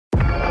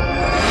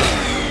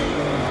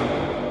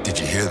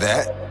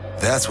that?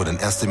 That's what an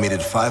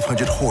estimated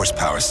 500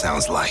 horsepower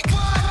sounds like.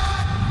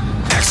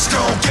 Next,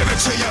 give it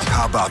to you.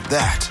 How about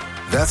that?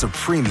 That's a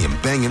premium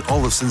Bang &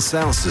 Olufsen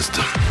sound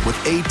system with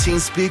 18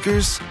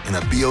 speakers and a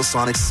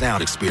Biosonic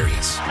sound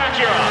experience.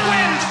 Acura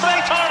wins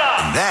Daytona.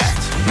 And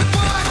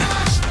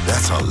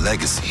that's our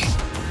legacy.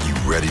 You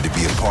ready to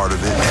be a part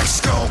of it? Let's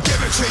go,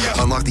 give it to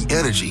you. Unlock the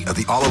energy of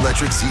the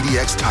all-electric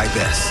ZDX Type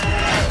S.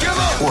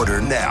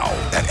 Order now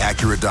at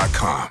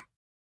Acura.com.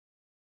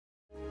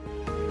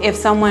 If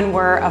someone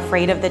were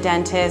afraid of the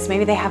dentist,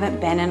 maybe they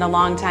haven't been in a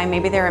long time,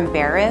 maybe they're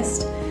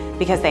embarrassed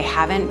because they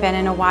haven't been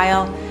in a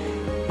while,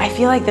 I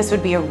feel like this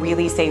would be a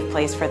really safe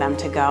place for them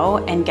to go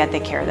and get the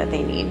care that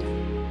they need.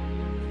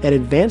 At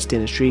Advanced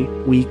Dentistry,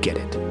 we get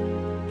it.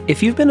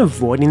 If you've been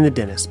avoiding the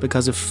dentist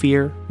because of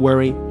fear,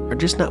 worry, or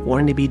just not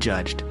wanting to be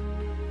judged,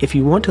 if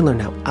you want to learn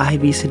how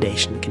IV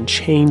sedation can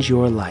change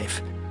your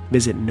life,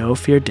 visit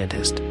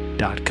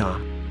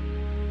NoFearDentist.com.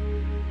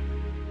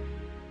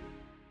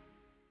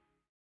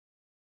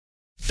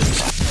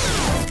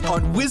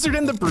 On Wizard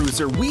and the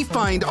Bruiser, we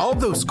find all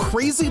those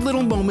crazy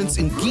little moments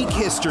in geek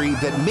history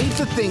that made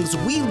the things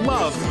we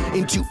love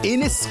into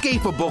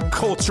inescapable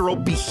cultural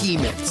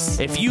behemoths.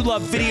 If you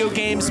love video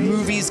games,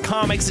 movies,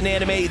 comics, and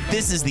anime,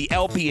 this is the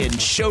LPN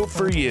show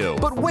for you.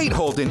 But wait,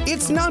 Holden,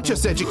 it's not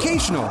just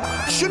educational.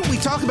 Shouldn't we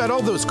talk about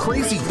all those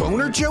crazy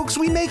boner jokes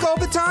we make all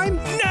the time?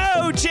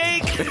 No,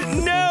 Jake!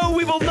 No,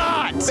 we will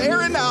not!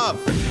 Fair enough.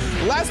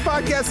 Last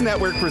Podcast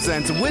Network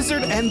presents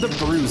Wizard and the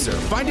Bruiser.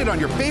 Find it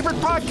on your favorite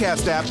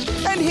podcast app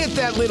and hit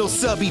that little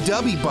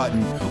subby-dubby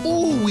button.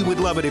 Ooh, we would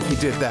love it if you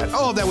did that.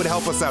 Oh, that would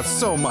help us out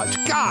so much.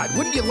 God,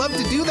 wouldn't you love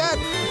to do that?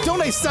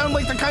 Don't I sound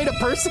like the kind of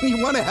person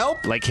you want to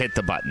help? Like, hit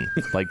the button.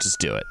 Like, just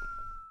do it.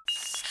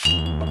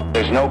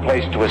 There's no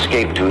place to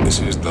escape to.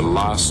 This is the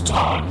last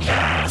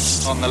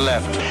podcast. On the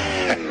left.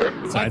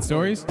 Side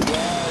stories? That's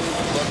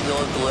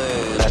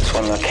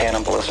when the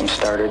cannibalism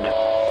started.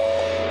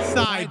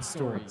 Side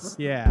stories.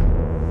 Yeah.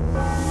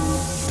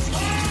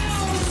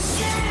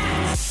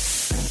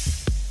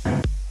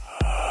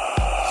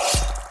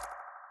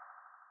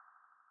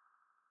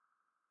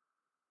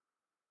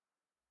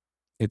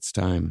 It's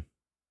time.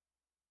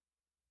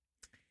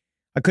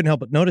 I couldn't help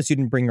but notice you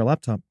didn't bring your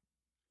laptop.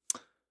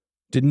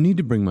 Didn't need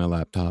to bring my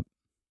laptop.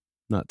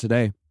 Not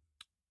today.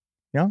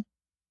 Yeah?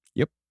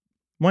 Yep.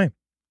 Why?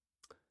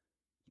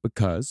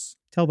 Because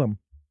Tell them.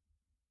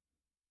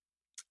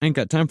 I ain't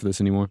got time for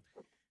this anymore.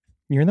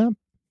 You hear that?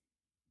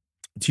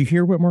 Do you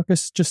hear what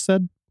Marcus just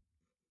said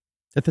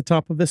at the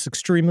top of this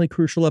extremely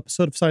crucial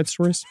episode of Side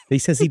Stories? He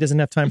says he doesn't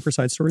have time for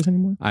side stories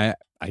anymore. I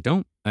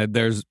don't.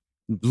 There's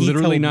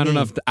literally not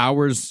enough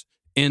hours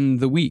in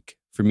the week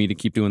for me to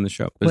keep doing the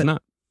show. There's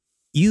not.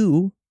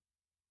 You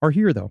are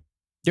here, though.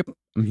 Yep.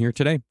 I'm here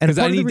today. And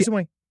part of the reason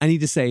why I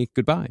need to say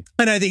goodbye.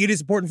 And I think it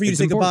is important for you to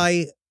say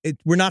goodbye.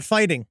 We're not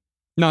fighting.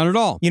 Not at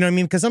all. You know what I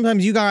mean? Because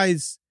sometimes you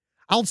guys,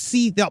 I'll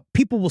see that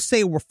people will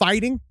say we're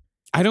fighting.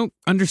 I don't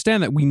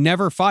understand that. We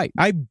never fight.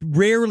 I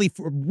rarely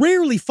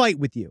fight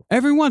with you.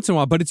 Every once in a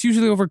while, but it's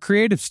usually over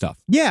creative stuff.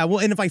 Yeah, well,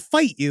 and if I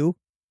fight you,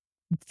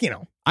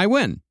 I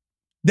win.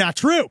 Not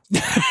true.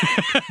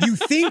 You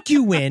think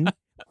you win,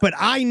 but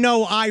I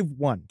know I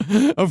won.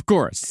 Of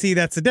course. See,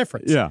 that's the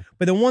difference. Yeah.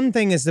 But the one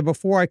thing is that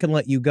before I can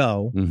let you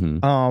go,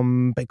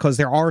 because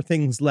there are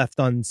things left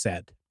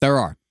unsaid. There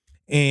are.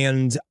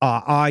 And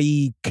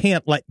I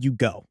can't let you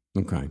go.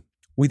 Okay.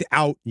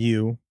 Without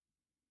you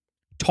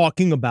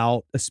talking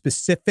about a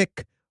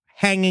specific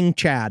hanging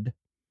Chad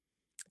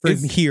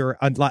from here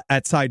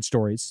at Side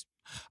Stories.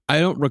 I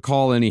don't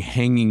recall any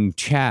hanging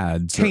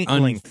Chads. Taint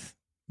length.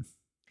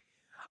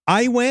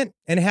 I went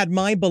and had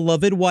my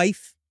beloved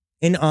wife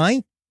and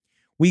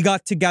we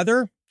got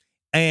together,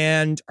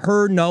 and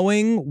her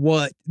knowing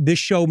what this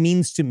show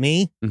means to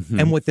me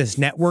and what this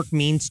network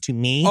means to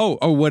me.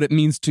 Oh, what it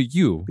means to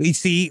you. You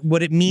see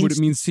what it means. What it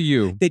means to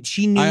you. That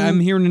she knew.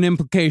 I'm hearing an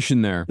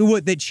implication there.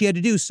 What that she had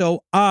to do.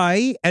 So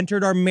I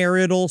entered our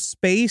marital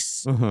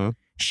space.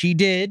 She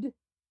did.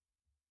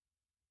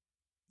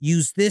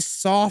 Use this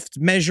soft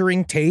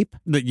measuring tape.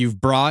 That you've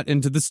brought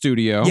into the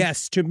studio.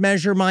 Yes, to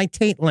measure my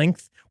taint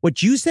length,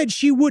 which you said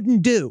she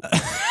wouldn't do.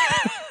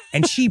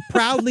 And she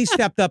proudly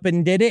stepped up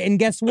and did it. And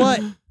guess what?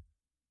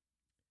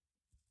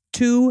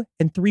 2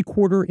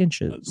 3/4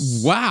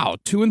 inches. Wow,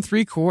 2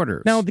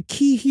 3/4. Now, the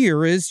key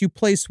here is you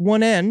place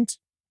one end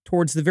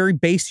towards the very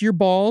base of your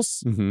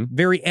balls,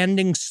 very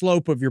ending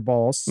slope of your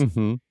balls.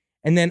 And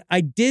then I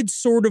did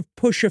sort of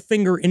push a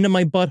finger into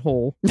my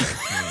butthole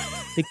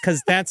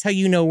because that's how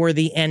you know where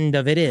the end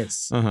of it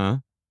is.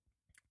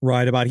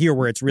 Right about here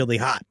where it's really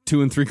hot.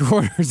 2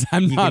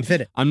 3/4. You can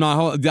fit it. I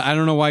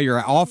don't know why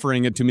you're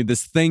offering it to me.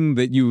 This thing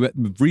that you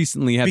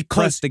recently had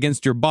pressed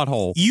against your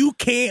butthole. You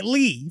can't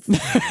leave.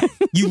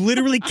 You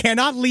literally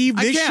cannot leave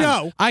this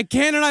show. I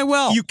can and I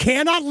will. You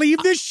cannot leave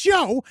this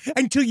show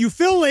until you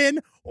fill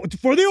in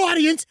for the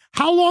audience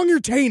how long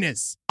your taint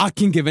is. I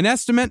can give an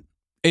estimate.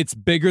 It's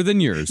bigger than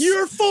yours.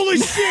 You're full of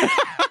shit.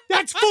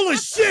 That's full of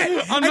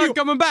shit. I'm not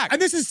coming back.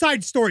 And this is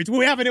Side Stories.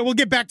 We haven't it. We'll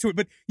get back to it.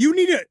 But you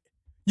need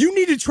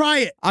to try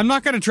it. I'm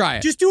not going to try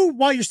it. Just do it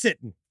while you're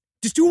sitting.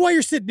 Just do it while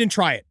you're sitting and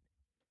try it.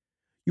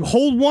 You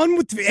hold one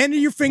with the end of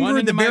your finger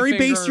at the very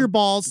base of your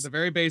balls. The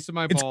very base of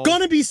my balls. It's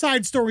going to be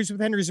Side Stories with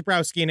Henry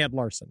Zebrowski and Ed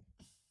Larson.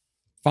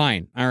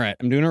 Fine. All right.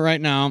 I'm doing it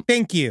right now.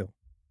 Thank you.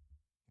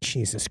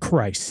 Jesus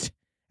Christ.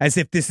 As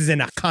if this is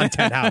in a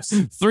content house.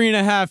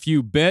 3.5,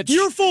 you bitch.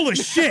 You're full of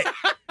shit.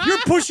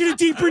 You're pushing it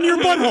deeper in your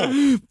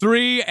butthole.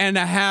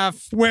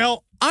 3.5.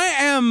 Well, I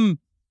am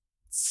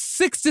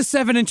 6 to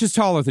 7 inches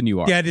taller than you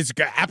are. That is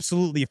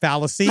absolutely a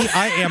fallacy.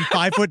 I am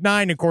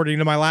 5'9" according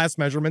to my last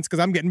measurements because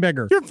I'm getting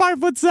bigger. You're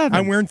 5'7".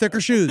 I'm wearing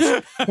thicker shoes.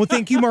 Well,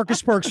 thank you,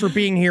 Marcus Perks, for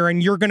being here,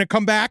 and you're going to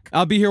come back.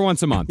 I'll be here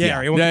once a month. Yeah.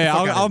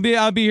 I'll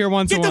be here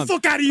once a month. Get the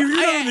fuck out of here. You're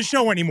not on the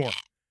show anymore.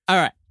 All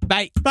right.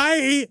 Bye.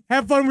 Bye.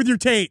 Have fun with your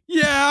tape.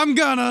 Yeah, I'm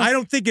gonna. I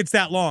don't think it's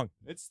that long.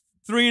 It's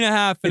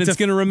 3.5, and it's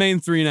going to remain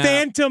 3.5.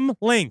 Phantom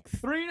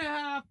length.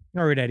 3.5.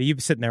 All right, Eddie, you've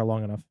been sitting there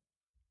long enough.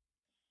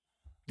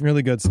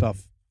 Really good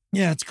stuff.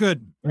 Yeah, it's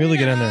good. Really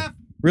good in there.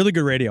 Really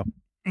good radio.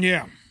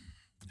 Yeah.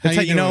 That's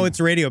how you know it's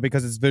radio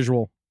because it's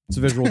visual. It's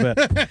a visual bit.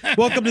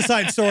 Welcome to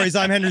Side Stories.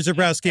 I'm Henry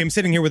Zebrowski. I'm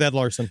sitting here with Ed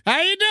Larson. How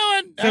you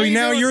doing? So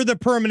now you're the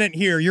permanent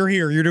here. You're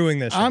here. You're doing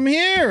this. I'm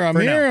here.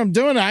 I'm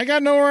doing it. I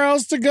got nowhere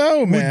else to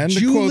go, man.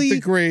 To quote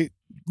the great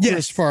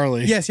Chris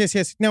Farley.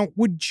 Yes. Now,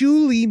 would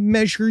Julie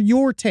measure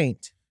your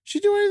taint? She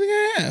do anything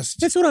I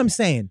asked. That's what I'm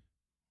saying.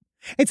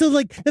 And so,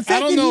 like, the fact I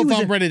don't know if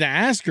I'm ready to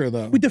ask her,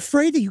 though. With the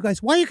afraid that you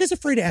guys, why are you guys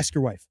afraid to ask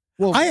your wife?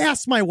 Well, I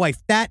asked my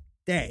wife that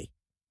day.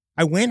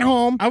 I went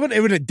home.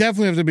 It would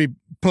definitely have to be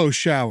post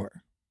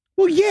shower.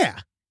 Well, yeah.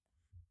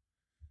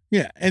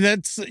 Yeah. And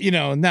that's,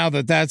 now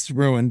that's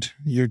ruined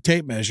your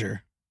tape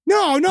measure.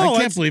 No. I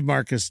can't believe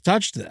Marcus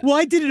touched that. Well,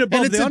 I did it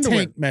above the underwear. It's a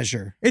taint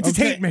measure. It's a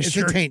taint measure.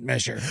 It's a taint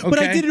measure. Okay? But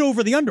I did it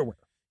over the underwear.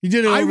 You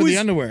did it over the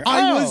underwear.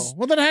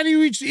 Well, then how do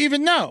you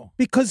even know?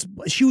 Because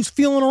she was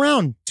feeling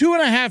around.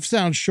 2.5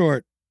 sounds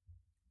short.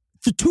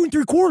 To 2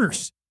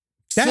 3/4.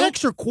 That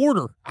extra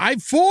quarter.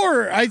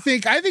 4. I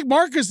think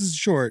Marcus is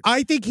short.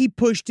 I think he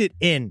pushed it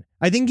in.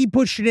 I think he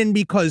pushed it in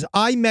because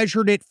I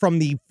measured it from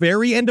the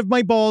very end of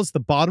my balls, the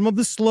bottom of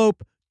the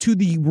slope, to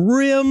the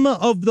rim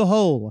of the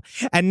hole.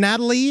 And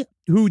Natalie,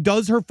 who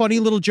does her funny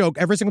little joke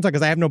every single time,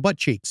 because I have no butt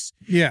cheeks.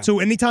 Yeah. So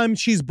anytime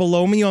she's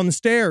below me on the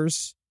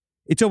stairs,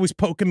 it's always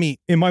poking me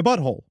in my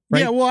butthole.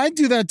 Right? Yeah, well, I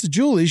do that to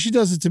Julie. She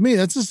does it to me.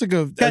 That's just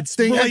like that's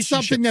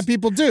something that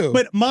people do.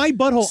 But my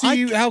butthole,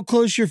 see how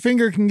close your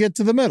finger can get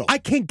to the middle. I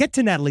can't get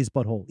to Natalie's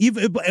butthole.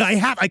 Even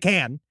I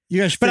can.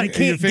 You guys, but I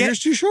can't. Your finger's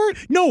too short?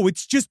 No,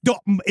 it's just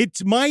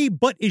my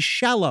butt is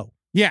shallow.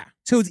 Yeah,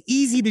 so it's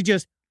easy to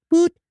just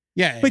boot.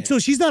 Yeah, but so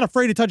she's not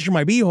afraid of touching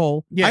my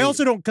beehole. Yeah, I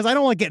also don't because I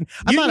don't like getting.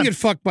 You can get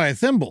fucked by a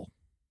thimble.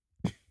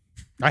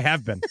 I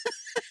have been.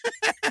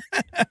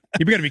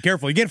 You got to be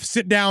careful. You can't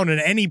sit down in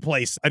any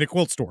place at a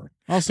quilt store.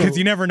 Also, because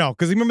you never know.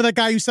 Because you remember that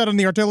guy who sat on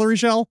the artillery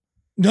shell?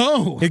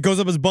 No. It goes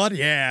up his butt?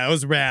 Yeah, it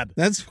was rad.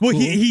 That's cool. Well,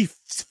 he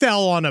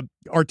fell on an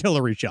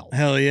artillery shell.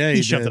 Hell yeah,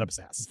 he shoved it up his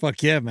ass.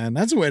 Fuck yeah, man.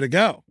 That's a way to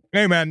go.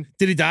 Hey, man.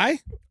 Did he die?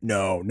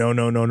 No.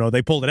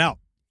 They pulled it out.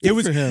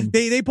 Good for him.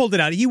 They pulled it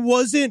out. He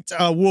wasn't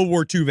a World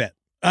War II vet.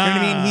 You know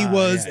what I mean? He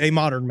was a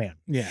modern man.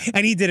 Yeah.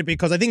 And he did it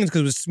because I think it's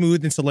because it was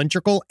smooth and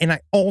cylindrical. And I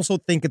also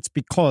think it's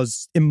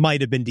because it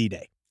might have been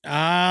D-Day.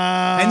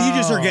 And you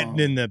just are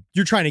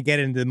you're trying to get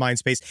into the mind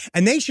space.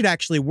 And they should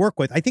actually work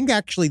with, I think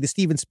actually the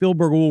Steven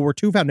Spielberg World War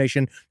II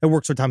Foundation that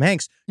works with Tom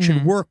Hanks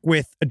should work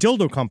with a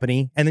dildo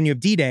company. And then you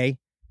have D-Day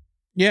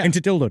into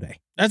Dildo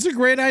Day. That's a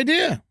great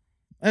idea.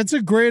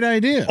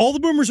 All the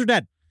boomers are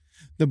dead.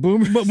 The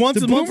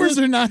boomers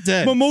are not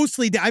dead. But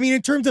mostly dead. I mean,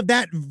 in terms of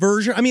that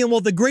version,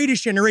 the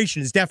Greatest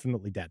Generation is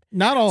definitely dead.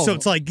 Not all. So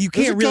it's like, you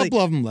can't really. There's a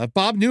couple of them left.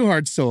 Bob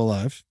Newhart's still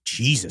alive.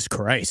 Jesus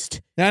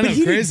Christ. I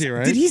know, crazy,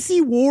 right? Did he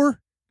see war?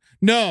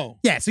 No.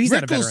 Yeah, so he's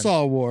not a veteran. Rickles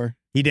saw war.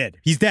 He did.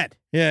 He's dead.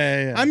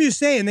 Yeah. I'm just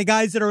saying, the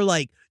guys that are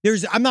like,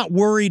 I'm not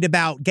worried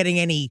about getting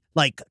any,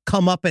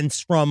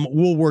 comeuppance from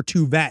World War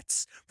II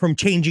vets from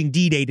changing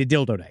D-Day to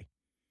Dildo Day.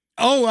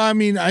 Oh, I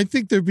mean, I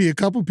think there'd be a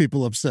couple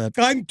people upset.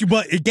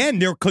 But again,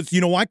 because you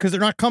know why? Because they're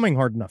not coming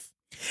hard enough.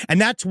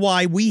 And that's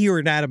why we here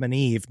at Adam and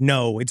Eve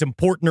know it's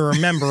important to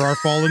remember our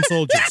fallen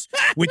soldiers.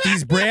 With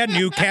these brand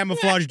new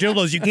camouflage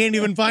dildos, you can't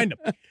even find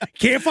them.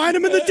 Can't find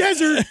them in the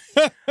desert.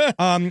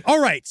 All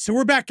right, so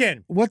we're back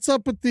in. What's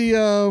up with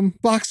the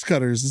box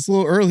cutters? It's a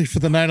little early for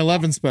the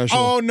 9/11 special.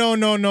 Oh, no.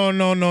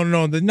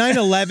 The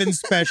 9/11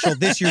 special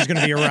this year's going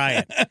to be a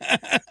riot.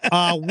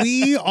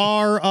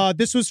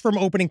 This was from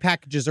opening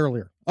packages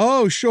earlier.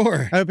 Oh,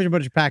 sure. I opened a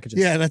bunch of packages.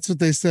 Yeah, that's what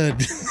they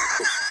said.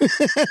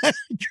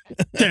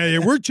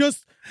 We're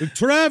just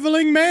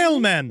traveling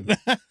mailmen.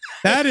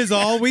 That is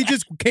all. We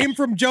just came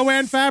from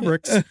Joanne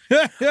Fabrics.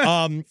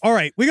 All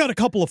right, we got a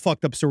couple of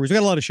fucked up stories. We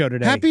got a lot of show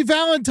today. Happy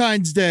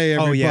Valentine's Day,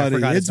 everybody. Oh, yeah, I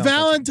forgot. It's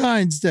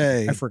Valentine's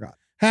Day. I forgot.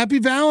 Happy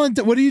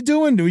Valentine. What are you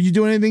doing? Are you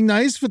doing anything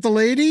nice with the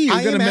lady?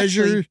 You're going to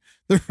measure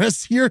the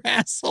rest of your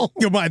asshole?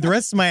 The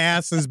rest of my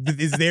ass is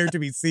there to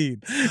be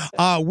seen.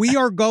 We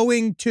are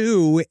going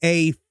to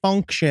a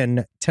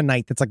function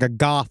tonight that's like a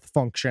goth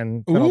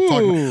function. That I'll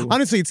talk about.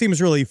 Honestly, it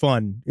seems really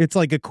fun. It's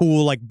like a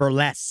cool,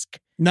 burlesque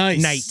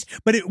night.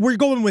 But we're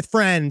going with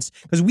friends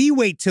because we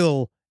wait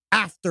till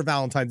after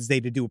Valentine's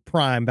Day to do a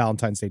prime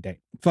Valentine's Day date.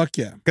 Fuck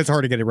yeah. Because it's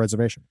hard to get a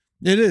reservation.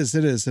 It is.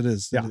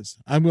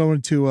 I'm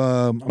going to...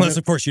 Unless,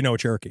 of course, you know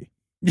Cherokee.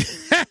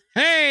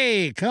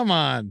 Hey, come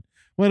on.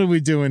 What are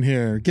we doing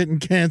here? Getting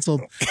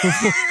canceled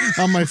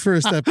on my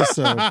first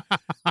episode.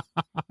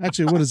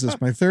 Actually, what is this?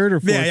 My third or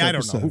fourth episode? Yeah, I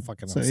don't know. Who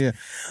fucking knows? So, yeah.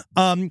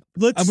 I'm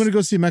going to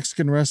go see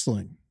Mexican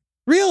wrestling.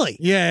 Really?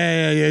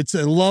 Yeah. It's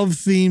a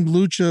love-themed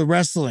lucha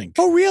wrestling.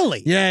 Oh,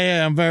 really?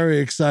 Yeah. I'm very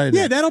excited.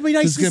 Yeah, that'll be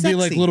nice. It's going to be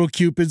like little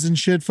cupids and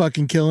shit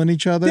fucking killing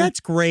each other. That's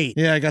great.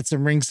 Yeah, I got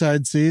some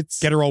ringside seats.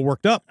 Get her all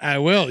worked up. I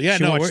will. Yeah,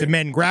 watch the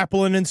men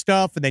grappling and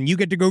stuff, and then you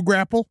get to go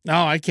grapple.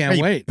 Oh, I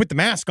can't wait. Put the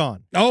mask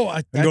on. Oh,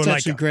 that's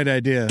actually a great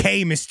idea.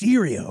 K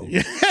Mysterio.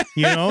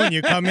 And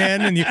you come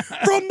in and you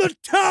from the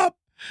top.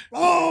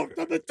 Oh,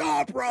 to the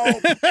top rope.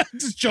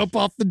 Just jump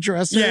off the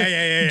dresser.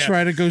 Yeah. And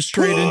try to go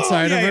straight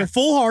inside of her.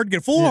 Full hard.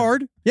 Get full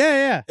hard.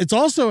 Yeah. It's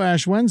also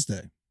Ash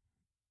Wednesday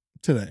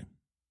today.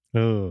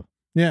 Oh.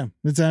 Yeah,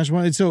 it's Ash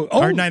Wednesday. So,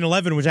 our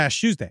 9/11 was Ash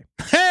Tuesday.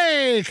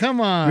 Hey, come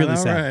on. Really all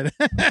sad.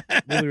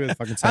 Right. really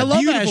fucking sad. I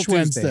love Beautiful Ash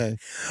Wednesday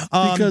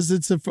because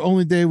it's the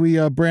only day we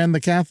brand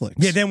the Catholics.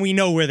 Yeah, then we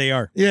know where they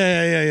are.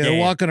 Yeah. They're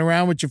walking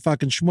around with your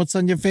fucking schmutz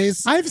on your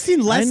face. I've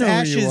seen less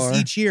ashes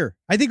each year.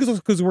 I think it's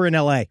because we're in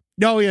LA.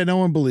 Oh, yeah, no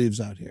one believes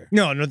out here.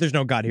 No, there's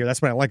no God here.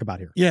 That's what I like about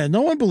here. Yeah,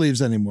 no one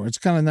believes anymore. It's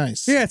kind of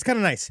nice. Yeah, it's kind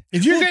of nice.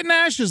 If you're getting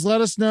ashes,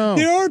 let us know.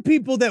 There are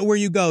people that where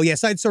you go,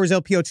 side stories,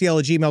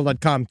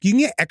 lpotl@gmail.com. You can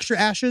get extra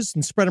ashes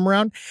and spread them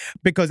around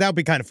because that would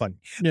be kind of fun.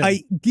 Yeah.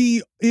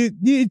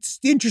 It's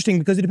interesting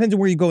because it depends on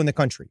where you go in the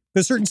country.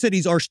 Because certain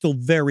cities are still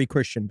very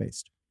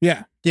Christian-based.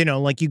 Yeah.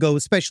 Like you go,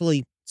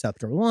 especially South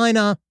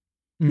Carolina,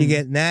 you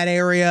get in that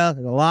area,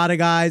 there's a lot of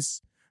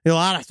guys. A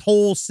lot of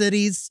whole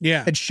cities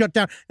that shut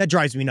down. That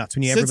drives me nuts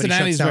when everybody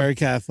Cincinnati's shuts down. very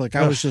Catholic.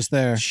 I was just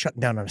there. Shutting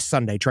down on a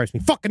Sunday drives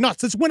me fucking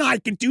nuts. That's when I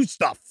can do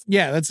stuff.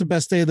 Yeah, that's the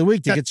best day of the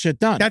week to get shit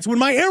done. That's when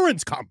my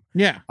errands come.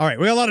 Yeah. All right,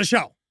 we got a lot of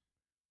show.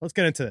 Let's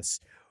get into this.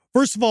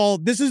 First of all,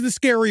 this is the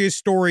scariest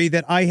story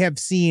that I have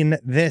seen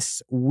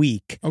this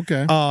week.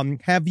 Okay.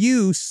 Have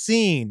you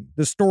seen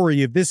the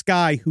story of this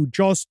guy who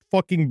just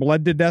fucking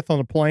bled to death on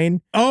a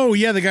plane? Oh,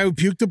 yeah, the guy who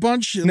puked a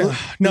bunch? No,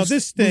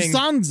 this thing...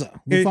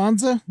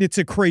 Lufthansa? It's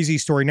a crazy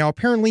story. Now,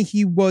 apparently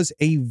he was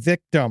a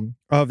victim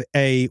of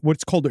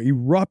what's called a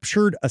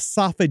ruptured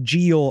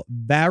esophageal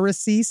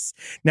varices.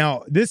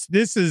 Now, this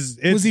is...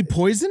 Was he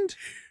poisoned?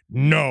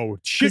 No.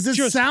 Because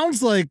it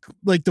sounds like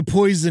the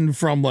poison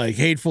from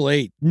Hateful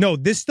Eight. No,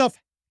 this stuff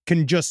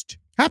can just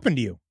happen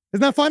to you.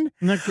 Isn't that fun?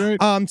 Isn't that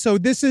great? So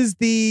this is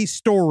the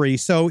story.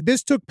 So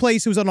this took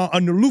place. It was on a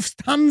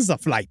Lufthansa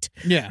flight.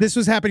 Yeah. This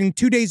was happening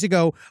 2 days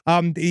ago.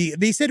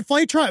 They said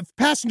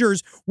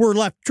passengers were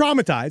left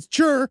traumatized.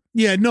 Sure.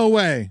 Yeah, no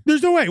way.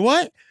 There's no way.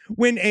 What?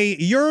 When a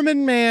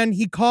German man,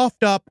 he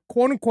coughed up,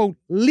 quote unquote,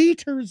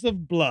 liters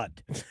of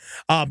blood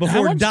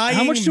before dying.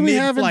 How much do we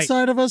have mid-flight.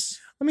 inside of us?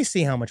 Let me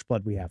see how much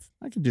blood we have.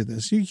 I can do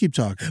this. You keep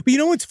talking. But you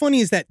know what's funny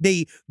is that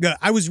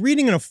I was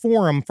reading in a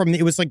forum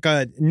it was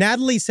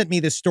Natalie sent me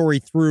this story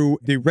through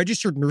the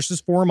Registered Nurses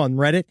Forum on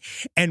Reddit.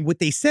 And what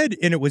they said,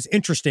 and it was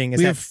interesting, is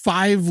we have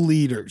 5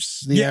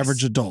 liters, the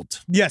average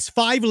adult. Yes,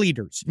 5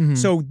 liters. Mm-hmm.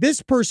 So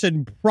this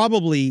person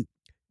probably,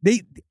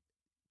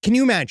 can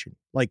you imagine?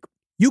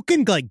 You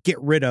can get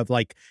rid of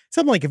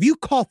something if you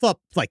cough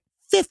up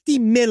 50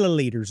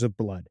 milliliters of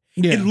blood.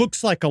 Yeah. It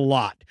looks like a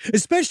lot,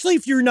 especially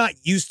if you're not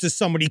used to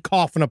somebody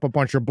coughing up a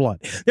bunch of blood.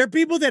 There are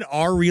people that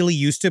are really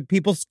used to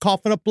people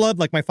coughing up blood,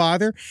 like my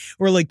father,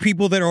 or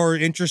people that are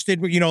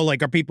interested,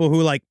 are people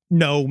who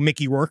know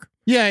Mickey Rourke.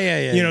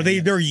 Yeah.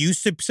 They're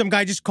used to some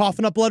guy just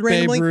coughing up blood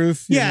randomly. Babe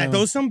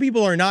Ruth, some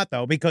people are not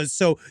though,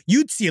 because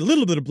you'd see a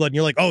little bit of blood and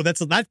you're like, oh,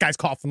 that guy's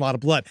coughing a lot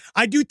of blood.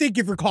 I do think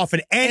if you're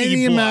coughing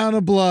any amount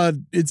of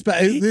blood, it's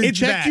bad.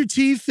 Check your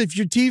teeth. If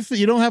your teeth,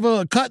 you don't have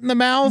a cut in the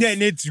mouth, then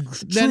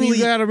you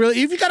gotta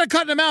if you got a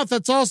cut in the mouth,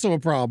 that's also a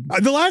problem.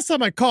 The last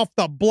time I coughed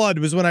up blood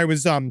was when I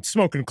was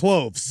smoking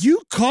cloves.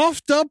 You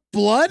coughed up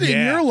blood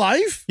in your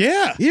life?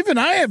 Yeah. Even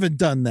I haven't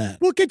done that.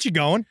 We'll get you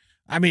going.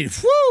 I mean,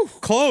 whew.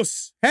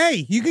 Close.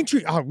 Hey, you can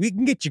we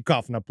can get you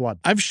coughing up blood.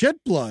 I've shed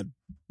blood.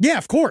 Yeah,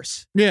 of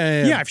course.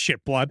 Yeah, I've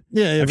shit blood.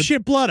 Yeah, I've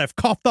shit blood. I've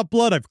coughed up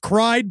blood. I've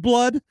cried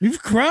blood.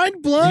 You've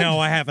cried blood? No,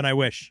 I haven't. I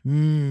wish.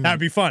 That would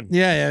be fun.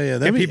 Yeah.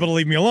 Get people to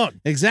leave me alone.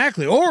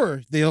 Exactly.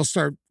 Or they'll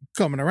start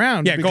coming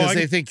around because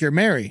they think you're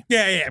Mary.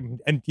 Yeah.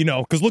 And,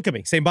 because look at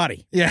me. Same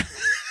body. Yeah.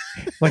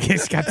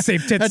 It's got the same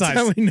tit That's size.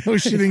 how we know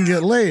she didn't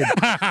get laid.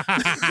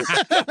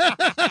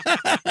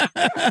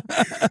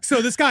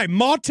 So this guy,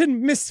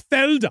 Martin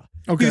Missfelder,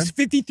 who's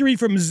 53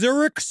 from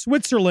Zurich,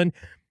 Switzerland.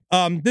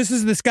 This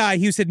is this guy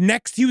who said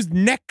he was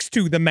next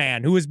to the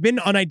man who has been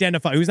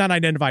unidentified, who's not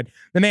identified.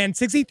 The man,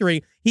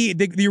 63,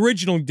 the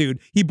original dude,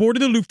 he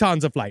boarded the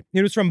Lufthansa flight.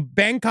 It was from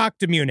Bangkok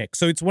to Munich.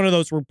 So it's one of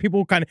those where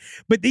people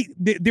but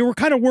they were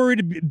kind of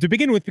worried to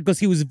begin with because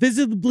he was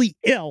visibly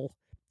ill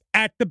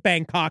at the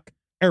Bangkok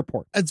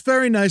airport. It's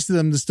very nice of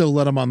them to still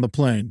let him on the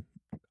plane.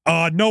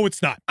 No,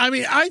 it's not. I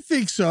mean, I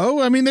think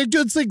so. I mean, they're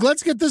just like,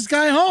 let's get this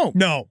guy home.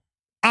 No,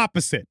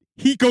 opposite.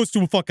 he goes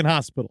to a fucking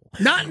hospital.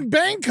 Not in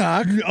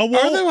Bangkok. Oh,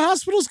 well, are there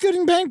hospitals good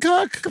in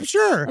Bangkok? I'm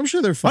sure. I'm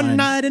sure they're fine. One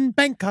night in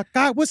Bangkok,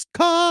 I was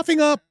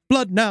coughing up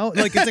blood now.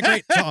 Like, it's a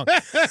great song.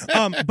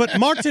 But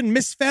Martin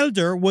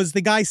Misfelder was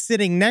the guy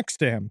sitting next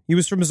to him. He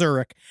was from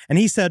Zurich. And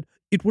he said,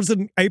 it was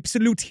an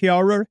absolute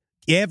horror.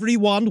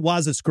 Everyone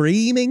was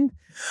screaming.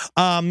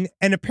 And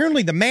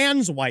apparently the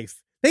man's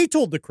wife, they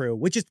told the crew,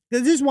 this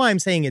is why I'm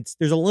saying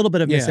there's a little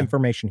bit of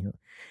misinformation here,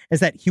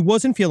 is that he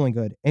wasn't feeling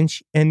good.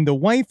 And the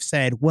wife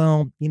said,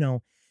 well,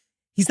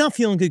 he's not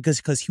feeling good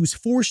because he was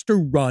forced to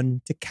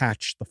run to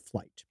catch the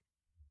flight.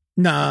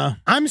 Nah.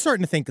 I'm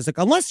starting to think, because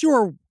unless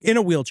you're in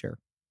a wheelchair,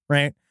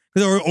 right?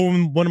 Or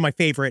one of my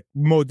favorite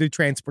mode of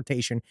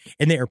transportation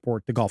in the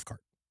airport, the golf cart.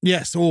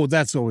 Yes. Oh,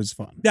 that's always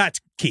fun. That's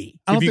key.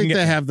 I don't think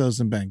they have those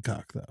in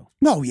Bangkok, though.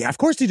 No, yeah, of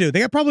course they do.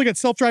 They probably got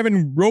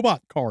self-driving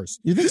robot cars.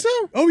 You think so?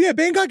 Oh, yeah.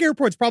 Bangkok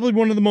Airport's probably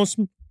one of the most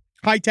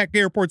high-tech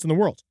airports in the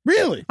world.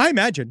 Really? I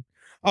imagine.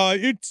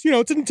 It's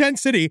an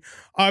intense city.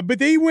 But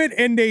they went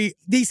and they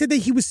said that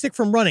he was sick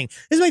from running.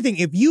 This is my thing.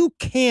 If you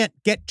can't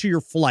get to your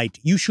flight,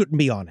 you shouldn't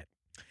be on it.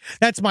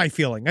 That's my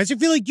feeling. I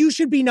feel like you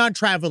should be not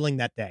traveling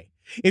that day.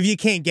 If you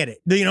can't get it,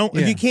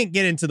 if you can't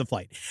get into the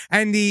flight.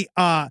 And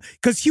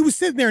because he was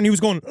sitting there and he was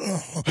going,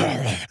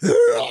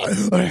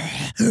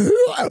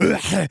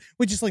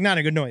 which is like not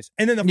a good noise.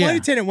 And then the flight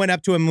attendant went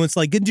up to him and was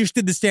like, just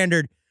did the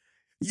standard,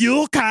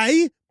 you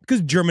okay?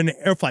 Because German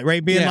air flight,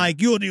 right? Being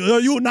like, you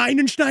nine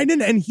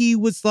schneiden? And he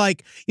was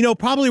like,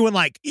 probably went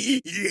like,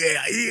 like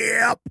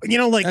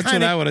that's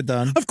what I would have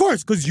done. Of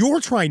course, because you're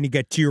trying to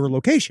get to your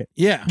location.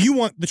 Yeah. You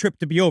want the trip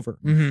to be over.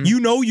 Mm-hmm.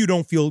 You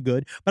don't feel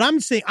good. But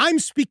I'm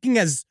speaking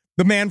as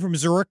the man from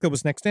Zurich that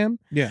was next to him,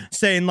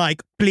 saying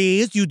like,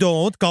 please, you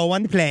don't go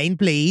on the plane,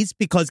 please,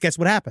 because guess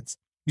what happens?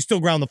 You still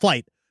ground the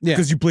flight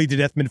because you bleed to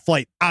death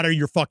mid-flight out of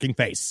your fucking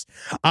face.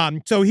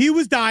 So he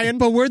was dying.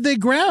 But where'd they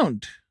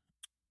ground?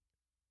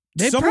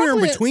 Somewhere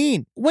in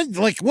between. What?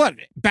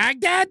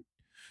 Baghdad?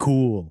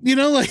 Cool.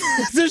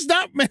 There's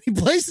not many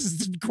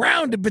places to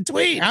ground in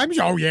between.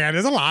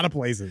 There's a lot of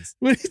places.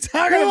 What are you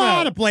talking about? A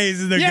lot of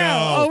places to go.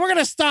 Oh, we're going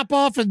to stop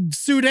off in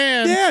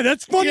Sudan. Yeah,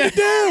 that's fun to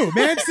do,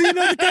 man. See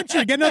another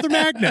country, get another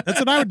magnet. That's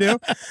what I would do.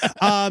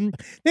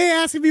 They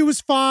asked if he was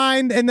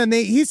fine, and then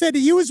he said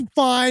he was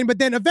fine, but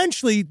then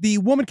eventually the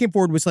woman came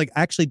forward and was like,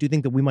 actually, do you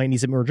think that we might need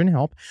some urgent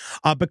help?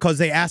 Because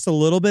they asked a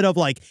little bit of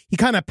he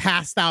kind of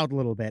passed out a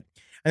little bit.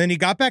 And then he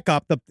got back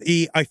up. A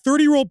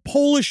 30-year-old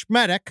Polish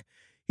medic,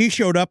 he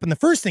showed up, and the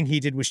first thing he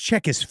did was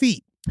check his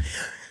feet.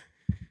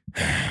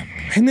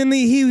 And then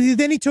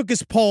he took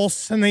his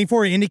pulse, and then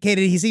before he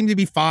indicated he seemed to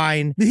be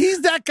fine.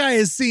 That guy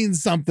has seen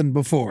something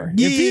before.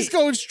 If he's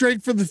going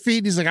straight for the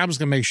feet, he's like, I'm just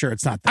going to make sure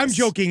it's not this. I'm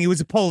joking. He was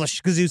a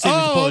Polish because he was saying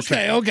he was a Polish.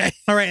 Okay.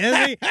 All right. And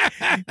then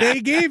they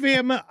gave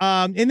him,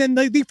 and then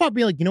they thought,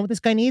 be like, you know what this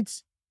guy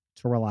needs?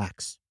 To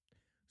relax.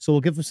 So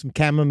we'll give him some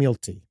chamomile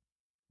tea.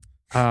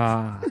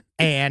 But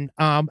then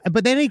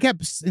he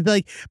kept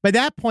by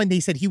that point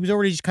they said he was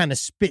already just kind of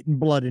spitting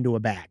blood into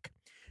a bag.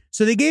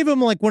 So they gave him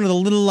one of the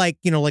little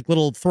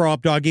little throw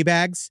up doggy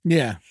bags.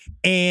 Yeah.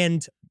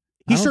 And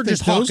he started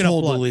just hawking up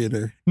blood. A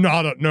liter.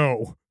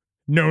 No.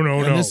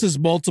 And this is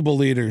multiple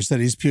liters that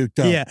he's puked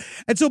up. Yeah.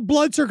 And so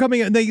blood started coming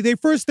in. They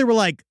were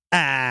like,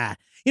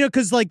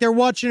 because they're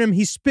watching him,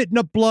 he's spitting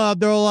up blood.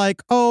 They're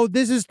like, oh,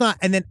 this is not.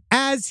 And then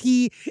as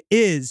he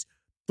is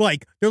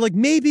they're like,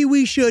 maybe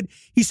we should.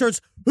 He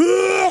starts,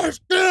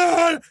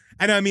 and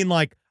I mean,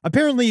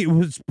 apparently it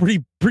was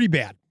pretty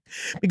bad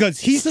because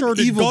he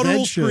started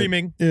guttural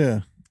screaming.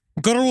 Yeah.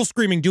 Guttural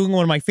screaming, doing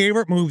one of my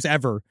favorite moves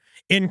ever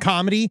in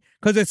comedy.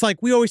 Because it's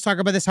we always talk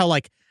about this, how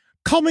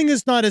coming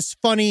is not as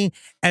funny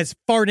as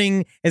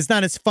farting, is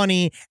not as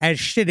funny as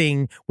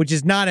shitting, which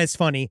is not as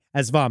funny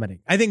as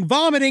vomiting. I think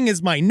vomiting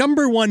is my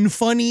number one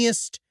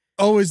funniest.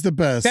 Always the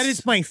best. That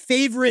is my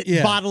favorite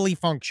bodily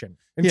function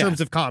in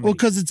terms of comedy. Well,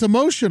 because it's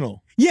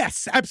emotional.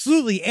 Yes,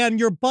 absolutely. And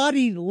your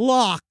body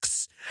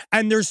locks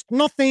and there's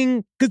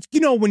nothing, because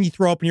when you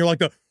throw up and you're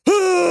like and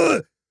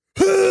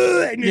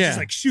it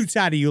just shoots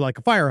out of you like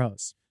a fire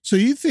hose. So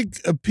you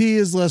think a pee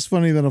is less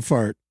funny than a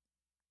fart?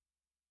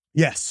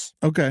 Yes.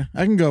 Okay,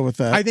 I can go with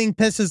that. I think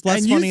piss is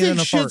less funny than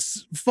a fart.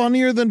 Shit's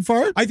funnier than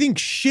fart? I think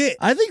shit.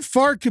 I think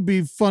fart could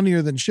be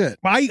funnier than shit.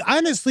 I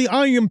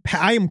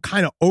am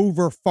kind of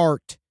over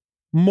fart.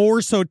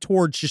 More so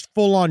towards just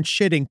full-on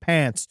shitting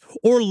pants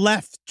or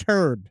left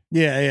turd.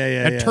 Yeah.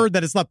 A turd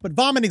that is left. But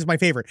vomiting is my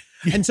favorite.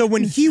 And so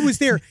when he was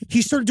there,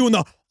 he started doing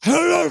the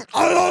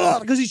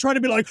because he's trying to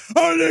be like,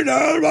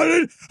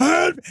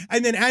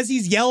 and then as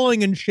he's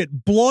yelling and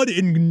shit, blood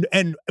and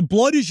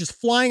blood is just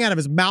flying out of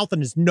his mouth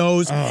and his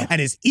nose and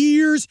his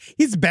ears.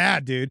 He's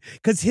bad, dude.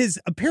 Because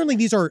apparently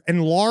these are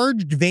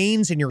enlarged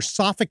veins in your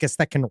esophagus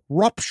that can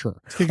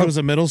rupture. Think it was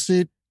a middle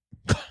seat?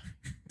 It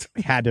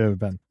had to have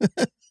been.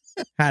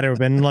 Had to have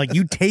been like,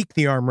 you take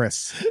the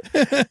armrests.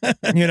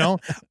 You know?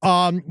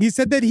 He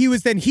said that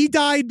he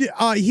died,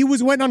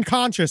 went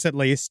unconscious at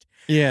least.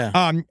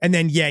 Yeah. And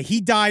then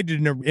he died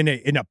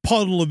in a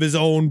puddle of his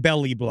own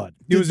belly blood.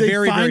 It was Did they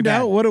very, find very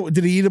bad. out what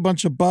did he eat a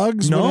bunch of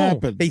bugs? No, what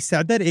happened? They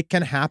said that it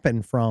can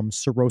happen from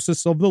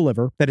cirrhosis of the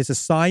liver. That is a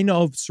sign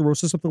of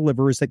cirrhosis of the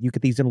liver is that you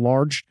get these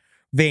enlarged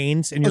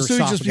veins in your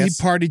esophagus.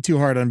 He partied too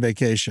hard on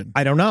vacation.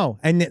 I don't know.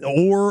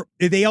 Or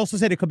they also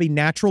said it could be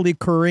naturally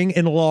occurring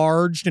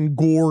enlarged and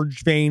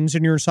gorged veins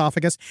in your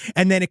esophagus.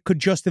 And then it could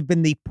just have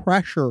been the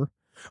pressure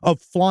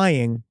of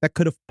flying that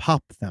could have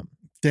popped them.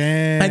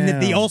 Damn. And then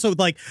they also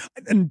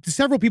and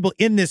several people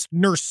in this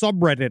nurse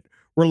subreddit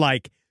were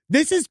like,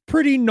 this is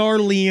pretty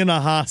gnarly in a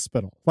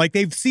hospital. Like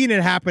they've seen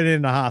it happen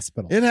in a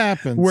hospital. It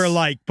happens.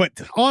 Where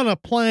but on a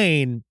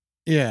plane,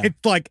 it's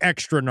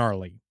extra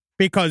gnarly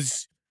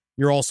because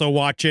you're also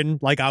watching,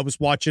 like I was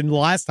watching the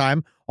last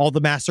time, all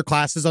the master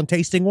classes on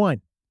tasting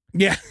wine.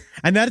 Yeah.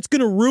 And that's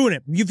going to ruin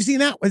it. You've seen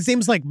that? His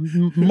name's like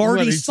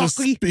Marty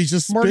Suckley. He's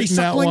just Marty spitting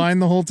that Suckling. wine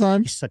the whole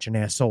time. He's such an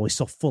asshole. He's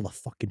so full of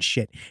fucking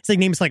shit. His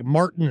name's like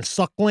Martin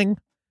Suckling.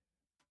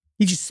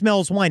 He just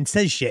smells wine,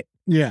 says shit.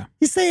 Yeah.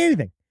 He say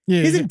anything.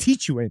 Yeah, he doesn't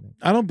teach you anything.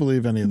 I don't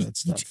believe any of that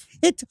stuff.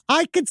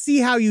 I could see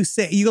how you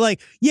say,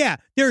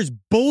 there's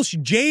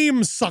bullshit.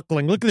 James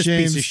Suckling. Look at this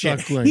piece of shit.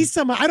 Suckling. He's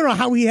I don't know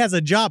how he has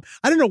a job.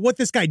 I don't know what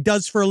this guy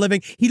does for a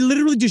living. He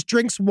literally just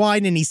drinks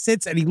wine and he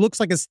sits and he looks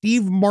like a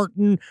Steve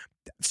Martin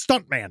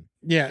stuntman.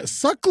 Yeah,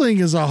 Suckling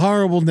is a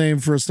horrible name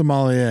for a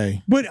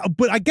sommelier. But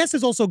I guess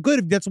it's also good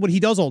if that's what he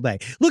does all day.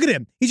 Look at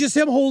him. He's just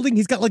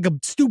he's got like a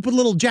stupid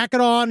little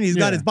jacket on. And he's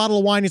got his bottle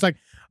of wine. He's like,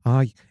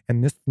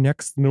 and this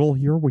next middle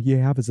here, what you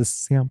have is a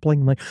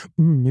sampling. Like,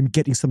 I'm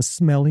getting some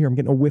smell here. I'm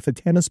getting a whiff of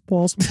tennis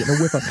balls. I'm getting a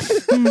whiff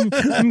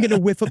of, I'm getting a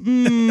whiff of,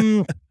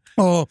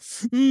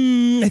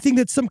 I think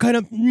that's some kind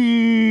of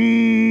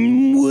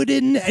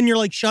wooden. And you're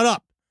like, shut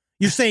up.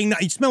 You're saying,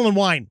 you're smelling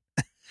wine.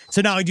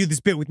 So now I do this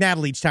bit with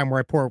Natalie each time where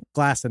I pour a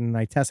glass in and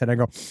I test it. I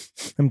go,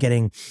 I'm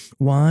getting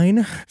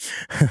wine.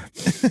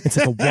 It's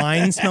like a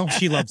wine smell.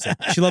 She loves it.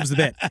 She loves the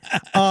bit.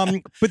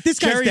 But this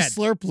guy's Jerry dead.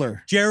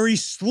 Slurpler. Jerry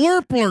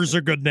Slurpler's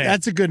a good name.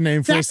 That's a good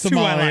name for That's a who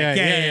sommelier. I like.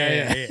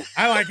 Yeah.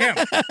 I like him.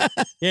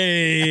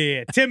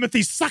 Yeah.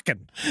 Timothy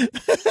Suckin.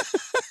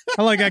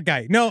 I like that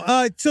guy.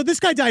 No, so this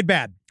guy died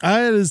bad.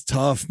 It is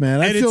tough,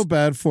 man. I feel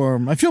bad for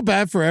him. I feel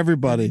bad for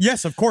everybody.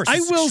 Yes, of course. I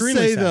will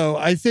say, sad. though,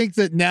 I think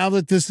that now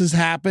that this has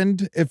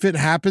happened, if it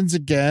happens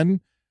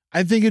again,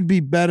 I think it'd be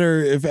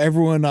better if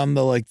everyone on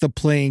the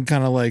plane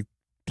kind of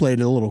played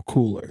it a little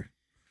cooler.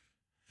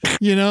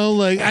 You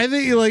know, I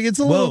think it's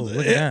a little.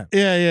 Yeah.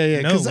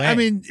 Because No I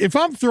mean, if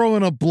I'm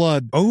throwing up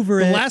blood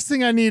over the last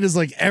thing I need is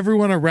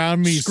everyone around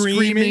me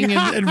screaming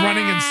and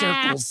running in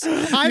circles.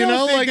 I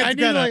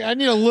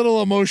need a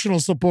little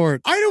emotional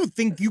support. I don't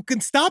think you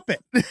can stop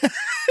it.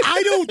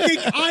 I don't think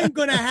I'm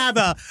gonna have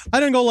I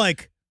don't go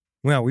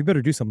well, we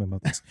better do something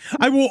about this.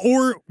 I will,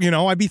 or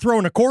I'd be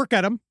throwing a cork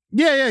at him.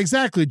 Yeah,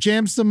 exactly.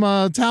 Jam some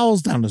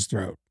towels down his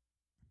throat.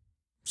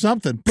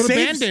 Something. Put a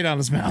Band-Aid on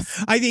his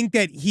mouth. I think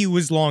that he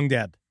was long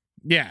dead.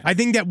 Yeah. I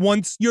think that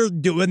once you're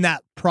doing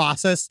that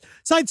process,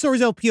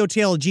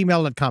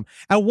 sidestorieslpotl@gmail.com.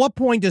 At what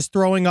point does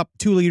throwing up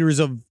 2 liters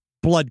of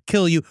blood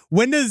kill you?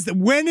 When is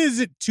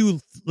it too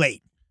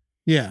late?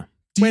 Yeah.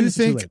 Do you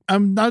think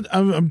I'm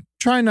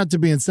trying not to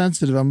be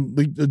insensitive. I'm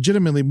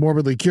legitimately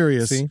morbidly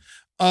curious. See?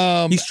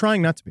 He's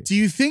trying not to be. Do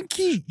you think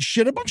he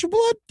shit a bunch of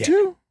blood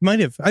too?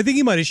 Might have. I think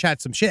he might have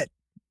shat some shit.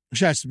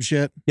 Shat some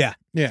shit. Yeah.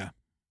 Yeah.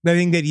 I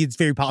think that it's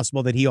very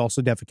possible that he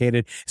also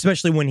defecated,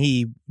 especially when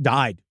he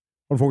died,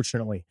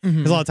 unfortunately.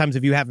 Because a lot of times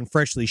if you haven't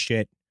freshly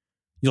shit,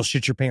 you'll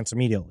shit your pants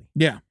immediately.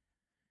 Yeah.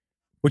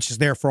 Which is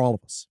there for all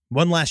of us.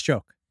 One last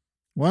joke.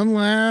 One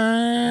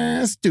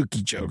last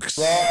dookie jokes.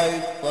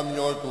 Rise from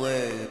your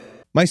grave.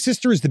 My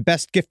sister is the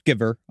best gift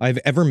giver I've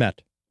ever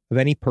met of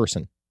any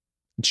person.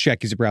 It's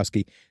Jackie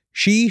Zabrowski.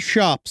 She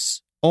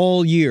shops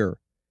all year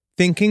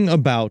thinking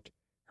about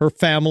her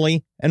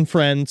family and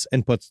friends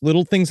and puts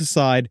little things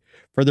aside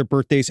for their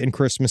birthdays and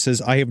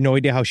Christmases. I have no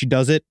idea how she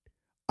does it.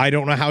 I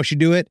don't know how she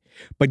do it.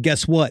 But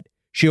guess what?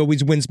 She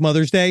always wins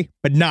Mother's Day,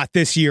 but not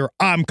this year.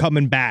 I'm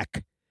coming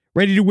back.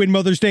 Ready to win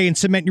Mother's Day and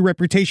cement your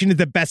reputation as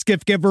the best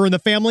gift giver in the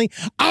family?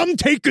 I'm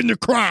taking the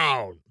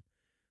crown.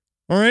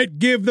 All right,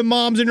 give the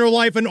moms in your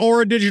life an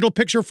Aura digital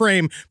picture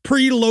frame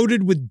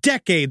preloaded with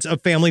decades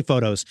of family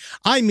photos.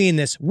 I mean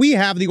this. We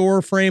have the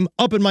Aura frame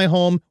up in my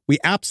home. We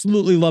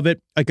absolutely love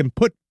it. I can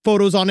put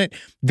photos on it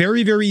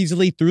very, very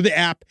easily through the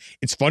app.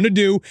 It's fun to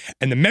do.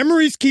 And the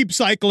memories keep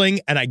cycling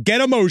and I get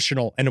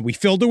emotional. And we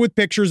filled it with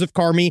pictures of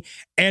Carmi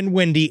and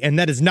Wendy. And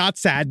that is not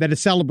sad. That is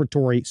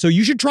celebratory. So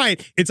you should try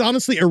it. It's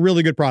honestly a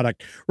really good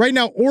product. Right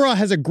now, Aura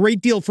has a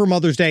great deal for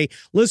Mother's Day.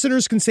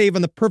 Listeners can save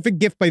on the perfect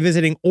gift by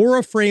visiting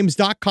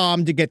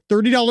auraframes.com to get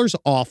 $30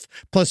 off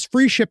plus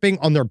free shipping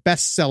on their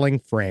best-selling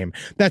frame.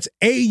 That's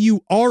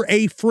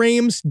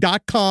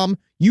auraframes.com.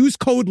 Use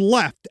code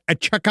LEFT at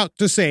checkout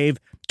to save.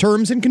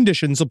 Terms and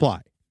conditions apply.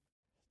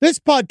 This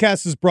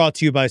podcast is brought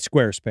to you by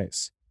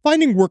Squarespace.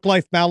 Finding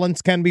work-life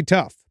balance can be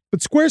tough. But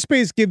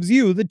Squarespace gives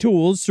you the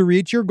tools to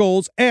reach your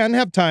goals and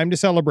have time to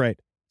celebrate.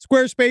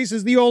 Squarespace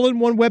is the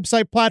all-in-one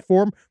website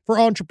platform for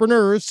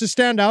entrepreneurs to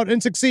stand out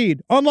and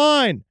succeed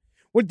online.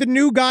 With the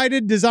new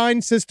guided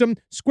design system,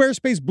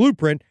 Squarespace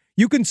Blueprint,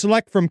 you can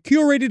select from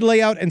curated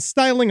layout and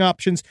styling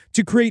options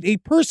to create a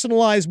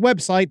personalized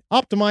website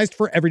optimized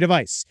for every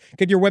device.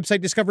 Get your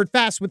website discovered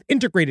fast with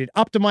integrated,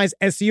 optimized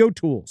SEO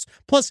tools.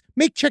 Plus,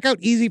 make checkout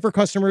easy for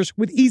customers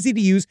with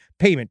easy-to-use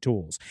payment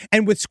tools.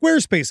 And with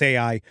Squarespace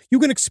AI, you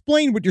can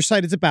explain what your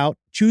site is about,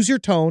 choose your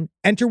tone,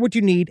 enter what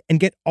you need, and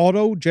get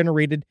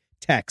auto-generated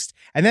text.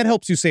 And that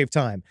helps you save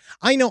time.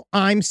 I know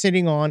I'm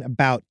sitting on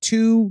about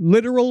 2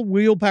 literal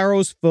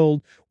wheelbarrows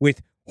filled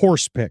with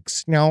horse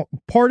pics. Now,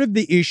 part of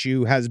the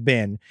issue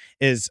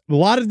is a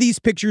lot of these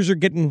pictures are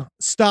getting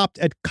stopped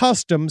at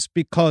customs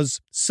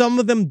because some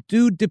of them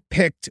do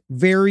depict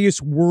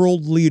various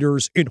world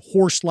leaders in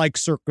horse-like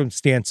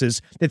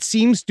circumstances that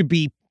seems to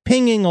be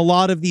pinging a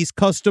lot of these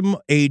custom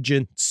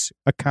agents'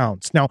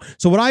 accounts. Now,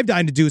 so what I've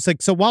done to do is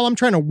so while I'm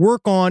trying to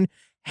work on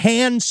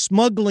hand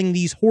smuggling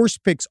these horse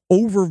pics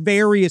over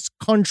various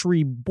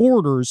country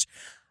borders,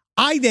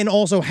 I then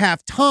also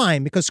have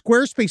time, because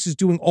Squarespace is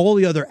doing all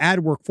the other ad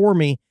work for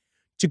me,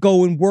 to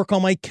go and work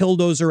on my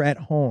Killdozer at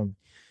home.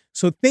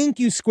 So thank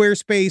you,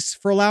 Squarespace,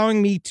 for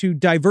allowing me to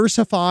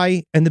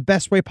diversify in the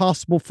best way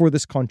possible for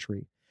this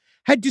country.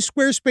 Head to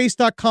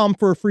squarespace.com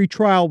for a free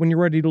trial when you're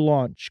ready to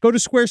launch. Go to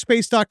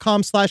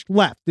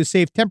squarespace.com/left to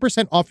save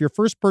 10% off your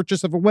first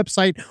purchase of a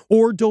website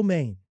or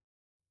domain.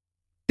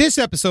 This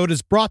episode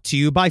is brought to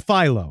you by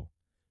Philo.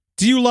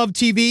 Do you love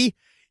TV?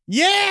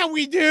 Yeah,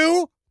 we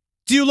do.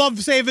 Do you love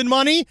saving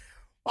money?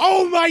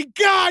 Oh my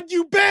God,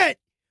 you bet!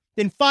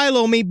 Then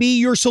Philo may be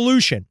your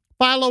solution.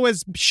 Philo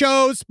has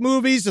shows,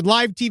 movies, and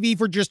live TV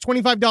for just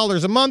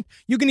 $25 a month.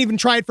 You can even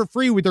try it for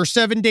free with their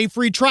 7-day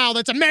free trial.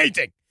 That's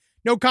amazing!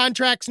 No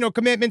contracts, no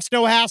commitments,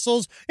 no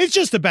hassles. It's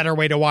just a better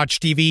way to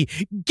watch TV.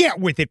 Get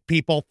with it,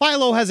 people.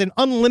 Philo has an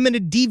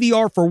unlimited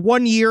DVR for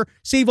 1 year.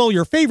 Save all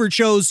your favorite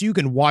shows so you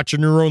can watch on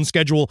your own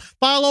schedule.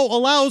 Philo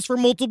allows for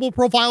multiple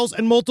profiles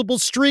and multiple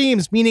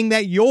streams, meaning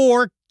that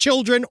your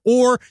children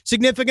or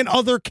significant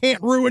other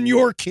can't ruin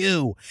your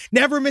queue.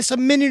 Never miss a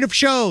minute of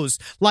shows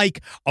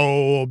like,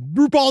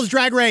 RuPaul's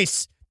Drag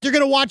Race. You're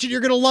going to watch it.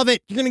 You're going to love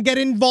it. You're going to get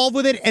involved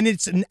with it, and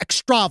it's an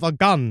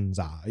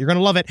extravaganza. You're going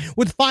to love it.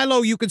 With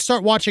Philo, you can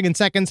start watching in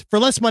seconds for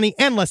less money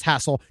and less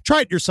hassle.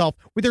 Try it yourself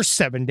with their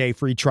 7-day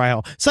free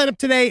trial. Sign up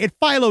today at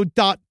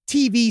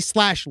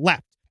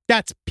philo.tv/left.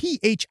 That's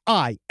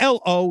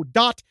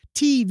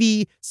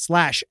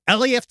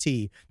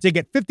philo.tv/LAFT to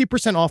get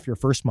 50% off your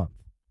first month.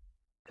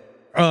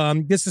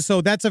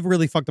 That's a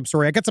really fucked up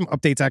story. I got some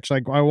updates,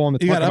 actually, I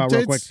want to talk about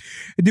real quick.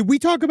 Did we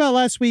talk about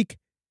last week?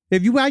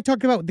 I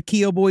talked about the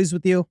Kia boys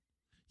with you?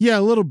 Yeah,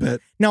 a little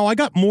bit. Now, I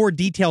got more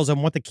details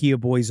on what the Kia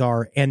boys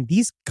are, and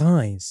these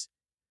guys,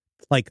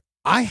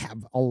 I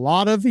have a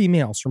lot of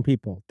emails from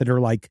people that are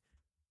like,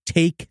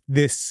 take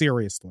this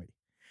seriously.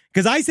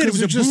 Because I said it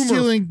was a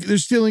boomer. They're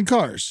stealing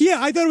cars.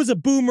 Yeah, I thought it was a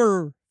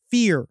boomer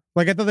fear.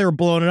 I thought they were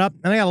blowing it up.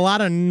 And I got a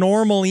lot of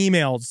normal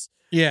emails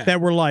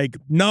that were like,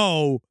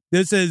 no,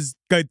 it's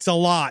a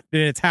lot,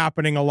 and it's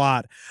happening a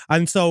lot.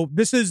 And so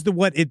this is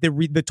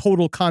the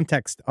total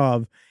context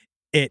of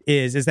it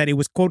is that it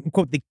was, quote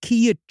unquote, the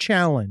Kia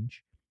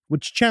Challenge,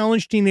 which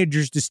challenged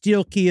teenagers to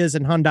steal Kias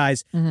and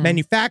Hyundais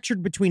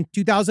manufactured between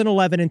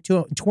 2011 and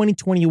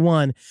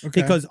 2021.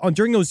 Okay. Because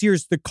during those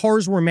years, the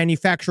cars were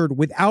manufactured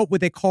without what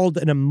they called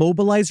an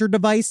immobilizer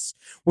device,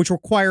 which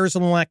requires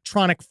an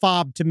electronic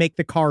fob to make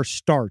the car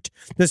start,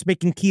 thus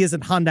making Kias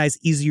and Hyundais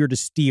easier to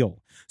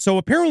steal. So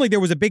apparently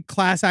there was a big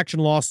class action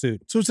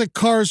lawsuit. So it's like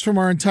cars from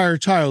our entire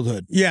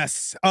childhood.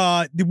 Yes.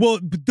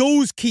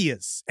 Those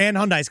Kias and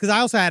Hyundais, because I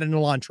also had an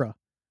Elantra.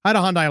 I had a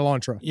Hyundai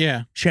Elantra.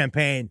 Yeah.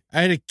 Champagne.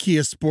 I had a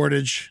Kia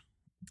Sportage.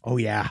 Oh,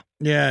 yeah.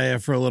 Yeah,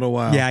 for a little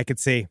while. Yeah, I could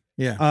see.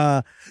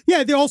 Yeah.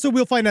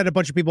 We'll find out a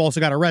bunch of people also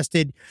got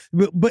arrested.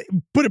 But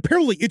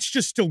apparently it's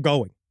just still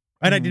going.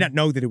 And I did not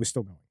know that it was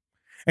still going.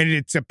 And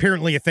it's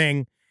apparently a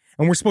thing.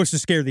 And we're supposed to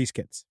scare these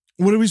kids.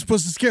 What are we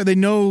supposed to scare? They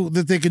know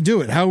that they can do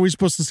it. How are we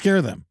supposed to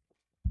scare them?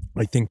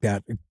 I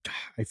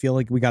feel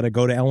like we got to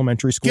go to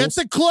elementary schools. Get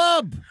the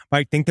club.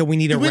 I think that we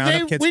need to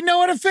round up kids. We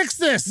know how to fix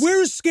this.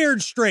 We're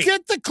scared straight.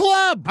 Get the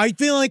club. I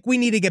feel like we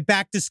need to get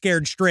back to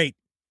scared straight.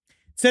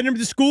 Send them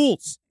to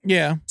schools.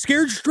 Yeah.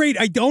 Scared straight.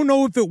 I don't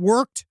know if it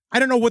worked. I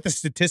don't know what the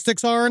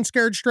statistics are on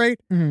Scared Straight,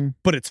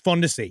 but it's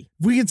fun to see.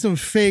 We get some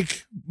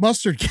fake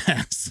mustard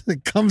gas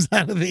that comes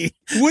out of the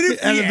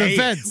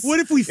vents. What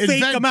if we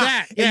fake them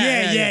out?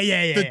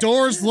 Yeah. The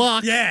door's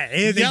locked. Yeah,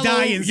 they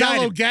die inside.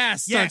 Yellow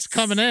gas starts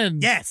coming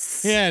in.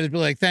 Yes. Yeah, it'd be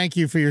like, thank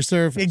you for your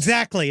service.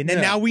 Exactly. And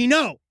then now we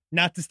know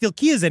not to steal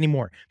Kias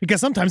anymore because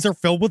sometimes they're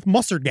filled with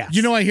mustard gas.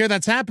 You know, I hear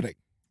that's happening.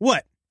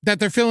 What? That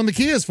they're filling the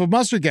Kias for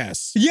mustard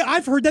gas. Yeah,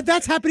 I've heard that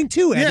that's happening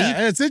too, Eddie.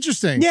 Yeah, it's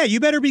interesting. Yeah,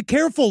 you better be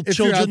careful, if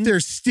children. If you're out there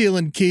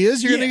stealing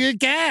Kias, you're going to get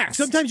gas.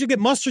 Sometimes you get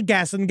mustard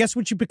gas, and guess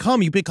what you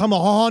become? You become a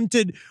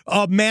haunted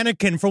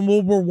mannequin from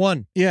World War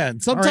I. Yeah,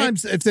 and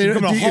sometimes if they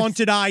become a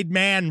haunted-eyed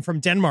man from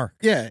Denmark.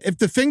 Yeah, if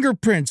the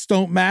fingerprints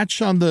don't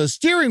match on the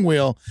steering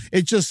wheel,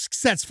 it just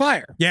sets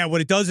fire. Yeah, what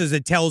it does is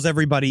it tells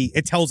everybody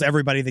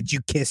that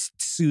you kissed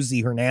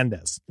Susie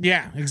Hernandez.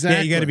 Yeah, exactly.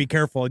 Yeah, you got to be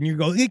careful. And you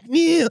go,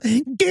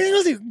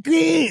 girls are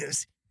gross.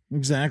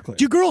 Exactly.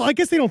 Girl, I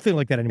guess they don't feel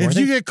like that anymore. If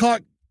you get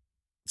caught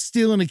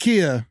stealing a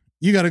Kia,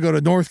 you got to go to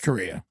North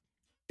Korea.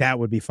 That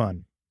would be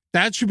fun.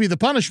 That should be the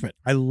punishment.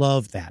 I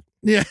love that.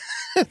 Yeah.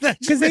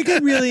 Because they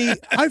could really,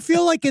 I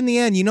feel like in the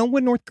end, you know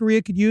what North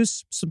Korea could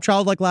use? Some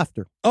childlike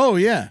laughter. Oh,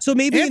 yeah. So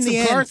maybe and in the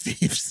end, car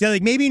thieves. Yeah,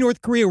 like maybe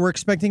North Korea, we're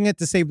expecting it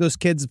to save those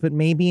kids, but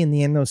maybe in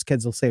the end, those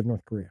kids will save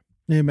North Korea.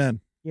 Amen.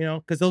 You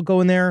know, because they'll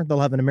go in there, they'll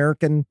have an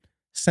American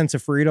sense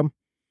of freedom,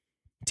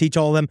 teach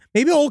all of them.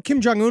 Maybe all Kim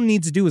Jong-un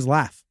needs to do is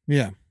laugh.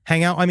 Yeah.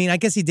 Hang out. I mean, I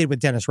guess he did with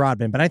Dennis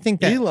Rodman, but I think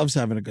that he loves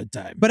having a good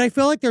time. But I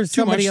feel like there's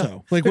too somebody much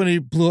so. Like when he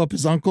blew up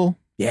his uncle.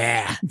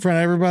 Yeah. In front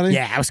of everybody.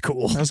 Yeah, that was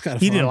cool. That was kind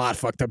of fun. fun. He did a lot of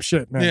fucked up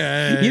shit, man.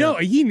 Yeah. You know,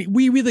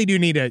 we really do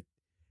need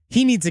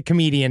he needs a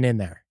comedian in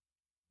there.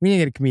 We need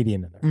to get a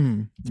comedian in there.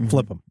 Mm-hmm.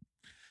 Flip him.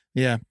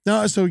 Yeah.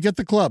 No, so get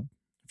the club.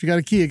 If you got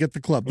a Kia, get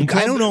the club.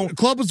 I don't know. The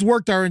club has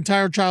worked our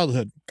entire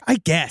childhood. I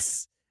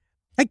guess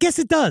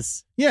it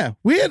does. Yeah.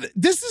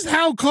 This is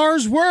how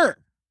cars were.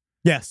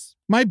 Yes.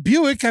 My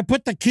Buick, I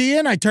put the key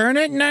in, I turn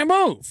it, and I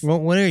move. Well,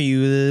 what are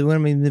you?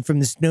 From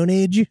the Stone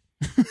Age?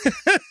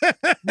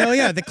 No,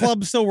 yeah, the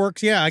club still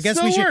works. Yeah, I guess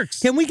still we should. Works.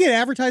 Can we get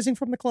advertising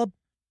from the club?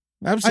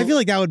 Absolutely. I feel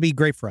like that would be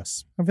great for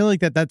us. I feel like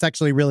that's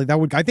actually really,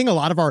 I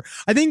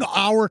think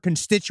our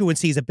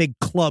constituency is a big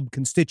club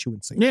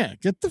constituency. Yeah,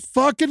 get the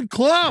fucking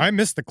club. I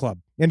miss the club.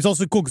 And it's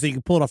also cool because you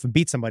can pull it off and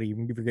beat somebody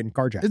even if you're getting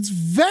carjacked. It's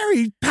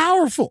very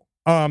powerful.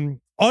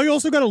 I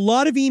also got a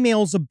lot of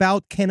emails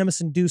about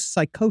cannabis-induced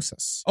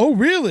psychosis. Oh,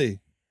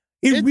 really?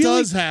 It really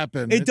does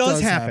happen. It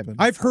does happen.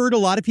 I've heard a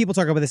lot of people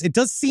talk about this. It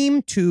does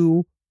seem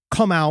to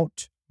come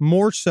out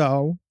more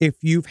so if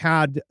you've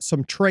had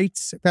some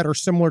traits that are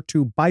similar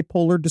to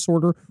bipolar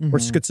disorder or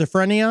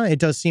schizophrenia. It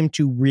does seem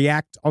to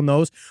react on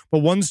those. But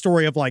one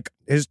story of like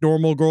his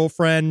normal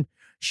girlfriend,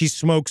 she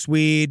smokes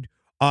weed.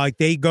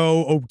 They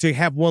go to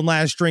have one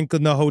last drink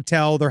in the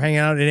hotel. They're hanging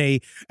out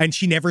and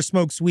she never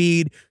smokes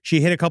weed.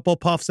 She hit a couple of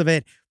puffs of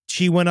it.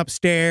 She went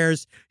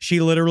upstairs. She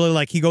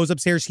literally, he goes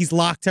upstairs. He's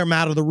locked him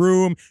out of the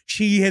room.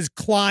 She has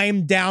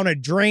climbed down a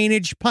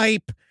drainage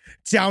pipe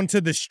down to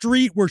the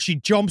street where she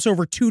jumps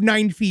over 2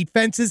 9-foot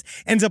fences,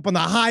 ends up on the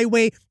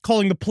highway,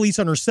 calling the police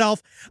on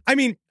herself. I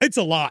mean, it's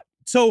a lot.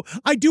 So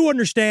I do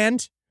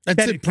understand.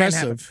 That's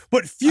impressive.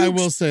 But I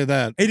will say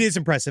that. It is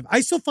impressive. I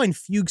still find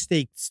fugue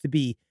states to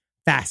be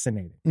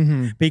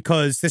fascinating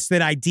because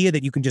that idea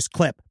that you can just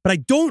clip, but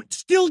I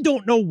still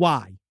don't know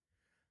why.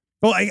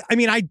 Well, I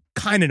mean, I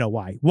kind of know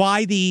why.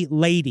 Why the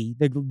lady,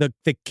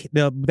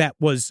 that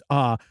was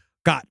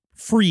got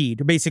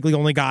freed, basically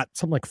only got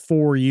something like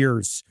 4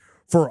 years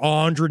for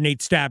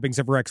 108 stabbings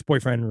of her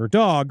ex-boyfriend and her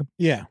dog.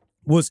 Yeah,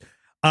 was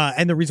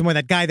and the reason why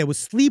that guy that was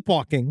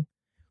sleepwalking,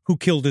 who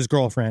killed his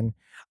girlfriend,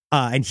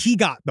 and he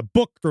got the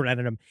book thrown at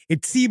him.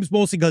 It seems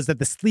mostly because that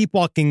the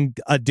sleepwalking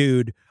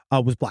dude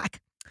was black.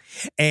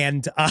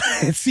 And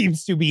it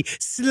seems to be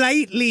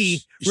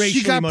slightly racially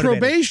She got motivated.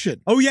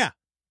 probation. Oh, yeah.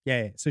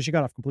 Yeah. So she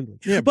got off completely.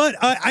 Yeah. But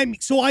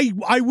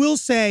I will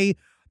say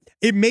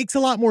it makes a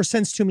lot more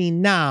sense to me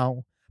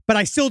now, but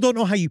I still don't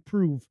know how you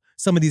prove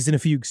some of these in a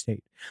fugue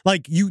state.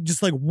 Like,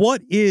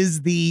 what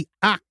is the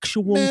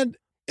actual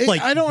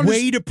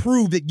way to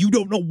prove that you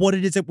don't know what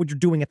it is that what you're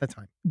doing at the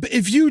time? But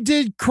if you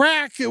did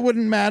crack, it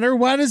wouldn't matter.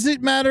 Why does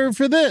it matter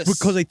for this?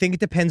 Because I think it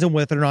depends on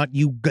whether or not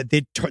you got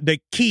the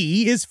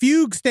key is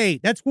fugue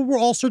state. That's what we're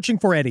all searching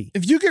for, Eddie.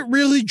 If you get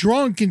really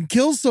drunk and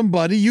kill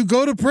somebody, you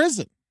go to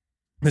prison.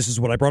 This is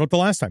what I brought up the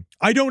last time.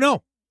 I don't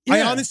know.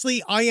 Yeah.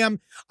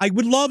 I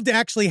would love to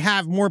actually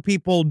have more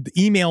people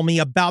email me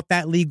about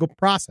that legal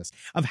process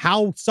of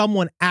how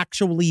someone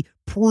actually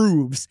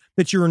proves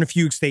that you're in a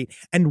fugue state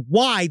and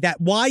why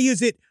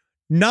is it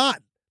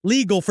not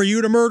legal for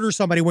you to murder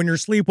somebody when you're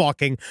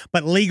sleepwalking,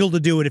 but legal to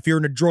do it if you're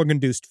in a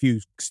drug-induced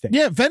fugue state.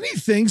 Yeah, if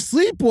anything,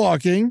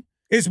 sleepwalking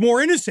is more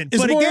innocent.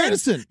 But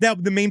innocent.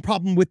 The main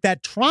problem with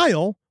that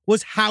trial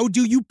was how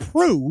do you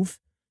prove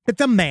that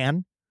the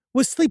man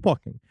was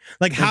sleepwalking?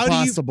 Like, how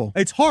Impossible.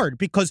 It's hard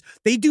because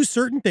they do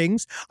certain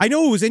things. I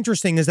know what was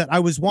interesting is that I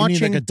was watching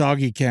you need like a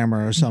doggy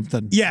camera or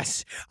something.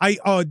 Yes.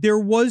 There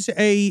was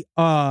I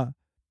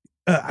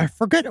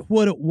forget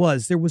what it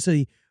was. There was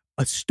a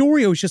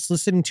story I was just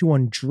listening to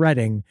on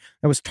Dreading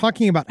that was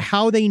talking about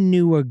how they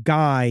knew a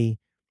guy,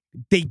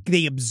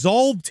 they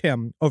absolved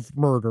him of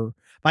murder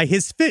by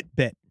his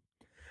Fitbit.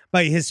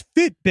 by his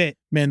Fitbit.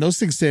 Man, those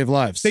things save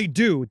lives. They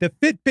do. The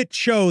Fitbit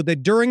showed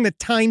that during the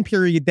time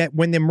period that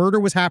when the murder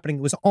was happening,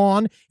 it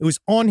was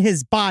on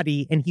his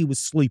body and he was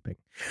sleeping.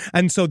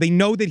 And so they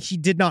know that he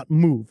did not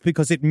move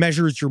because it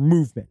measures your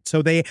movement.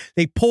 So they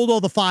pulled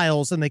all the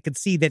files and they could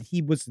see that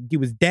he was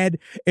dead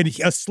and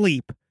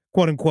asleep,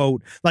 quote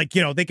unquote. Like,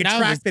 they could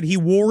track that he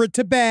wore it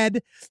to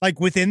bed, like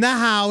within the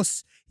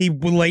house. He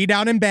lay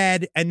down in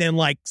bed and then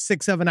like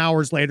 6-7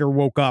 hours later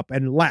woke up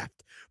and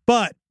left.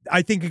 But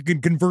I think it can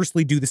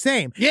conversely do the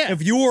same. Yeah.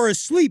 If you are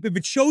asleep, if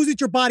it shows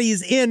that your body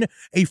is in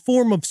a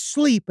form of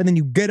sleep and then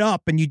you get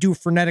up and you do a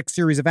frenetic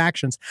series of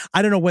actions,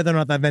 I don't know whether or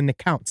not that then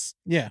counts.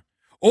 Yeah.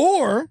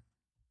 Or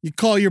you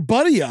call your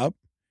buddy up,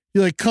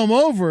 you're like, come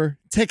over,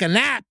 take a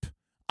nap.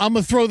 I'm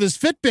going to throw this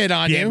Fitbit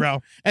on you,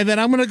 bro. And then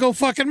I'm going to go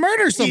fucking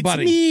murder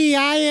somebody. It's me.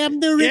 I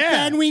am the Rip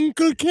Van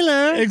Winkle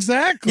killer.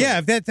 Exactly.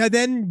 Yeah.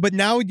 But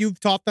now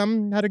you've taught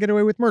them how to get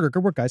away with murder.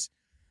 Good work, guys.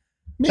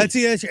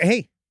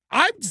 Hey,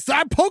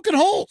 I'm poking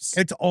holes.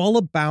 It's all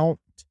about,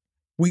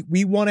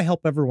 we want to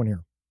help everyone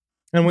here.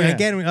 And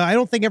again, I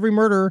don't think every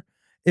murder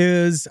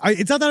is,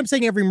 it's not that I'm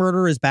saying every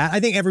murder is bad.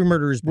 I think every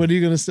murder is bad. What are you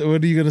going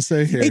to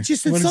say here? It's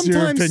just that what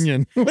sometimes, is your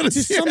opinion?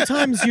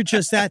 Sometimes you're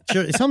just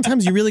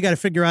sometimes you really got to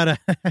figure out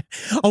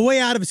a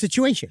way out of a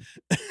situation.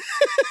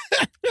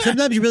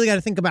 Sometimes you really got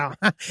to think about,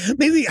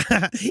 maybe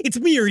it's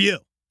me or you.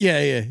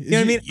 Yeah. You know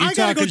what I mean? I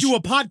got to go do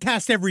a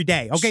podcast every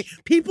day. Okay.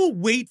 People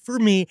wait for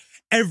me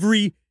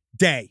every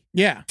day.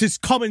 Yeah.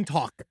 Just come and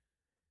talk.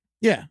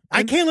 Yeah.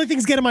 I can't let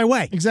things get in my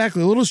way.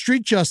 Exactly. A little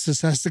street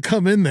justice has to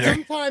come in there.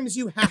 Sometimes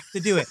you have to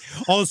do it.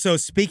 Also,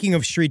 speaking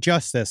of street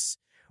justice,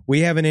 we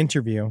have an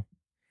interview.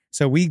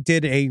 So we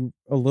did a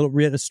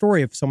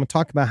story of someone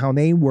talking about how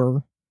they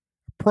were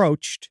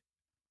approached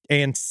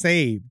and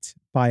saved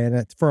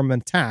from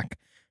an attack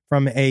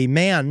from a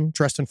man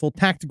dressed in full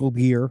tactical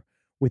gear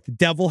with the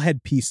devil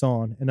headpiece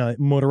on and a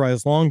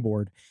motorized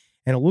longboard.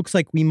 And it looks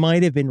like we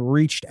might have been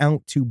reached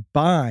out to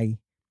by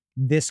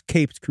this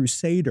Caped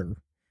Crusader.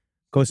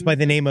 Goes by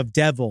the name of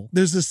Devil.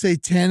 There's a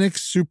satanic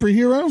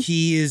superhero?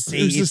 He is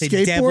a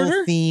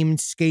devil-themed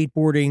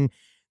skateboarding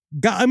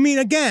guy. I mean,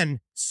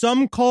 again,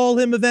 some call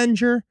him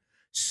Avenger,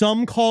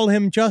 some call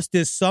him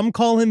Justice, some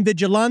call him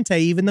Vigilante,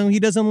 even though he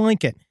doesn't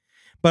like it.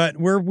 But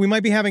we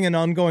might be having an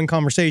ongoing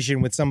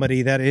conversation with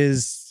somebody that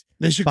is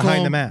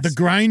behind the mask. The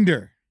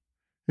Grinder.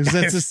 Because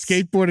that's a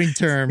skateboarding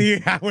term. Yeah,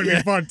 that would be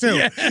fun, too.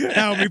 Yeah.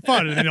 That would be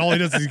fun. And then all he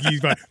does is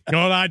he's like,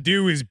 all I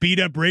do is beat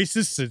up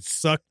racists and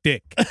suck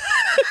dick.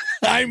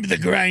 I'm the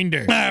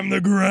Grinder. I'm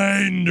the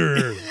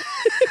Grinder.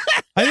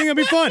 I think it'll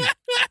be fun.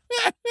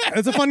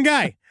 It's a fun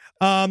guy.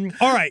 All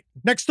right,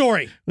 next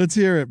story. Let's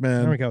hear it,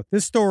 man. There we go.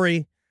 This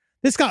story,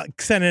 this got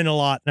sent in a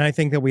lot, and I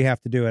think that we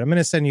have to do it. I'm going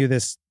to send you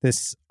this.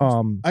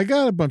 I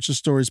got a bunch of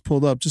stories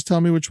pulled up. Just tell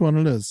me which one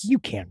it is. You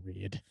can't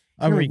read.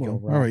 Here we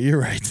go. All right, you're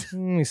right.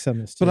 Let me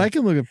send this to you. But I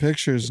can look at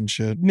pictures and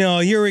shit. No,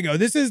 here we go.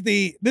 This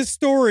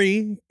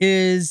story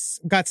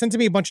got sent to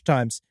me a bunch of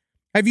times.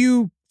 Have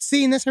you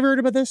seen this? Have you heard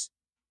about this?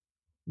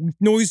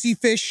 Noisy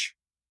fish.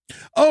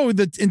 Oh,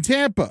 in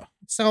Tampa.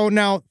 So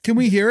now, can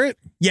we hear it?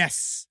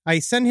 Yes. I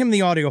sent him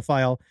the audio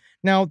file.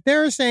 Now,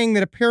 they're saying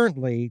that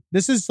apparently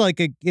this is like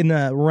in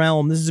the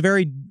realm, this is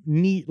very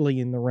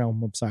neatly in the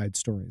realm of side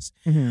stories.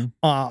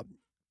 Mm-hmm.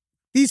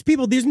 These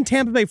are in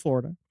Tampa Bay,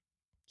 Florida.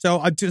 So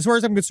as far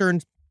as I'm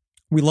concerned,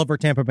 we love our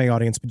Tampa Bay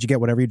audience, but you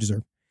get whatever you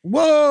deserve.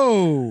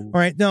 Whoa. All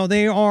right. Now,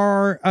 they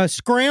are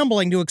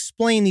scrambling to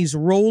explain these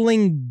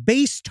rolling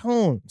bass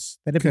tones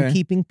that have been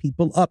keeping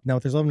people up. Now,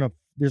 there's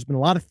been a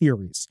lot of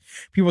theories.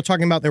 People are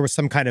talking about there was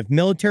some kind of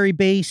military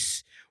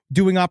base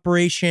doing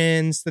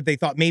operations, that they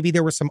thought maybe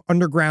there was some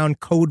underground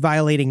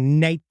code-violating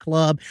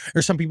nightclub,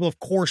 or some people, of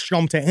course,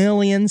 jumped to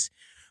aliens.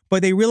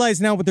 But they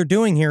realize now what they're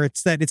doing here,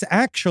 it's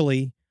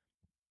actually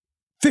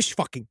fish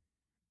fucking.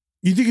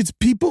 You think it's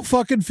people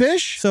fucking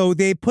fish? So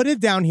they put it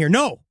down here.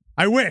 No,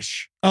 I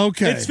wish.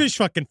 Okay. It's fish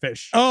fucking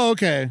fish. Oh,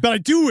 okay. But I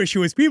do wish it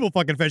was people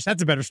fucking fish.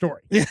 That's a better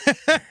story.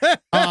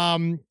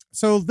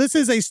 So this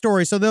is a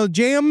story. So the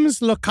James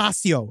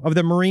Locascio of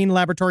the Marine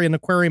Laboratory and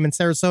Aquarium in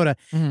Sarasota,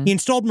 he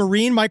installed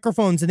marine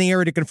microphones in the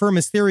area to confirm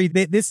his theory.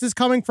 This is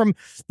coming from,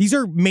 these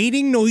are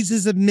mating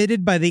noises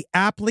emitted by the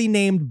aptly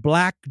named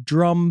black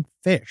drum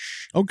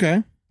fish.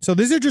 Okay. So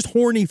these are just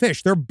horny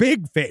fish. They're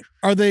big fish.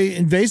 Are they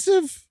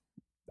invasive?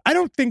 I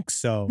don't think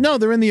so. No,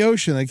 they're in the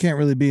ocean. They can't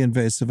really be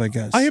invasive, I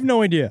guess. I have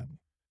no idea.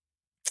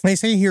 They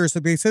say here, so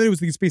they said it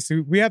was these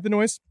species. We have the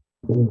noise.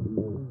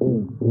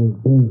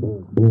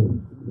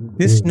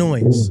 This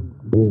noise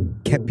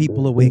kept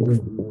people awake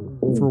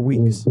for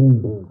weeks.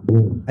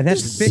 And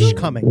that's fish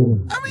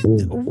coming. I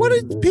mean, what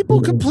are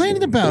people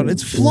complaining about?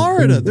 It's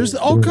Florida. There's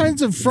all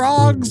kinds of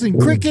frogs and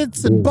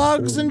crickets and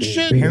bugs and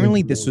shit.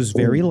 Apparently this was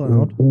very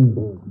loud,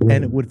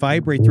 and it would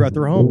vibrate throughout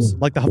their homes,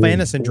 like the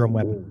Havana Syndrome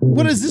weapon.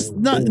 What, has this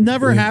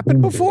never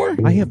happened before?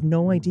 I have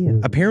no idea.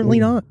 Apparently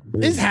not.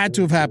 It had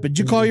to have happened.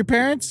 Did you call your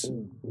parents?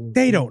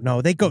 They don't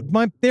know. They're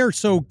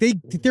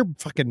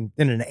fucking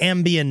in an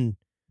ambient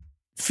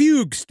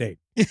fugue state.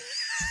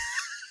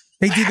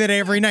 They do that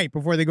every night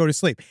before they go to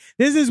sleep.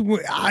 This is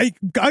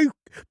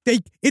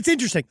it's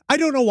interesting. I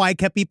don't know why I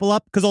kept people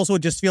up, because also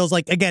it just feels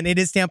like, again, it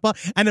is Tampa.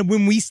 And then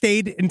when we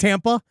stayed in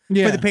Tampa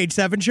for the Page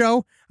 7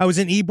 show, I was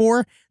in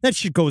Ybor. That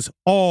shit goes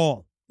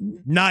all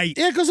night.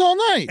 Yeah, it goes all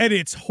night. And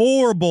it's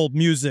horrible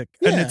music.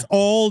 And it's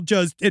all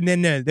just, and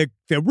then the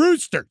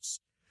roosters.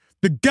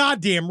 The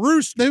goddamn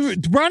roosters.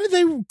 Why did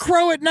they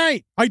crow at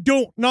night? I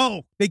don't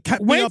know. They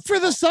kept me up for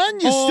the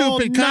sun, you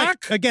stupid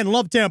cock. Again,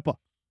 love Tampa.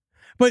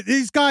 But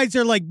these guys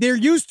are like, they're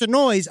used to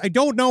noise. I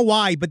don't know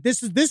why, but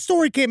this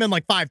story came in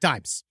like 5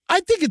 times.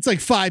 I think it's like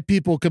 5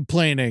 people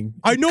complaining.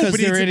 I know, but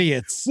they're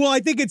idiots. Well, I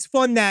think it's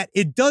fun that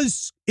it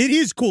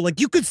is cool.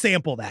 Like, you could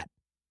sample that.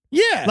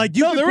 Yeah. Like,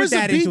 you could there put is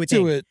that a beat into a to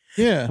thing. it.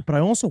 Yeah. But I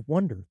also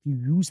wonder, if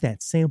you use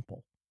that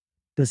sample,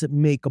 does it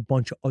make a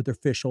bunch of other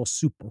fish all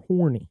super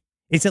horny?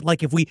 Is it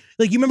like if we,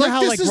 like, you remember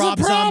how, like, Rob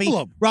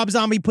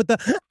Zombie put the,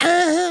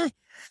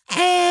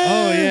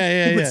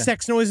 he put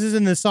sex noises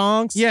in the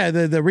songs? Yeah,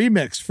 the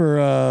remix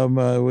for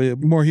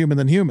More Human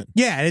Than Human.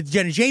 Yeah, it's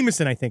Jenna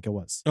Jameson, I think it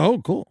was. Oh,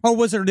 cool. Or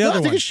was it the other one?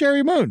 I think it's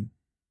Sherry Moon.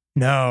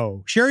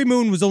 No. Sherry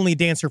Moon was only a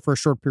dancer for a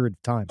short period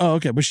of time. Oh,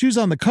 okay. But she was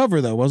on the cover,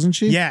 though, wasn't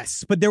she?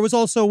 Yes. But there was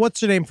also, what's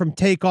her name from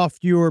Take Off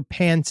Your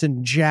Pants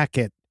and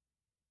Jacket?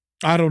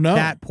 I don't know.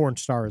 That porn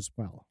star as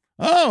well.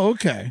 Oh,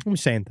 okay. I'm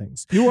saying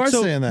things. You are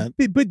saying that.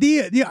 But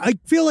I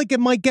feel like it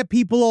might get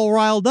people all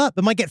riled up.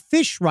 It might get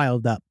fish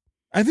riled up.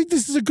 I think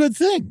this is a good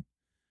thing.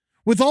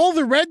 With all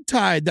the red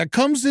tide that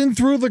comes in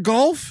through the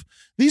Gulf,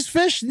 these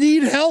fish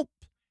need help.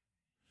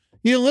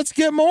 You know, let's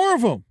get more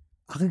of them.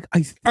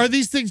 Are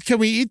these things, can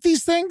we eat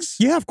these things?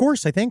 Yeah, of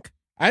course, I think.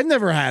 I've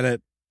never had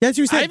it. That's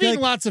what you said. I've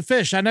eaten lots of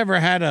fish. I never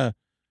had a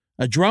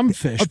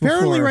drumfish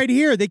Apparently before. Right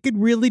here, they could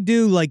really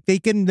do, like,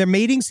 their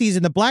mating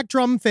season, the black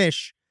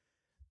drumfish,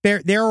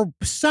 their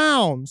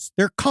sounds,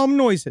 their cum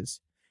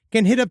noises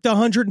can hit up to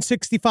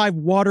 165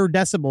 water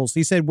decibels.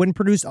 He said, when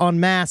produced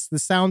en masse, the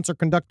sounds are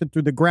conducted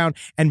through the ground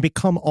and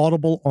become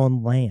audible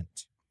on land.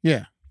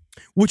 Yeah.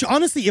 Which,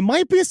 honestly, it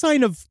might be a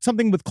sign of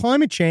something with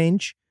climate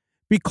change,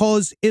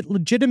 because it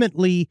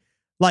legitimately,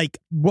 like,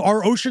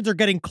 our oceans are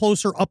getting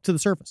closer up to the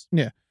surface.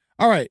 Yeah.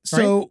 All right.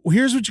 So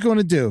here's what you're going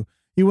to do.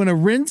 You want to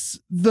rinse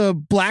the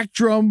black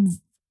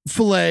drum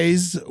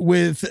fillets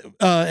with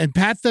and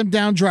pat them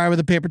down dry with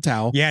a paper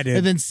towel. Yeah, dude.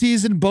 And then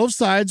season both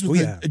sides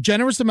with a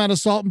generous amount of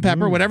salt and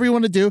pepper, whatever you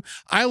want to do.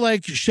 I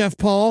like Chef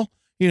Paul,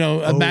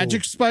 a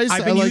magic spice.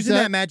 I've been like using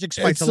that magic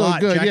spice it's a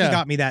lot. So good, Jackie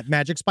got me that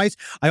magic spice.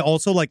 I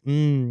also like,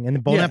 and the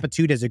Bon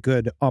Appetit is a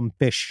good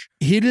fish.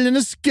 Heat it in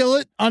a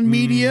skillet on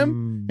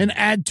medium and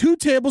add 2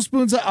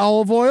 tablespoons of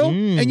olive oil,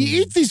 and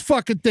you eat these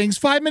fucking things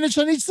 5 minutes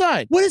on each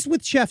side. What is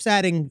with chefs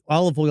adding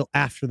olive oil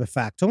after the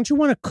fact? Don't you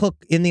want to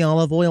cook in the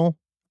olive oil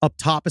up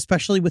top,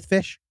 especially with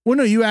fish? Well,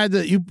 no, you add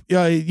you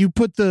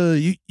put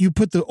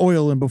the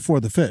oil in before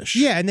the fish.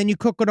 Yeah, and then you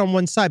cook it on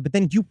one side, but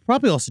then you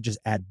probably also just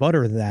add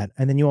butter to that,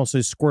 and then you also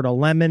squirt a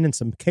lemon and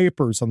some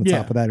capers on the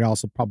top of that. It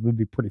also probably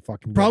be pretty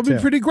fucking good too.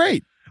 Pretty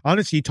great.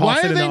 Honestly, you toss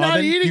it in the oven. Why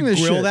are they not eating this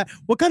shit? That.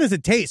 What kind does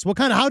it taste?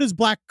 How does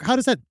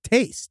that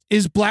taste?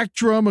 Is black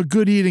drum a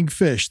good eating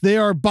fish? They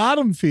are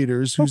bottom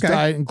feeders whose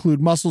diet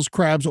include mussels,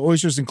 crabs,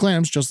 oysters, and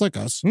clams, just like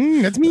us.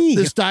 That's me.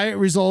 This diet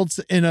results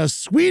in a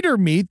sweeter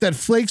meat that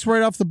flakes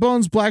right off the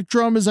bones. Black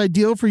drum is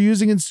ideal for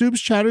using in soups,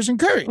 chatters, and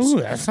curries.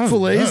 Ooh, that sounds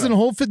fillets good. and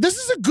whole fish. This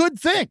is a good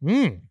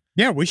thing.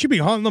 Yeah, we should be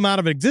hunting them out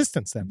of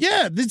existence then.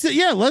 Yeah,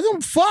 let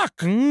them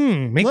fuck.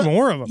 Make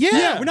more of them.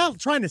 Yeah. We're not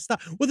trying to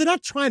stop. Well, they're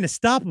not trying to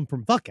stop them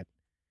from fucking.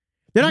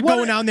 They're not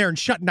going down there and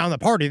shutting down the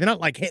party. They're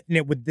not like hitting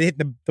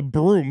the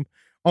broom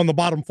on the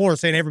bottom floor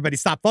saying everybody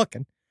stop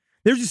fucking.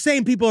 They're just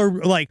saying people are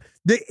like,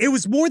 it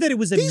was more that it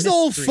was a These mystery.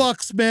 old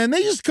fucks, man,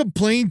 they just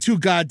complain too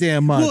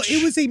goddamn much. Well,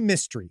 it was a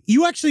mystery.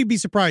 You actually be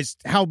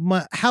surprised how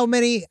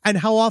many and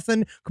how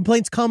often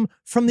complaints come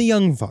from the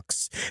young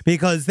fucks,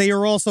 because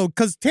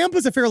because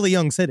Tampa's a fairly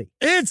young city.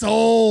 It's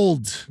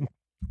old.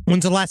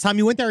 When's the last time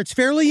you went there? It's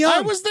fairly young.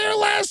 I was there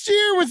last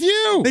year with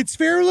you. It's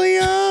fairly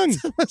young.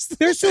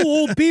 They're still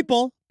old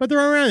people, but they're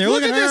around there.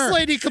 Look at this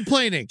lady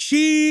complaining.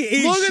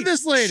 Look at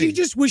this lady. She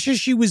just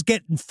wishes she was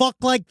getting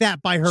fucked like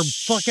that by her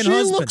fucking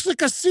husband. She looks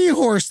like a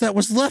seahorse that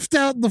was left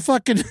out in the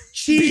fucking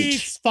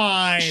She's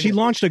fine. She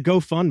launched a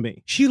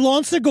GoFundMe. She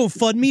launched a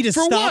GoFundMe to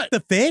stop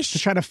the fish? To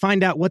try to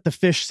find out what the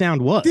fish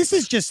sound was. This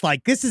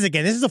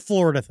is a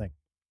Florida thing.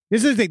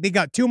 This is the thing. They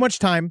got too much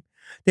time.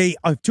 They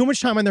have too much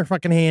time on their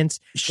fucking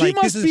hands. She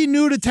must be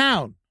new to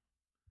town.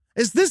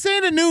 This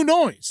ain't a new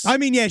noise. I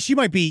mean, yeah, she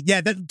might be.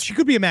 Yeah, she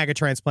could be a MAGA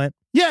transplant.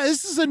 Yeah,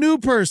 this is a new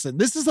person.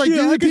 This is like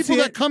the people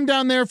that come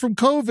down there from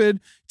COVID.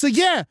 It's like,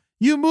 yeah,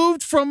 you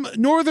moved from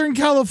Northern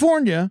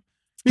California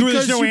because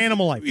there's no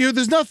animal life.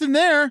 There's nothing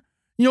there.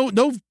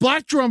 No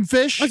black drum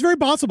fish. That's very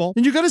possible.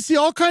 And you're going to see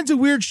all kinds of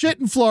weird shit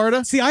in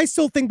Florida. See, I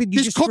still think that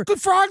you just cookie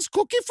frogs.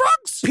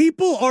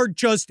 People are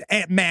just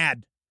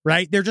mad.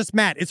 Right? They're just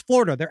mad. It's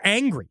Florida. They're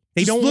angry.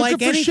 They don't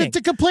like anything. Shit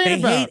to complain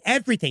about. They hate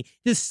everything.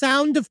 The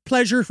sound of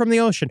pleasure from the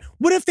ocean.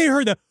 What if they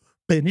heard the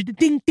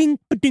ding ding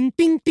ding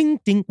ding ding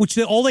ding, which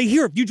all they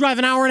hear if you drive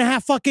an hour and a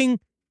half fucking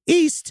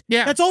east?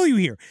 Yeah, that's all you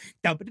hear.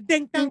 Ding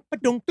ding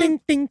ding ding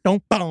ding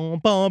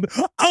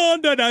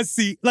under the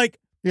sea. Like,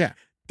 yeah.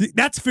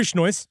 That's fish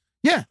noise.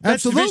 Yeah,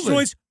 That's absolutely. the fish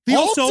noise. The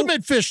Also,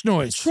 ultimate fish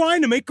noise.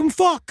 Trying to make them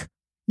fuck.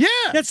 Yeah.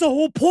 That's the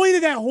whole point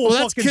of that whole Well,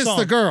 that's fucking kiss song.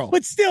 the girl.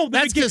 But still,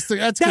 That's kiss the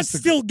that's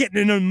still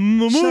getting in the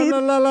mood.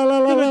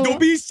 Don't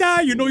be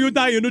shy. You know you're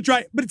dying to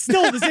try. But it's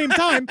still at the same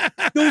time,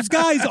 those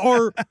guys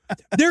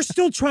they're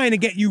still trying to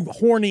get you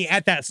horny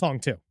at that song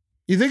too.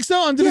 You think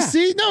so? Under the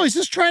sea? No, he's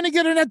just trying to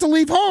get her not to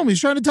leave home. He's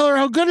trying to tell her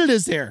how good it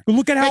is here. But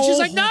look at how and she's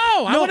like, no,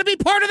 I want to be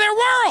part of their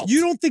world. You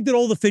don't think that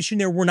all the fish in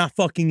there were not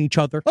fucking each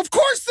other? Of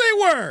course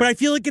they were. But I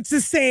feel like it's the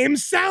same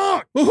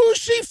song. Well, who's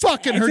she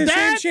fucking? Her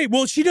dad?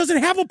 Well, she doesn't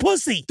have a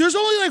pussy. There's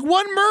only like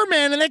one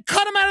merman, and they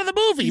cut him out of the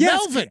movie.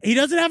 Yes, Melvin. He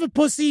doesn't have a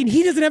pussy, and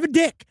he doesn't have a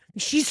dick.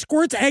 She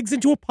squirts eggs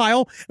into a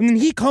pile, and then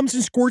he comes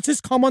and squirts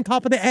his cum on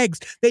top of the eggs.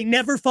 They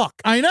never fuck.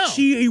 I know.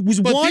 She was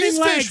wanting these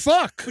legs, fish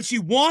fuck. but she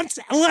wants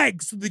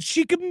legs so that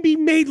she can be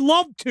made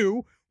love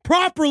to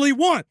properly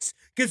once.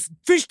 Because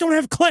fish don't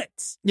have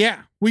clits.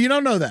 Yeah. Well, you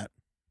don't know that.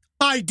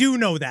 I do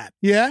know that.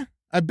 Yeah.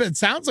 I bet it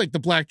sounds like the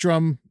black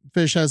drum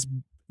fish has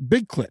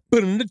big clit.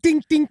 Ding,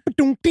 ding, ding,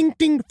 ding,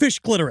 ding. Fish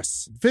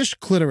clitoris. Fish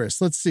clitoris.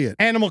 Let's see it.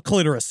 Animal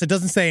clitoris. It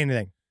doesn't say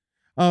anything.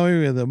 Oh,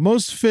 here we go.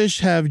 Most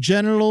fish have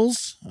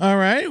genitals, all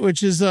right,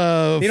 which is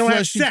a they don't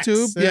fleshy have sex.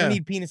 tube. They don't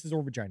need penises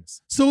or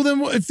vaginas. So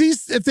then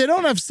if they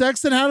don't have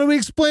sex, then how do we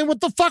explain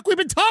what the fuck we've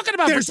been talking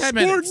about They're for 10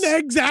 minutes? squirting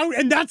eggs out,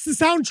 and that's the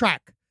soundtrack.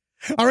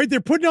 All right,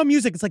 they're putting on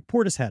music. It's like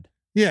Portishead.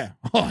 Yeah.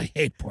 Oh, I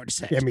hate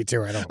Portishead. Yeah, me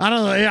too. I don't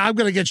know. Yeah, I'm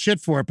gonna get shit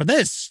for it, but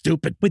this is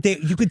stupid. But you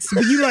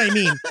know what I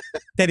mean?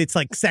 That it's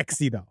like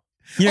sexy though.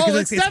 You know,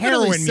 it's definitely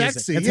heroin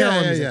sexy. Music. It's Yeah,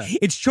 heroin yeah, music. yeah.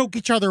 It's choke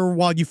each other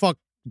while you fuck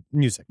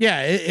music.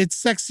 Yeah, it's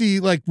sexy,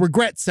 like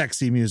regret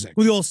sexy music.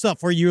 With all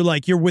stuff where you're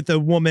with a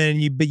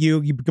woman, but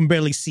you can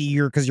barely see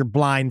her because you're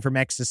blind from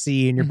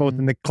ecstasy, and you're both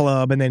in the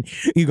club, and then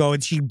you go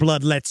and she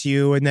bloodlets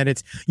you, and then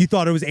you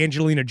thought it was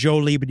Angelina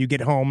Jolie, but you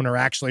get home and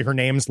her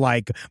name's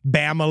like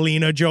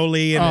Bamalina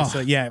Jolie, and it's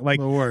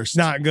the worst.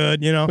 Not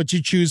good, you know. But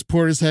you choose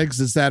Portishead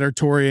because it's that or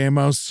Tori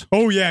Amos.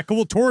 Oh yeah,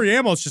 cool. Tori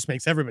Amos just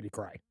makes everybody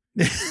cry.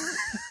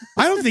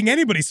 I don't think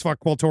anybody's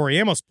fucked while Tori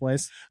Amos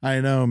plays. I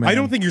know, man. I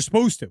don't think you're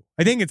supposed to.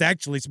 I think it's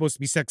actually supposed to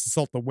be sex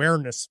assault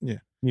awareness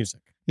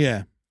music.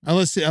 Yeah.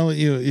 Unless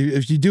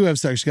if you do have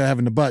sex, you gotta have it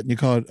in the butt, and you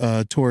call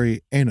it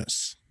Tori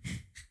Anus.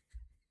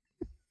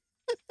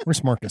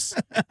 Where's Marcus?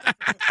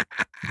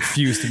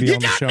 Refused to be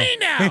on the show. You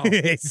got me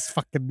now. He's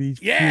fucking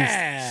refused.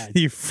 Yeah.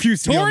 He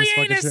refused to be on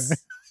Tori this fucking Anus. show.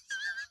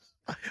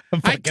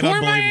 I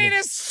tore my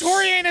anus.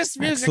 Tori Anus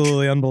music.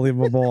 Absolutely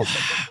unbelievable.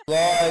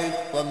 Rise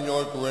from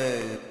your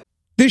grave.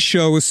 This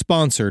show is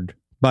sponsored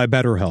by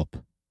BetterHelp.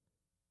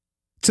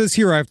 It says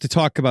here I have to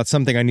talk about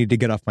something I need to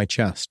get off my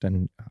chest,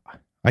 and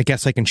I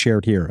guess I can share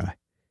it here.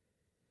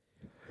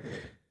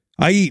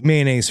 I eat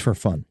mayonnaise for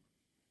fun.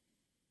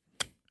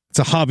 It's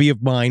a hobby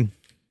of mine,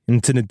 and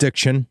it's an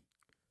addiction.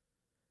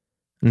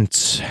 And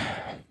it's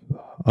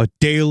a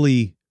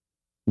daily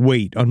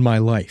weight on my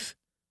life.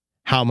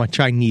 How much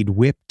I need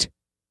whipped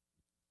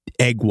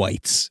egg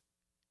whites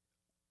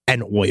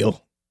and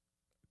oil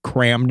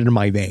crammed into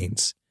my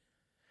veins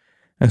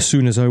as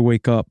soon as I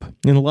wake up.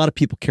 And a lot of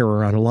people carry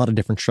around a lot of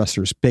different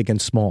stressors, big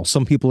and small.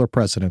 Some people are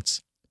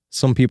presidents.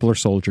 Some people are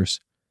soldiers.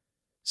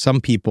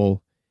 Some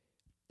people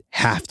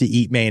have to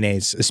eat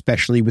mayonnaise,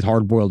 especially with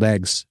hard-boiled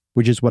eggs,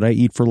 which is what I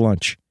eat for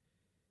lunch.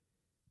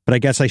 But I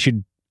guess I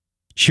should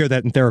share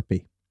that in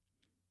therapy,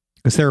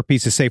 because therapy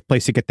is a safe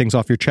place to get things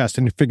off your chest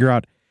and to figure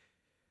out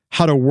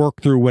how to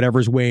work through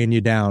whatever's weighing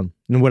you down.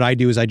 And what I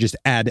do is I just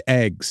add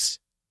eggs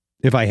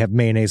if I have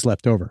mayonnaise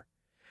left over.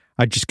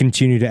 I just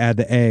continue to add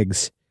the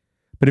eggs.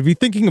 But if you're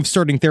thinking of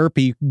starting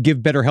therapy, give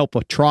BetterHelp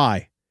a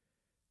try.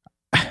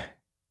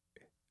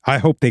 I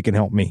hope they can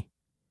help me.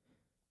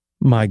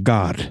 My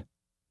God.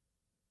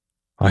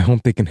 I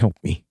hope they can help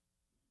me.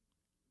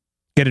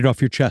 Get it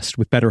off your chest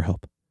with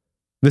BetterHelp.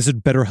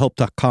 Visit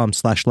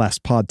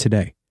BetterHelp.com/lastpod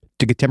today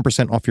to get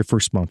 10% off your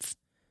first month.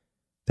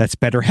 That's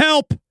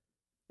BetterHelp.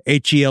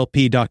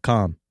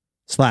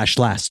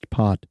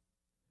 HELP.com/lastpod.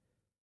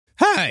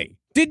 Hi!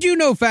 Did you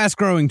know Fast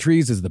Growing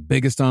Trees is the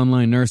biggest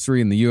online nursery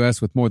in the U.S.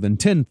 with more than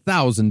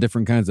 10,000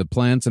 different kinds of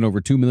plants and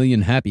over 2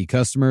 million happy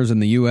customers in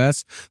the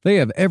U.S.? They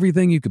have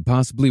everything you could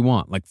possibly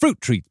want, like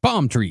fruit trees,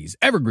 palm trees,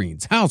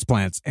 evergreens,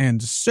 houseplants,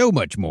 and so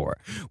much more.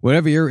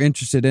 Whatever you're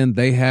interested in,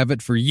 they have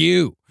it for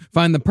you.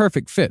 Find the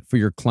perfect fit for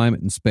your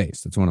climate and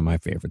space. That's one of my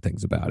favorite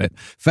things about it.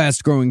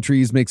 Fast Growing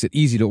Trees makes it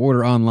easy to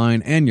order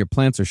online, and your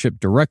plants are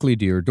shipped directly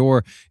to your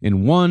door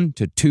in 1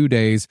 to 2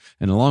 days.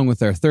 And along with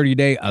their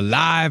 30-day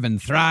Alive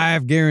and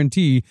Thrive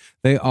guarantee,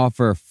 they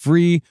offer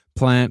free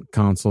plant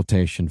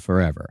consultation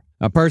forever.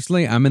 Now,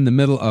 personally, I'm in the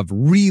middle of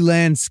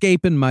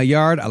re-landscaping my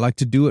yard. I like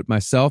to do it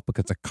myself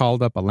because I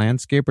called up a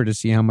landscaper to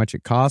see how much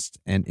it costs,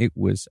 and it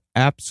was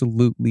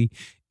absolutely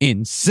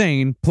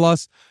insane.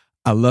 Plus,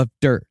 I love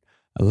dirt.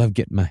 I love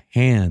getting my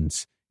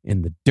hands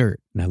in the dirt,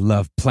 and I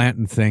love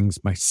planting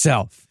things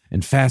myself.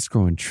 And Fast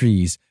Growing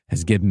Trees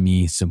has given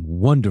me some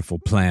wonderful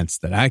plants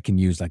that I can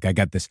use. Like I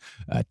got this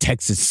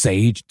Texas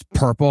sage, it's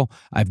purple.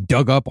 I've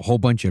dug up a whole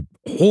bunch of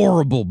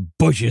horrible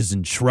bushes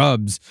and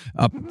shrubs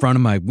up in front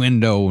of my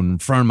window and in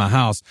front of my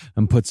house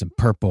and put some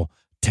purple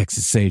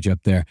Texas sage up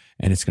there,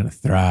 and it's going to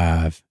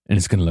thrive, and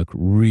it's going to look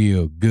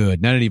real good.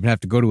 And I didn't even have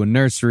to go to a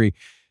nursery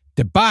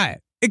to buy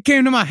it. It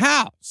came to my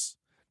house.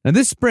 Now,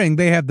 this spring,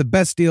 they have the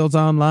best deals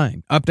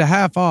online, up to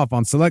half off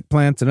on select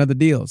plants and other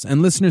deals.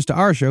 And listeners to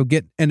our show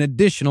get an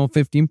additional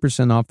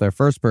 15% off their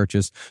first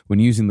purchase when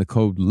using the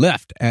code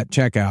LEFT at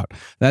checkout.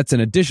 That's an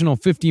additional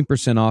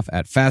 15% off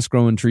at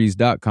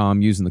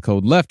fastgrowingtrees.com using the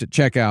code LEFT at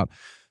checkout.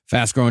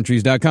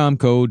 Fastgrowingtrees.com,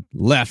 code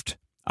LEFT.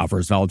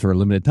 Offers valid for a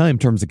limited time.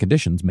 Terms and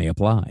conditions may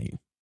apply.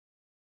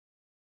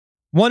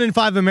 1 in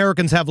 5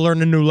 Americans have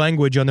learned a new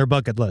language on their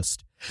bucket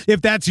list.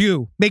 If that's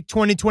you, make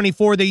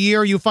 2024 the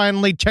year you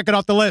finally check it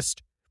off the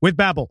list with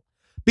Babbel.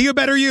 Be a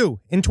better you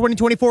in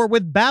 2024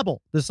 with Babbel,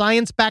 the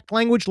science-backed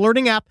language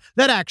learning app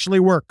that actually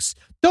works.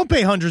 Don't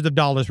pay hundreds of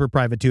dollars for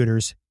private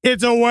tutors.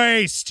 It's a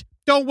waste.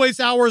 Don't waste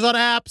hours on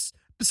apps.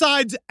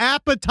 Besides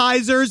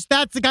appetizers,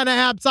 that's the kind of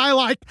apps I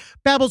like.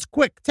 Babbel's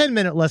quick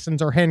 10-minute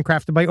lessons are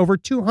handcrafted by over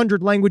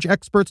 200 language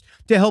experts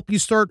to help you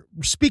start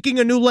speaking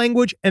a new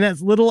language in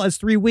as little as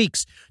 3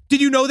 weeks. Did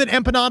you know that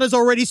empanada is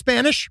already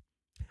Spanish?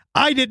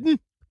 I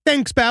didn't.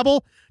 Thanks,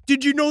 Babbel.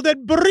 Did you know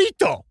that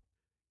burrito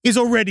is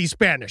already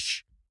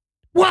Spanish?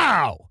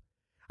 Wow.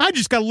 I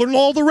just got to learn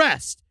all the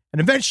rest.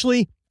 And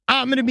eventually,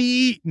 I'm going to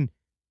be eating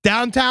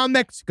downtown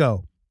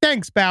Mexico.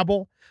 Thanks,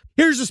 Babbel.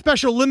 Here's a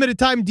special limited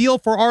time deal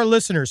for our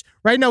listeners.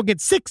 Right now, get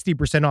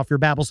 60% off your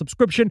Babbel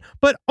subscription,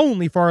 but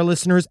only for our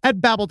listeners at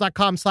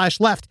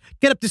Babbel.com/left.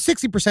 Get up to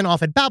 60%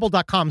 off at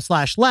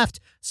Babbel.com/left,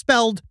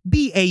 spelled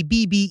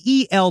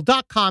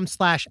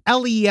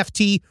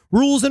BABBEL.com/LEFT.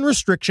 Rules and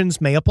restrictions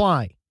may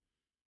apply.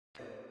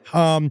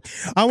 I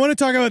want to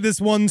talk about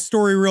this one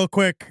story real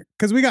quick,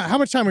 because we got, how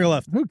much time we got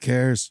left? Who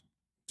cares?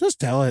 Just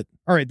tell it.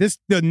 All right, this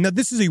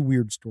is a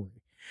weird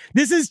story.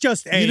 This is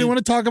just You didn't want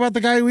to talk about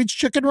the guy who eats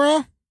chicken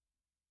raw?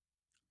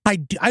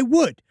 I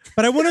would,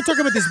 but I want to talk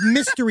about this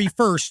mystery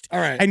first. All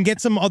right. And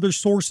get some other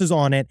sources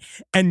on it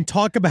and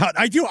talk about,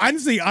 I do,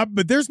 honestly,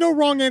 but there's no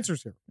wrong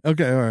answers here.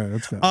 Okay, all right,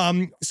 let's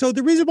go. So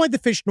the reason why the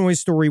fish noise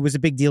story was a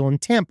big deal in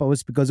Tampa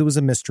was because it was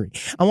a mystery.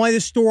 And why the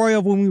story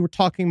of when we were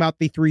talking about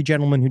the 3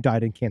 gentlemen who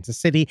died in Kansas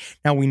City,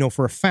 now we know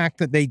for a fact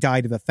that they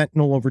died of a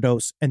fentanyl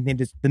overdose, and then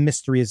the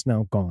mystery is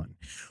now gone.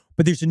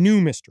 But there's a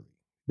new mystery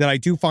that I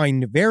do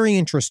find very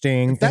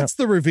interesting. If that's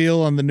the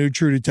reveal on the new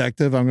True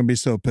Detective, I'm going to be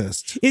so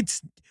pissed.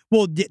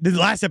 Well, the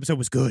last episode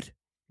was good.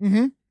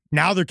 Mm-hmm.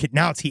 Now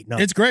it's heating up.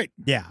 It's great.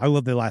 Yeah, I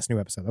love the last new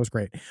episode. That was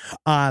great.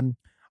 All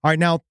right,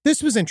 now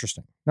this was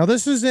interesting. Now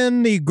this is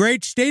in the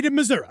great state of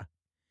Missouri.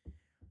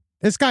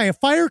 This guy, a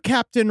fire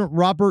captain,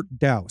 Robert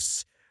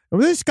Douse. Now,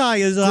 this guy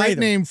is great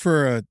name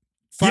for a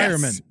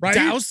fireman, yes, right?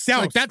 Douse.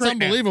 Like, that's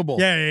unbelievable.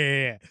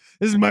 Yeah.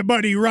 This is my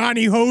buddy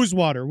Ronnie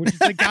Hosewater, which is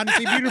like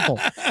honestly beautiful.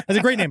 That's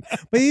a great name.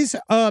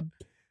 But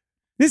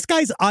this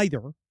guy's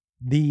either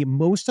the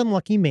most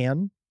unlucky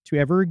man to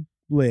ever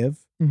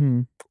live,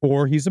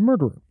 or he's a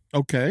murderer.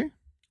 Okay.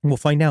 We'll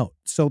find out.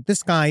 So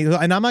this guy,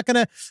 and I'm not going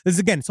to, this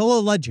again, it's all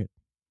a legend,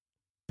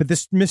 but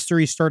this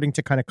mystery is starting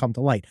to kind of come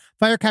to light.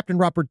 Fire Captain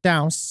Robert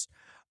Douse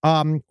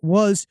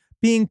was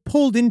being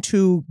pulled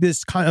into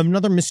this kind of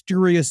another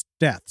mysterious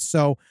death.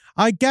 So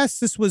I guess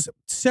this was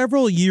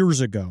several years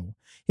ago.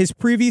 His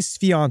previous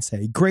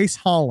fiancée, Grace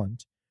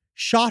Holland,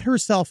 shot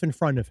herself in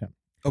front of him.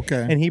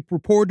 Okay. And he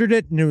reported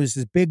it, and it was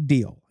this big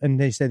deal. And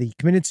they said he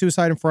committed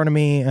suicide in front of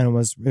me, and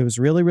it was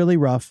really, really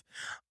rough.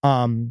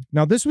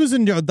 Now, this was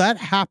that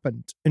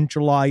happened in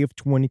July of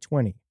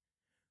 2020.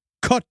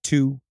 Cut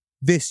to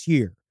this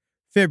year,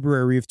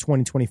 February of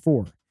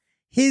 2024.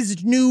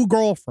 His new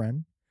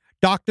girlfriend,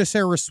 Dr.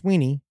 Sarah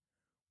Sweeney,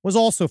 was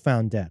also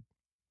found dead.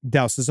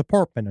 Douse's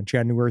apartment on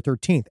January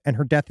 13th, and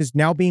her death is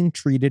now being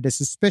treated as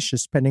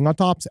suspicious pending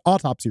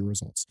autopsy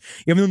results,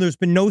 even though there's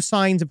been no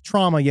signs of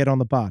trauma yet on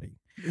the body.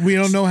 We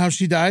don't know how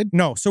she died?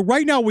 No. So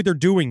right now what they're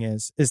doing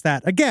is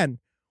that, again,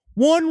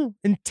 one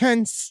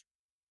intense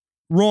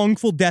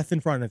wrongful death in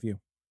front of you.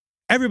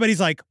 Everybody's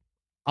like,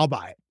 I'll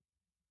buy it.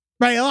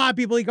 Right? A lot of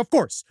people like, of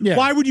course. Yeah.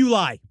 Why would you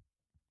lie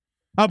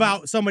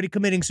about somebody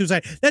committing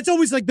suicide? That's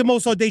always like the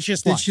most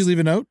audacious lie. Did she leave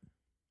a note?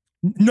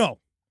 No.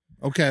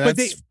 Okay,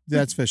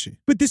 that's fishy.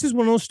 But this is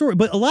one of those stories.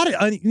 But a lot of,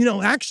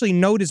 actually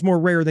note is more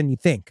rare than you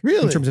think.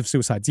 Really? In terms of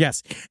suicides,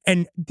 yes.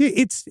 And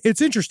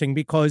it's interesting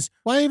because...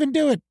 Why even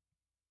do it?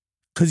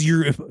 Because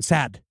you're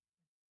sad.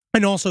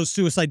 And also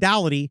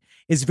suicidality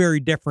is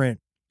very different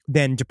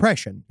than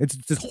depression. It's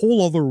this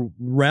whole other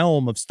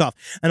realm of stuff.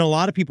 And a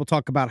lot of people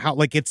talk about how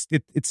like it's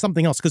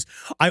something else. Because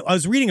I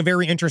was reading a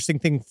very interesting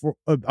thing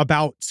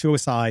about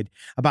suicide,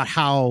 about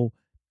how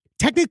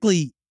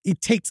technically it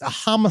takes a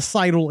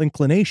homicidal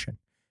inclination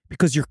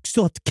because you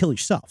still have to kill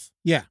yourself.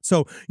 Yeah.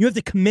 So you have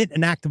to commit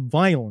an act of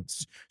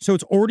violence. So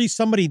it's already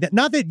somebody that,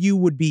 not that you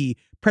would be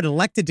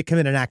predilected to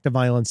commit an act of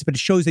violence, but it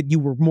shows that you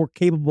were more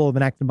capable of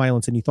an act of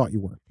violence than you thought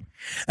you were.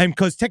 And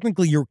because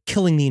technically you're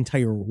killing the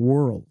entire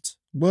world.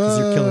 Because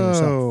you're killing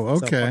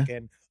yourself.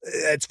 Okay. So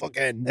it's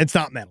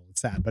not metal,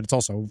 it's sad, but it's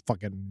also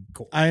fucking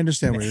cool. I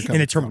understand where you're coming from.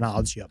 In the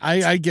terminology of it.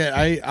 I get,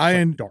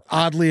 I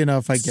oddly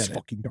enough, I get it's it.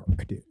 Fucking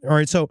dark, dude. All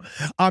right. So,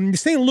 the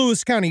St.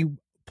 Louis County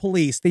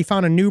police, they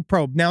found a new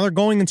probe. Now they're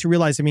going into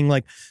realizing,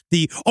 like,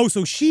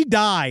 so she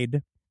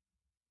died.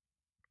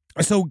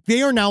 So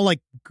they are now,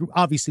 like,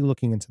 obviously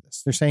looking into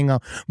this. They're saying,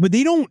 but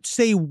they don't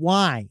say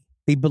why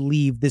they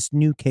believe this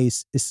new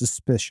case is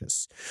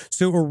suspicious.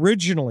 So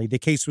originally,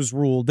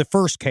 the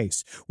first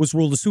case was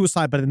ruled a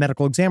suicide by the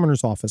medical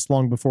examiner's office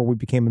long before we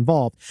became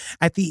involved.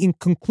 At the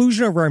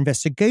conclusion of our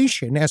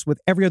investigation, as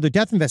with every other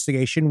death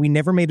investigation, we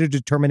never made a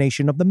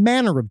determination of the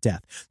manner of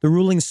death. The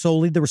ruling is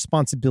solely the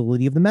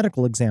responsibility of the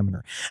medical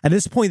examiner. At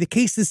this point, the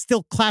case is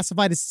still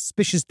classified as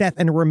suspicious death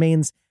and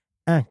remains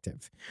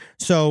active.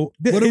 So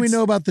what do we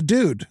know about the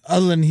dude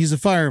other than he's a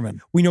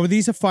fireman? We know that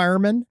he's a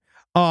fireman.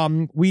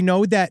 We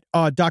know that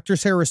Dr.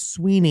 Sarah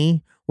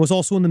Sweeney was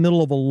also in the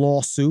middle of a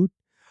lawsuit,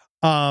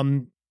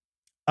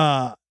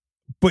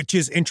 which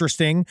is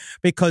interesting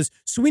because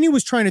Sweeney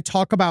was trying to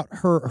talk about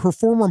her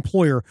former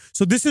employer.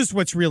 So this is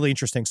what's really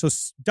interesting. So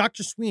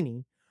Dr.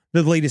 Sweeney,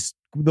 the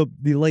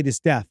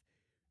latest death,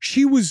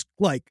 she was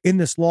like in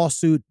this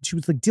lawsuit. She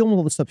was like dealing with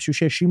all this stuff.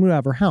 She moved out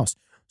of her house.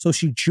 So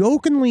she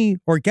jokingly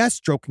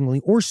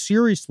or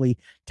seriously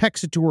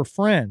texted to her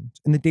friend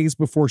in the days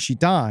before she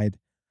died,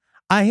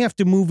 I have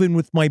to move in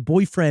with my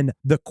boyfriend,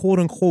 the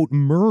quote-unquote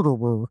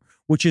murderer,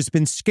 which has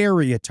been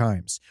scary at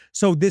times.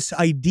 So this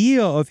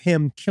idea of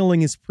him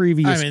killing his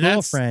previous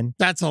girlfriend...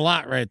 That's a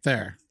lot right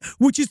there.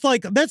 Which is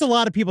like, there's a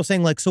lot of people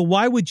saying, like, so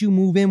why would you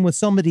move in with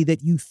somebody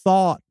that you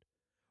thought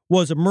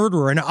was a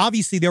murderer? And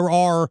obviously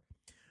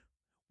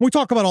we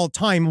talk about all the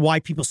time why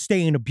people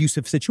stay in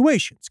abusive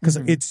situations, because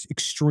it's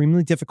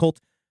extremely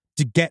difficult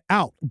to get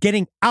out.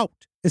 Getting out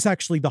is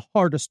actually the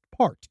hardest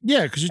part.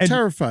 Yeah, because you're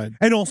terrified.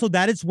 And also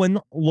that is when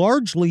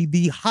largely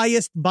the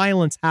highest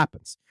violence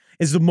happens,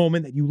 is the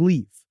moment that you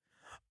leave.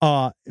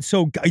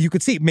 So you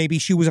could see maybe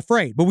she was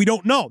afraid, but we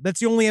don't know. That's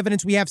the only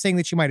evidence we have saying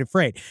that she might have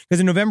afraid. Because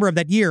in November of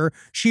that year,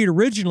 she had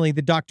originally,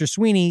 the Dr.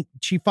 Sweeney,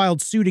 she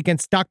filed suit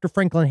against Dr.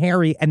 Franklin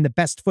Harry and the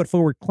Best Foot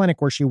Forward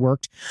Clinic where she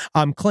worked,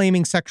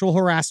 claiming sexual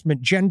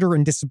harassment, gender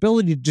and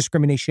disability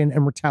discrimination,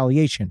 and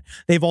retaliation.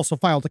 They've also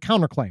filed a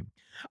counterclaim.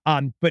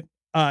 But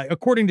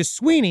according to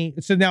Sweeney,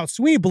 so now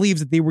Sweeney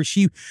believes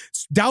that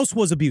Douse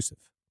was abusive.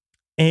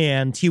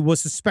 And he was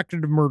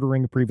suspected of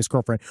murdering a previous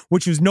girlfriend,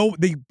 which was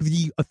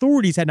the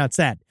authorities had not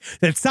said.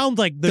 That it sounds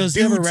like the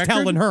dude's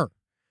telling her.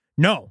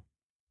 No,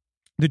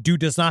 the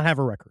dude does not have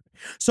a record.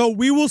 So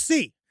we will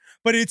see.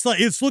 But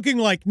it's looking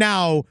like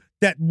now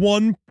that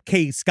one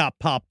case got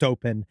popped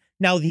open.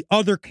 Now the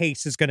other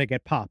case is going to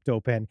get popped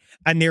open.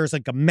 And there's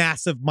like a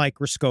massive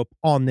microscope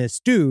on this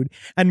dude.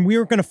 And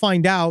we're going to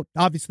find out.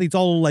 Obviously, it's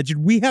all alleged.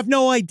 We have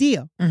no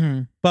idea.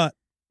 But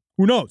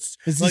who knows?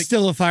 Is he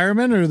still a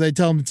fireman, or do they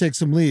tell him to take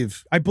some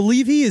leave? I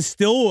believe he is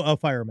still a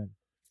fireman.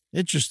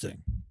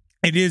 Interesting.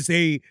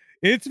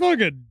 It's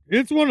one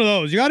of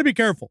those. You got to be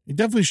careful. He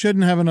definitely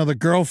shouldn't have another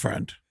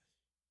girlfriend.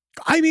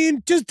 I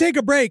mean, just take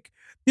a break.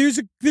 There's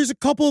a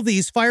couple of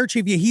these. Fire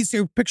chief, he's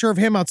a picture of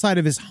him outside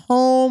of his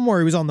home where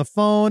he was on the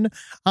phone.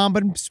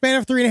 But in the span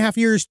of 3.5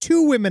 years,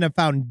 2 women have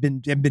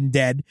been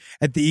dead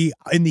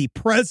in the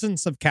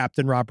presence of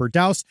Captain Robert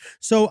Douse.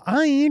 So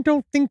I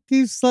don't think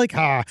he's like,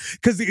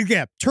 because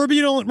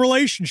turbulent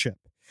relationship.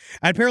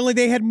 Apparently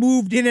they had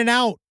moved in and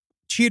out.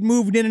 She had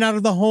moved in and out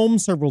of the home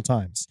several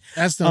times.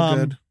 That's not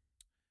good.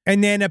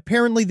 And then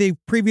apparently the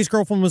previous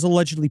girlfriend was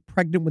allegedly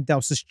pregnant with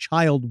Douse's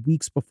child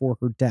weeks before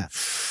her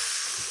death.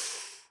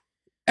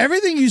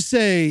 Everything you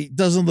say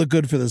doesn't look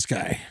good for this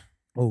guy.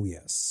 Oh,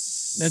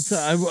 yes.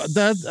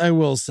 That I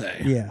will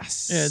say.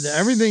 Yes. Yeah,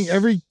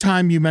 every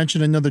time you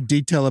mention another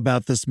detail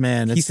about this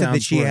man, he said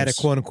that she had a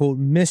quote unquote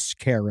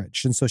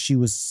miscarriage. And so she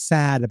was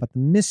sad about the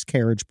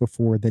miscarriage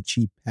before that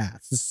she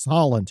passed. This is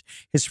Holland,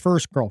 his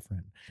first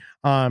girlfriend.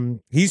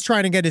 He's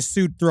trying to get his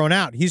suit thrown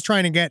out.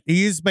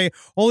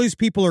 All these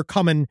people are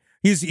coming.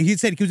 He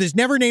said he was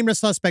never named a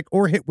suspect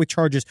or hit with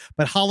charges,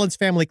 but Holland's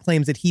family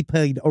claims that he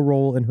played a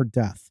role in her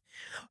death.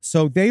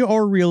 So they're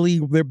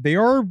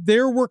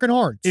working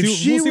hard. If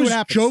she was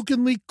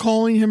jokingly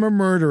calling him a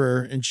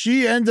murderer and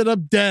she ended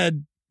up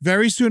dead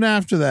very soon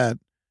after that,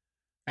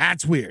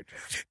 that's weird.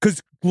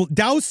 Because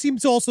Douse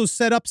seems to also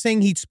set up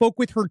saying he spoke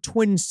with her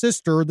twin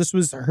sister. This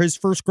was his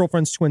first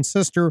girlfriend's twin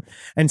sister,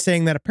 and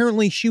saying that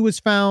apparently she was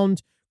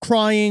found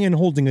crying and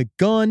holding a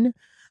gun.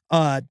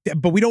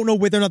 But we don't know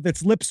whether or not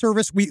that's lip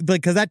service.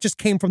 Because that just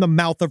came from the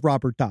mouth of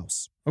Robert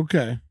Douse.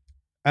 Okay.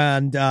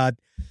 And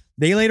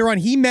they later on,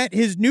 he met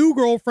his new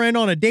girlfriend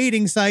on a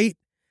dating site,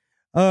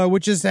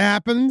 which just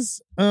happens.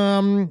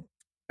 And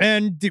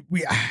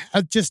we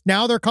just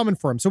now they're coming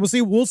for him. So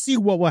we'll see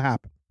what will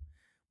happen.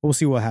 We'll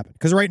see what happens.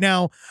 Because right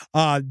now,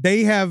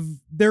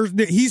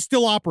 he's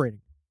still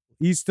operating.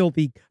 He's still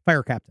the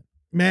fire captain.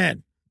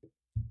 Man,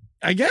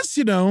 I guess,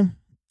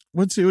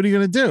 what are you going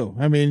to do?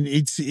 I mean,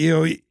 he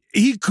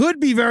could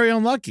be very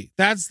unlucky.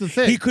 That's the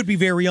thing. He could be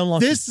very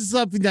unlucky. This is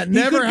something that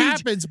never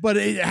happens, but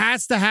it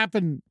has to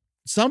happen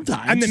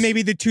sometimes. And then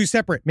maybe the two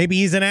separate. Maybe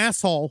he's an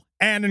asshole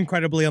and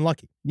incredibly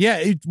unlucky.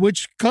 Yeah,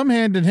 which come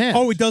hand in hand.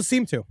 Oh, it does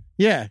seem to.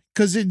 Yeah,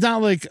 because it's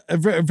not like a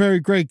very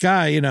great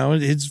guy,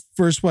 his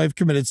first wife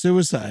committed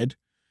suicide.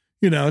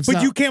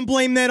 But you can't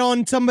blame that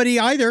on somebody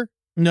either.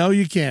 No,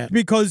 you can't.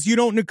 Because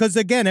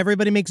again,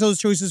 everybody makes those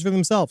choices for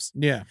themselves.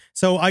 Yeah.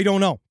 So I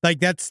don't know.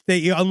 Like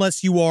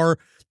unless you are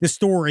the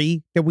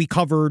story that we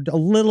covered a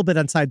little bit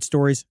on Side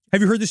Stories.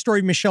 Have you heard the story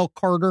of Michelle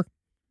Carter?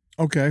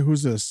 Okay,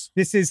 who's this?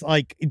 This is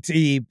like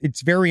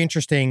it's very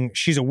interesting.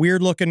 She's a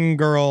weird looking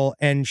girl,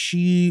 and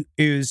she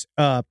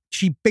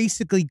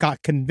basically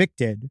got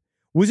convicted.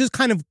 Was just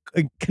kind of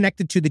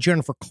connected to the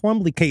Jennifer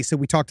Crumbly case that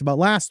we talked about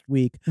last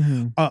week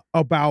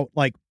about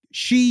like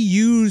she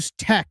used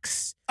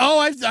texts.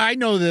 Oh, I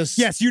know this.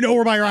 Yes, you know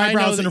her by her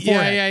eyebrows and her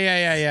forehead.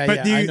 Yeah.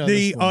 But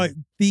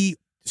the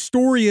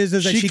story is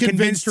that she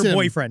convinced her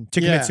boyfriend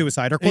to commit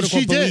suicide, or quote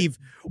unquote believe,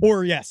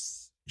 or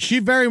yes. She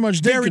very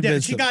much did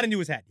convince She him. got into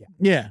his head,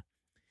 Yeah.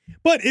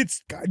 But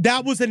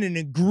that was an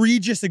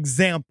egregious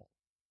example.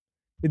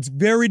 It's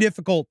very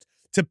difficult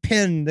to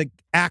pin the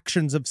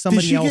actions of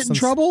somebody else. Did she get in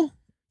trouble?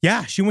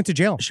 Yeah, she went to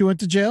jail. She went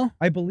to jail?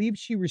 I believe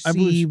she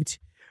received,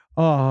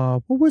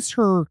 what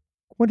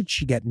did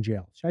she get in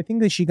jail? I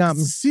think that she got...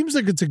 Seems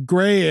like it's a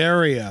gray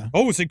area.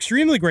 Oh, it's an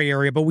extremely gray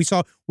area, but we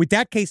saw with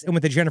that case and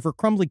with the Jennifer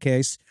Crumbly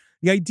case,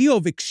 the idea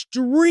of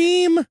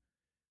extreme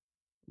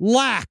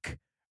lack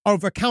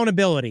of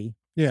accountability.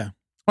 Yeah.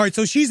 All right,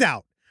 so she's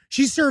out.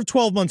 She served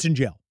 12 months in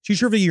jail. She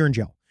served a year in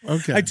jail.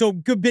 Okay. And so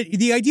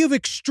the idea of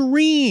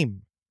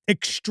extreme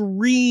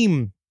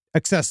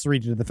accessory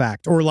to the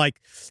fact, or like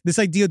this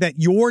idea that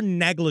your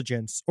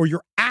negligence or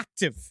your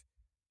active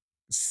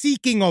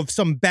seeking of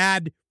some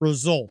bad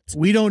result.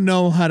 We don't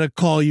know how to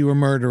call you a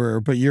murderer,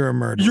 but you're a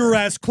murderer. You're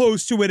as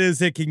close to it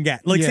as it can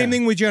get. Like same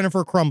thing with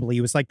Jennifer Crumbly.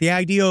 It was like the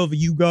idea of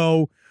you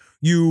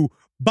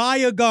buy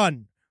a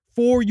gun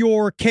for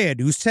your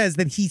kid who says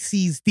that he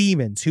sees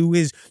demons, who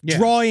is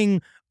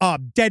drawing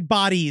dead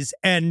bodies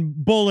and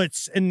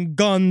bullets and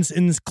guns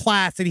in his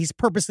class that he's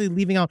purposely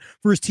leaving out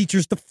for his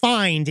teachers to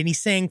find. And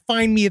he's saying,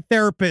 find me a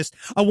therapist.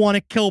 I want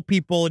to kill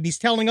people. And he's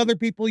telling other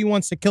people he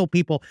wants to kill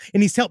people.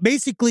 And he's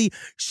basically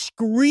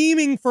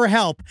screaming for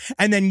help.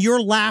 And then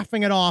you're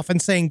laughing it off and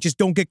saying, just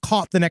don't get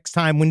caught the next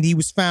time. When he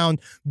was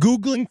found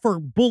Googling for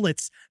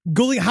bullets,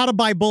 Googling how to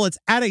buy bullets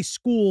at a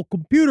school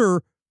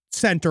computer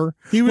center.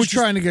 He was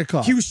trying to get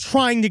caught. He was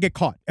trying to get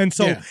caught. And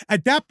so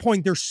at that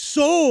point, there's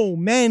so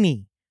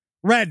many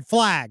red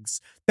flags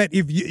that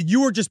if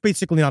you are just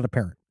basically not a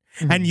parent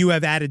and you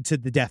have added to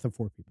the death of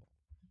 4 people.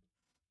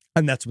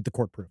 And that's what the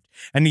court proved.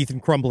 And Ethan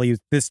Crumbly,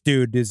 this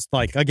dude is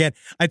like, again,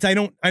 I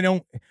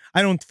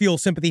don't feel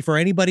sympathy for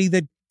anybody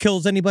that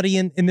kills anybody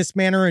in this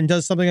manner and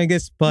does something like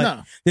this,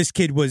 but this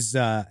kid was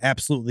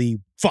absolutely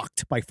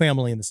fucked by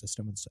family in the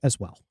system as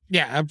well.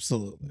 Yeah,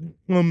 absolutely.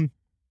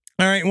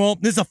 All right, well,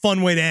 this is a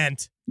fun way to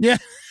end. Yeah.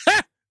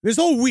 This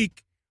whole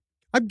week,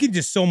 I'm getting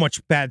just so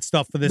much bad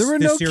stuff for this. There were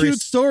no cute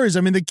stories.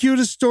 I mean, the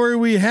cutest story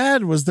we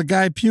had was the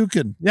guy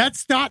puking.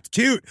 That's not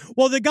cute.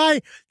 Well, the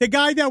guy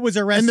that was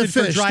arrested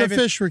for driving. The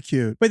fish were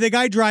cute. But the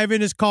guy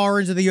driving his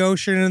car into the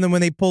ocean, and then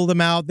when they pulled him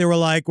out, they were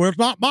like, "Well, it's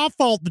not my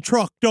fault. The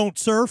truck don't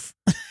surf."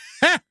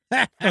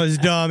 That was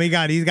dumb.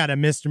 He's got a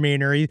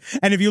misdemeanor.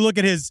 And if you look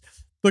at his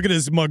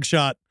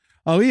mugshot.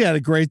 Oh, he had a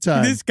great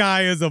time. This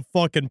guy is a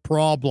fucking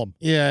problem.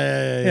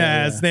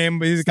 Yeah. His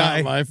name is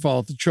not my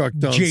fault. The truck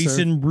don't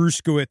Jason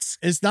Bruskowitz.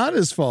 It's not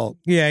his fault.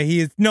 Yeah,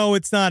 he is. No,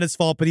 it's not his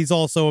fault, but he's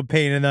also a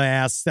pain in the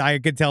ass. I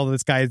could tell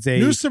this guy is a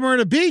New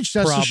Smyrna Beach.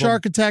 That's the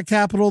shark attack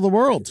capital of the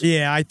world.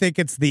 Yeah, I think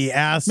it's the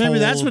asshole. Maybe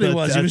that's what he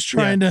was. He was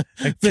trying to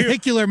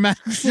vehicular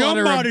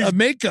manslaughter of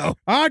Mako.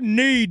 I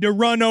need to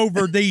run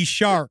over these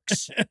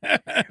sharks.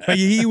 But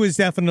he was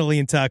definitely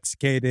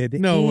intoxicated.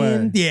 No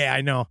way. Yeah,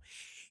 I know.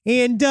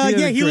 And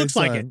he looks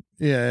like it.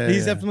 Yeah,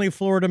 he's definitely a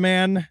Florida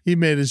man. He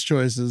made his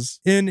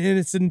choices, and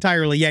it's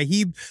entirely.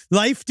 Yeah,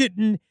 life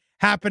didn't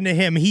happen to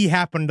him. He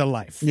happened to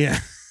life. Yeah,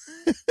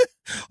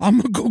 I'm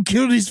gonna go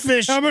kill these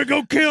fish. I'm gonna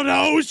go kill the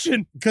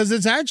ocean because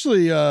it's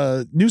actually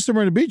New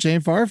Smyrna Beach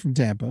ain't far from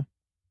Tampa.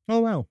 Oh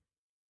wow,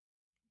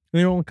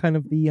 they're all kind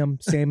of the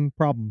same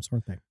problems,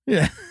 aren't they?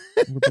 Yeah.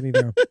 Everybody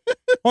there.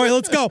 All right,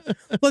 let's go.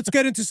 Let's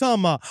get into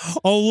some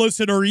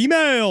listener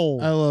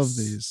emails. I love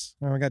these.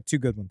 All right, I got 2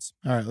 good ones.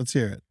 All right, let's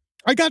hear it.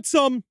 I got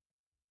some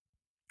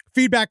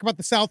feedback about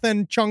the South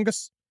End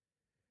Chungus.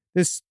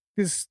 This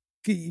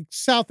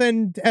South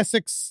End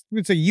Essex,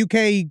 it's a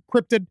UK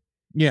cryptid.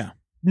 Yeah.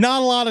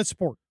 Not a lot of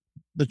support.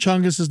 The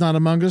Chungus is not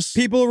among us.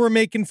 People were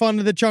making fun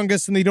of the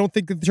Chungus and they don't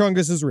think that the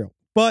Chungus is real.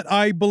 But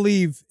I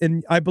believe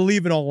in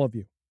all of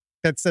you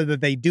that said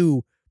that they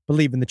do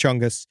believe in the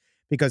Chungus,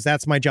 because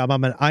that's my job.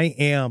 I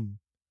am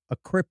a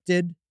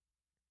cryptid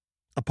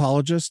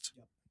apologist.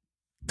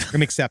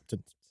 I'm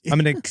acceptance. I'm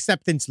an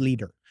acceptance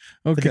leader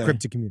for the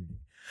cryptid community.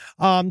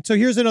 So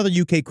here's another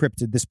UK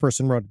cryptid. This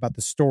person wrote about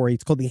the story.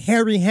 It's called the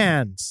Hairy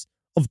Hands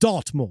of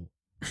Dartmoor.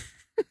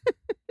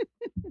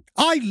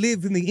 I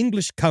live in the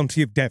English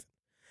county of Devon,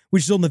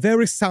 which is on the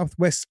very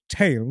southwest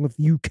tail of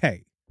the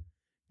UK.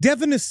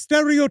 Devon is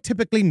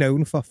stereotypically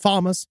known for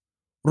farmers,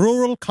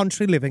 rural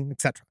country living,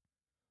 etc.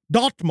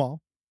 Dartmoor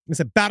is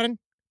a barren,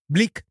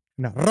 bleak,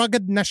 and a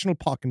rugged national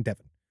park in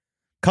Devon,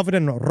 covered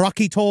in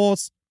rocky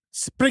tors,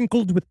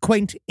 sprinkled with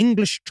quaint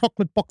English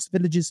chocolate box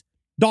villages,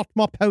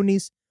 Dartmoor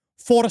ponies,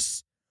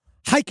 forests,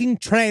 hiking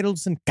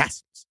trails, and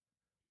castles.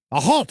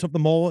 The heart of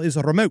them all is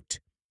remote.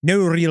 No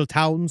real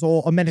towns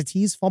or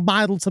amenities for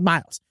miles and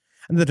miles.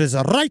 And that is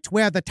right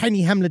where the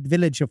tiny hamlet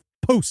village of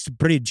Post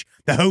Bridge,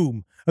 the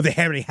home of the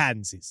Hairy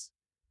Hands, is.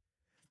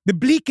 The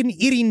bleak and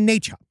eerie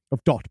nature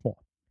of Dartmoor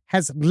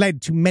has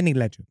led to many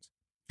legends,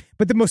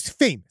 but the most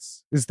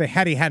famous is the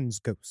Hairy Hands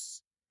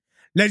ghosts.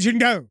 Legend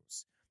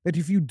goes that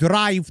if you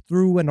drive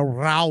through and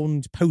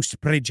around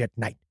Post Bridge at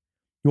night,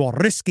 you are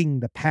risking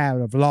the pair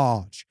of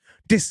large,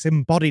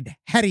 disembodied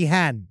hairy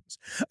hands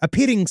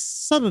appearing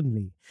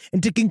suddenly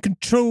and taking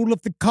control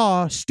of the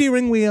car,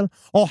 steering wheel,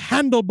 or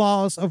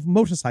handlebars of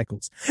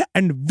motorcycles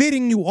and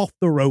veering you off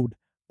the road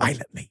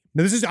violently.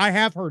 Now, I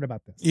have heard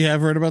about this. Yeah,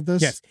 I've heard about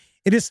this. Yes.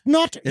 It is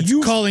not... Its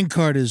calling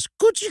card is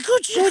Gucci,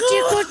 Gucci,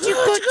 Gucci, Gucci,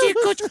 Gucci,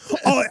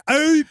 Gucci.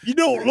 I you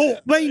know,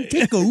 being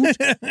tickled.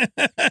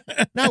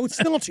 Now,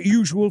 it's not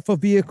usual for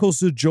vehicles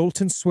to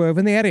jolt and swerve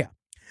in the area.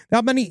 There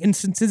are many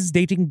instances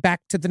dating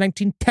back to the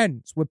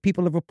 1910s where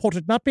people have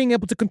reported not being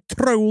able to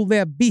control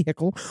their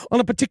vehicle on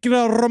a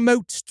particular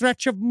remote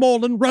stretch of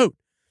moorland road,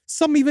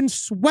 some even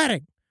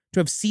swearing to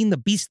have seen the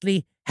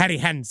beastly Hairy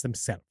Hands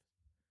themselves.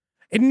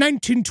 In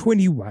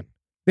 1921,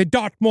 the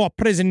Dartmoor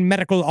prison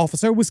medical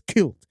officer was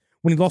killed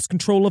when he lost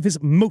control of his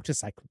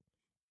motorcycle,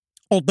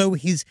 although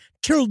his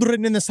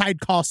children in the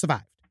sidecar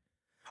survived.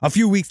 A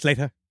few weeks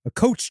later, a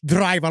coach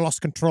driver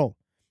lost control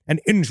and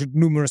injured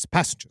numerous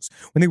passengers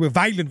when they were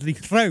violently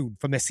thrown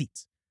from their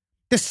seats.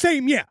 The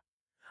same year,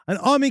 an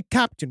army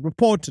captain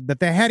reported that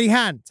the Hairy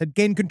Hands had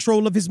gained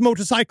control of his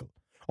motorcycle,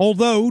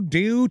 although,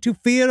 due to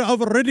fear of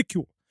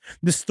ridicule,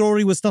 the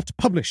story was not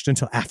published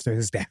until after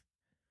his death.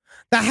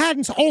 The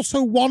Hands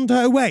also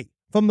wander away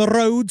from the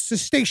roads to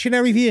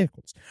stationary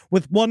vehicles,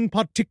 with one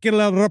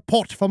particular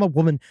report from a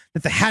woman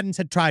that the Hands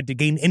had tried to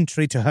gain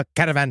entry to her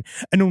caravan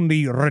and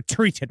only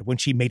retreated when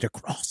she made a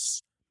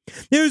cross.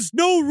 There is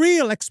no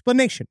real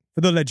explanation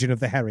for the legend of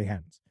the Hairy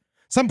Hands.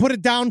 Some put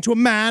it down to a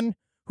man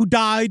who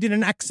died in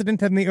an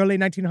accident in the early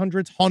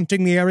 1900s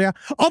haunting the area.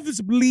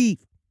 Others believe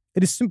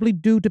it is simply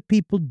due to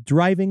people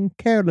driving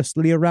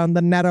carelessly around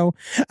the narrow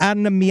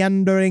and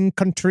meandering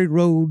country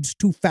roads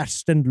too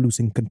fast and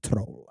losing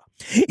control.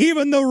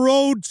 Even the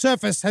road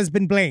surface has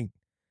been blamed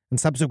and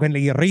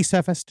subsequently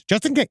resurfaced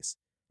just in case.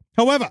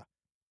 However,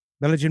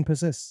 the legend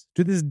persists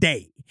to this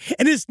day,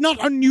 and it's not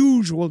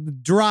unusual to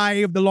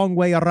drive the long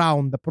way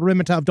around the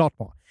perimeter of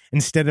Dartmoor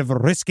instead of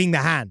risking the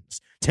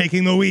Hands,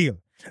 taking the wheel.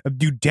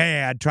 You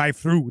dare drive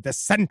through the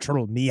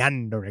central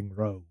meandering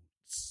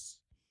roads.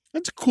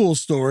 That's a cool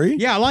story.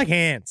 Yeah, I like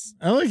hands.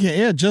 I like it.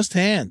 Yeah, just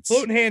hands.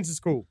 Floating hands is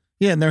cool.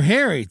 Yeah, and they're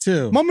hairy,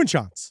 too. Mum and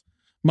shots.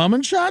 Mum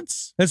and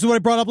shots? That's what I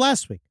brought up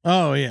last week.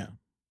 Oh, yeah.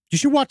 You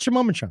should watch your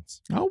Mum and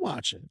shots. I'll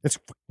watch it. It's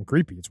fucking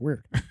creepy. It's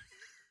weird.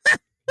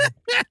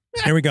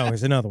 Here we go.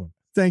 Here's another one.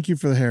 Thank you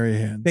for the hairy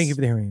hands. Thank you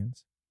for the hairy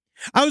hands.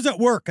 I was at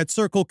work at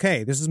Circle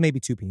K. This is maybe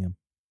 2 p.m.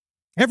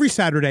 Every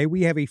Saturday,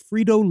 we have a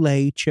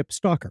Frito-Lay chip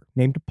stalker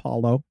named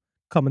Apollo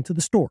coming to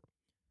the store.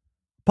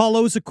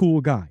 Apollo is a cool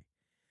guy.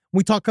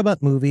 We talk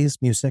about movies,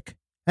 music,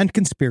 and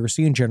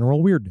conspiracy and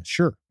general weirdness,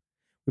 sure.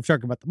 We've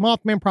talked about the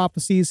Mothman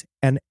prophecies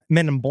and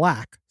Men in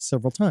Black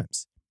several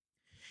times.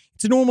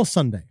 It's a normal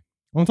Sunday.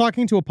 I'm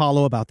talking to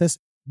Apollo about this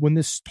when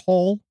this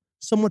tall,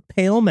 somewhat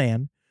pale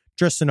man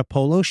dressed in a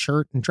polo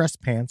shirt and dress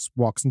pants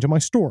walks into my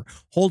store,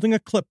 holding a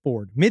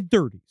clipboard,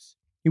 mid-30s.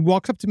 He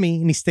walks up to me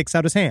and he sticks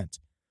out his hand.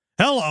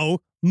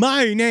 Hello,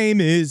 my name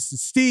is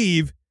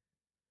Steve.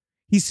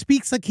 He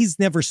speaks like he's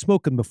never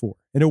spoken before,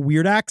 in a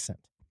weird accent.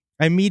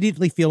 I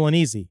immediately feel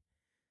uneasy.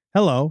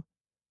 Hello.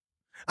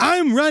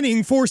 I'm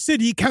running for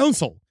city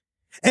council,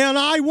 and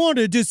I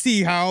wanted to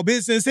see how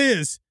business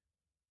is.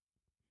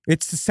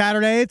 It's a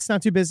Saturday. It's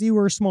not too busy.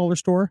 We're a smaller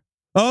store.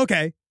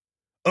 Okay.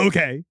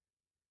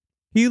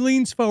 He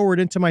leans forward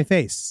into my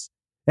face.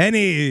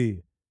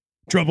 Any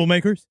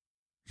troublemakers?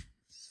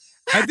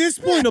 At this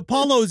point,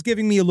 Apollo is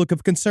giving me a look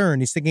of concern.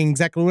 He's thinking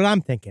exactly what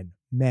I'm thinking.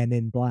 Men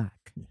in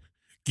Black.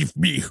 Give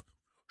me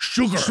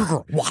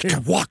sugar,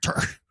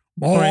 water.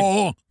 Oh.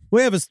 Right.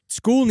 We have a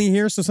school near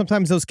here, so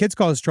sometimes those kids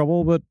cause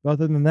trouble, but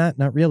other than that,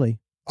 not really.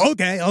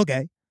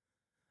 Okay.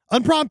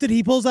 Unprompted,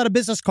 he pulls out a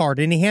business card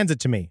and he hands it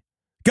to me.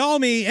 Call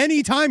me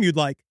anytime you'd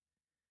like.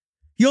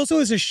 He also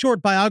has a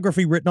short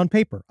biography written on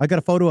paper. I got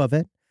a photo of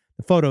it.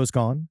 The photo's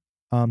gone.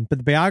 But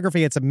the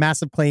biography had some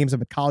massive claims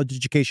of a college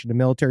education and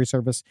military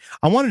service.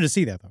 I wanted to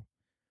see that, though.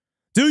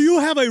 Do you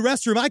have a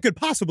restroom I could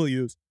possibly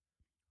use?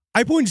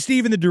 I point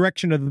Steve in the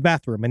direction of the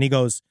bathroom, and he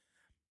goes,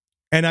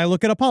 and I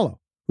look at Apollo,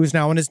 who's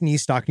now on his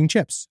knees stocking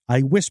chips. I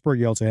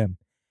yell to him,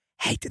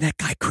 hey, did that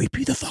guy creep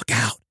you the fuck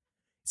out?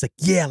 He's like,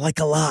 yeah, like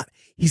a lot.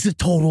 He's a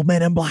total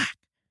Men in Black.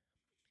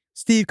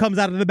 Steve comes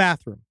out of the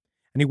bathroom,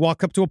 and he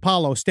walks up to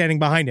Apollo standing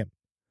behind him.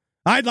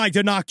 I'd like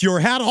to knock your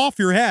hat off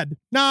your head.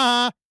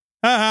 Nah,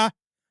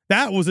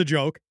 that was a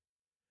joke.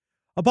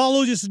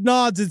 Apollo just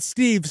nods at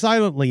Steve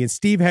silently, and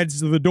Steve heads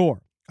to the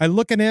door. I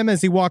look at him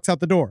as he walks out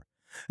the door.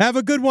 Have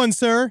a good one,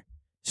 sir.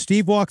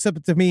 Steve walks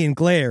up to me and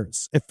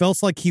glares. It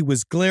felt like he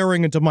was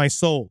glaring into my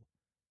soul.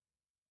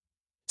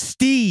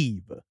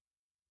 Steve,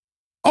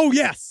 Oh,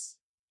 yes.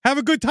 Have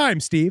a good time,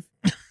 Steve.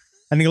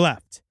 And he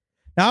left.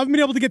 Now, I haven't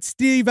been able to get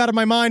Steve out of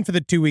my mind for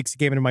the 2 weeks he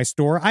came into my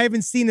store. I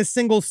haven't seen a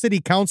single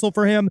city council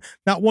for him,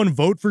 not one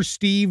vote for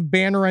Steve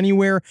banner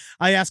anywhere.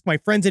 I asked my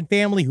friends and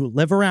family who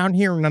live around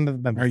here, none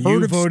of them have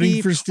heard of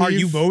Steve. For Steve. Are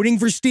you voting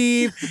for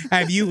Steve?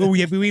 Have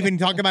you even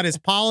talked about his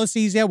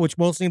policies yet, which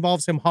mostly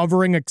involves him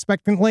hovering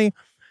expectantly?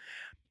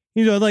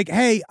 You know, like,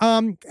 hey,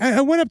 I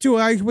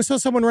saw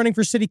someone running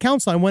for city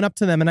council. I went up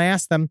to them and I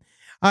asked them,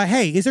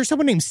 hey, is there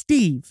someone named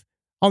Steve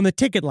on the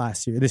ticket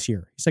this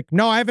year? He's like,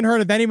 no, I haven't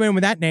heard of anyone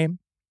with that name.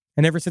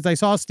 And ever since I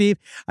saw Steve,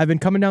 I've been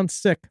coming down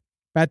sick.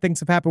 Bad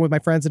things have happened with my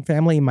friends and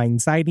family, and my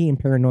anxiety and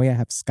paranoia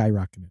have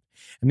skyrocketed.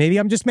 And maybe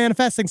I'm just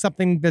manifesting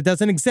something that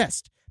doesn't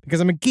exist because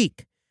I'm a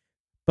geek.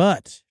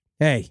 But,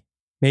 hey,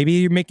 maybe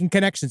you're making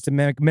connections to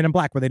Men in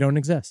Black where they don't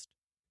exist.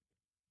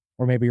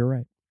 Or maybe you're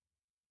right.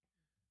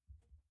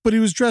 But he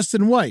was dressed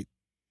in white.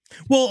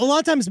 Well, a lot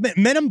of times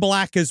Men in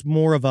Black is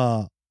more of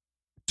a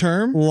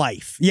term.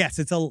 Life. Yes,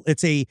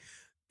 it's a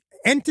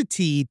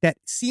entity that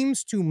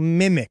seems to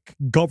mimic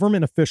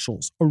government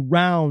officials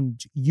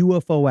around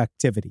UFO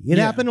activity. It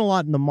happened a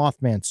lot in the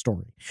Mothman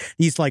story.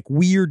 These like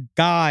weird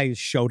guys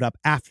showed up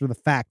after the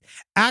fact,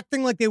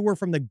 acting like they were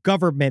from the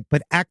government,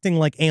 but acting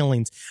like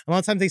aliens. A lot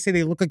of times they say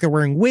they look like they're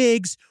wearing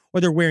wigs or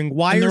they're wearing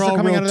wires that are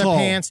coming out of their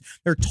pants.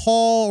 They're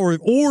tall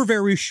or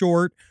very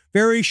short,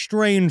 very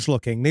strange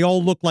looking. They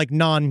all look like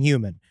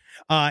non-human.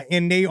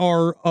 And they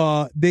are,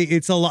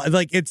 it's a lot,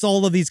 like, it's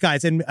all of these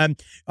guys.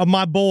 And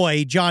my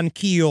boy, John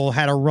Keel,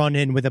 had a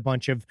run-in with a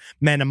bunch of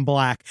Men in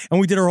Black. And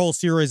we did our whole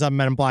series on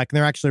Men in Black, and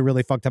they're actually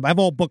really fucked up. I have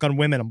a whole book on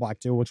women in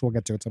black, too, which we'll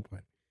get to at some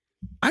point.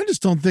 I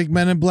just don't think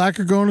Men in Black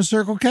are going to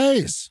Circle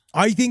K's.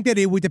 I think that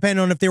it would depend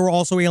on if there were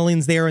also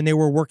aliens there and they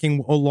were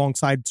working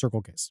alongside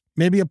Circle K's.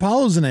 Maybe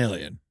Apollo's an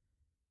alien.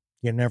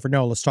 You never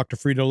know. Let's talk to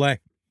Frito-Lay.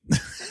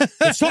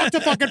 Let's talk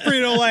to fucking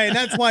Frito-Lay. And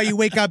that's why you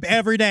wake up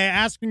every day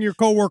asking your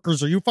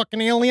coworkers, are you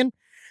fucking alien?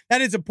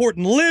 That is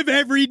important. Live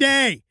every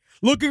day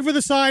looking for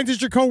the signs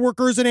that your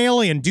coworker is an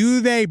alien.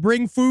 Do they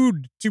bring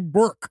food to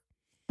work?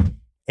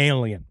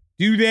 Alien.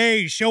 Do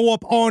they show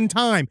up on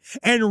time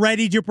and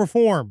ready to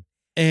perform?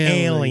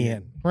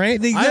 Alien.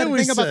 Right? I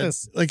always think about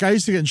this. Like, I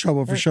used to get in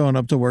trouble for showing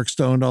up to work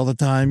stoned all the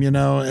time, you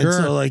know? And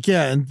so, like,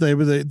 and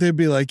they'd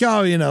be like,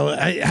 oh, you know,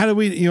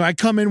 I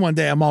come in one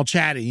day, I'm all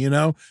chatty, you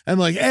know? And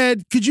like,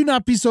 Ed, could you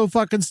not be so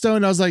fucking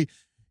stoned? I was like,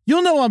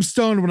 you'll know I'm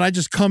stoned when I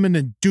just come in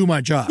and do my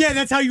job. Yeah,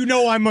 that's how you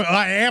know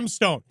I am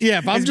stoned. Yeah,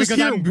 if I'm just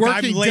here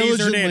working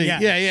diligently.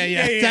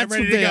 Yeah. That's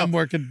the day I'm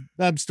working.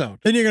 I'm stoned.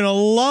 Then you're going to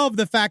love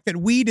the fact that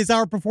weed is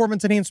our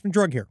performance enhancement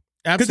drug here.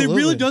 Absolutely. Because it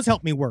really does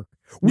help me work.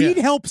 Weed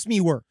helps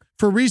me work.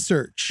 For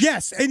research.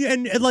 Yes,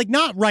 and like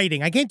not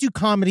writing. I can't do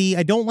comedy.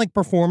 I don't like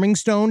performing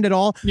stoned at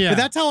all. Yeah. But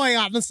that's how I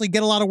honestly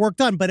get a lot of work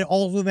done. But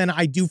also then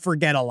I do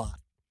forget a lot.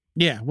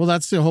 Yeah, well,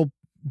 that's the whole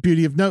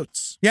beauty of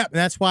notes. Yeah,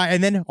 that's why.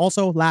 And then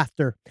also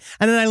laughter.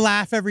 And then I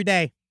laugh every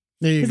day.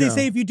 There you go. Because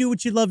they say if you do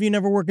what you love, you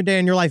never work a day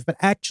in your life. But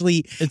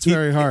actually, it's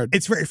very hard.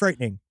 It's very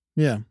frightening.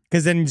 Yeah.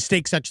 Because then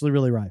stakes actually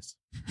really rise.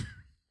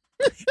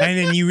 And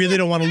then you really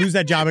don't want to lose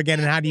that job again.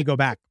 And how do you go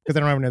back? Because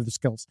I don't have any other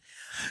skills.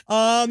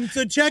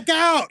 So check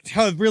out.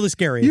 Oh, it's really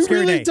scary. You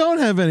really don't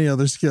have any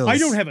other skills. I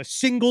don't have a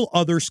single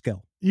other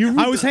skill.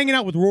 I was hanging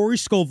out with Rory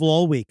Scovel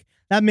all week.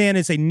 That man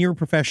is a near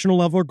professional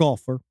level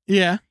golfer.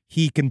 Yeah.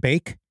 He can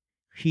bake.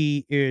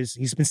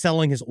 He's been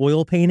selling his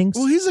oil paintings.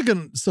 Well, he's like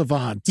a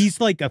savant. He's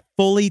like a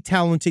fully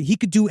talented. He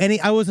could do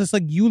I was just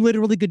like, you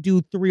literally could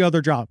do 3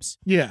 other jobs.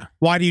 Yeah.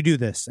 Why do you do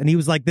this? And he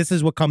was like, this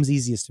is what comes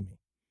easiest to me.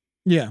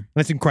 Yeah.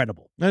 That's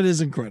incredible. That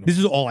is incredible. This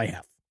is all I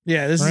have.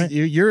 Yeah, this is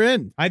you're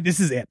in. This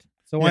is it.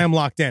 So I am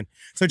locked in.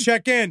 So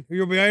check in.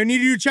 I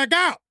need you to check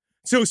out.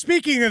 So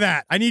speaking of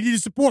that, I need you to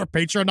support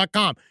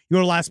patreon.com. You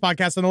go to Last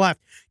Podcast on the Left.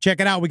 Check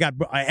it out. We got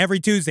every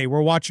Tuesday.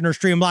 We're watching our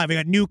stream live. We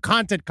got new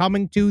content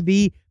coming to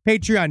the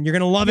Patreon. You're going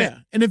to love it.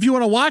 And if you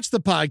want to watch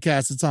the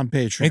podcast, it's on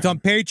Patreon. It's on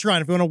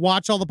Patreon. If you want to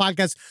watch all the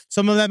podcasts,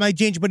 some of that might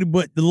change,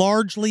 but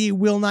largely it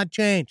will not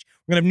change.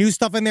 We're going to have new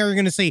stuff in there you're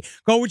going to see.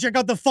 Go check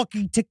out the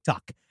fucking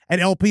TikTok at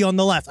LP on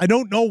the Left. I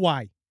don't know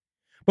why,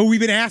 but we've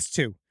been asked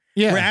to.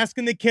 Yeah. We're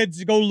asking the kids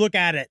to go look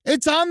at it.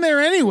 It's on there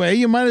anyway.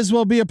 You might as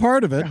well be a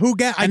part of it.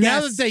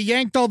 Now that they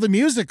yanked all the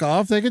music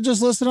off, they could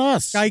just listen to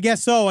us. I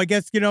guess so. I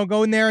guess,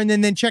 go in there and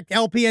then check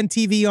LPN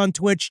TV on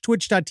Twitch,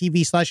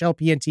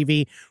 twitch.tv/LPN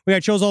TV. We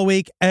got shows all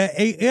week.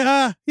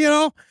 TikTok's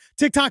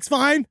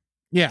fine.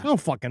 Yeah. I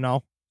don't fucking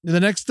know. The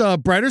next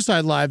Brighter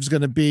Side Live is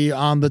going to be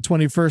on the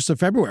 21st of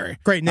February.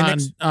 Great.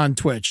 And on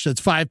Twitch.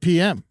 It's 5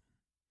 p.m.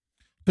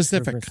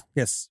 Pacific.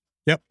 Yes.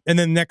 Yep. And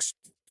then next,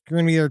 we're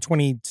going to be there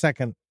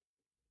 22nd.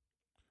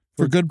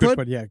 For Good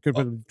Put? Yeah, Good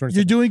Put.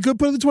 You're doing Good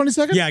Put on the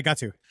 22nd? Yeah, I got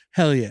to.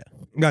 Hell yeah.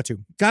 Got to.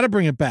 Got to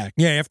bring it back.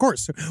 Yeah, of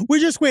course. We're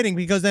just waiting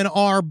because then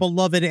our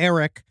beloved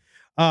Eric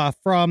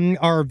from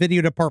our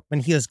video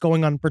department, he is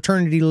going on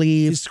paternity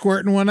leave. He's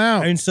squirting one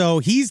out. And so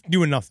he's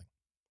doing nothing.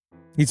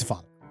 He's a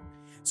father.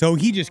 So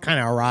he just kind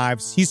of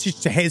arrives. He's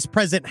just his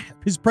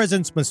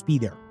presence must be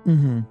there.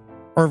 Mm-hmm.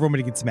 Or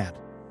everybody gets mad.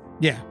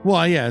 Yeah.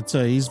 Well, yeah,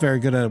 he's very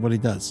good at what he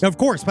does. Of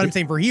course, but I'm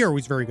saying for here,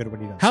 he's very good at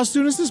what he does. How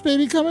soon is this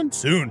baby coming?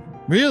 Soon.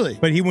 Really?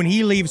 But when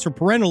he leaves for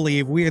parental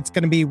leave, we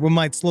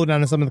might slow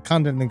down on some of the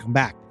content and then come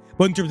back.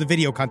 But in terms of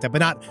video content, but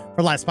not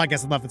for last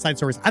podcast and left and side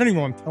stories. I don't even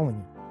know what I'm telling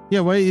you. Yeah,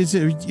 why is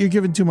it? You're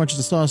giving too much of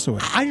the sauce away.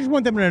 I just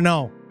want them to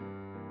know.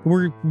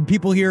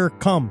 People here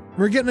come.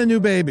 We're getting a new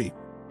baby.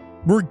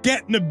 We're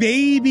getting a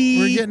baby.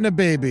 We're getting a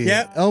baby.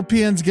 Yep.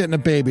 LPN's getting a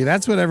baby.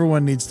 That's what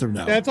everyone needs to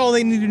know. That's all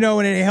they need to know,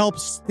 and it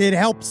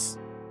helps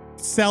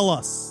sell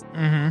us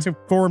to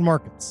foreign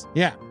markets.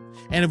 Yeah.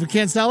 And if we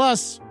can't sell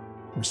us,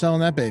 we're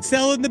selling that baby.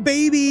 Selling the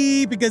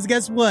baby, because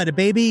guess what? A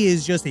baby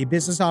is just a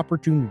business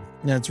opportunity.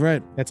 That's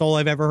right. That's all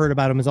I've ever heard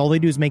about them, is all they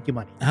do is make you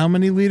money. How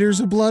many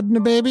liters of blood in a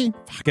baby?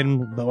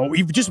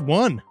 We've just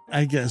one.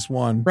 I guess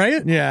one.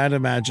 Right? Yeah, I'd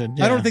imagine.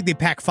 Yeah. I don't think they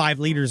pack 5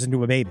 liters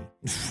into a baby.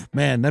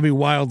 Man, that'd be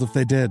wild if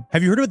they did.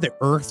 Have you heard about the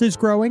Earth is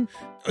growing?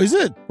 Is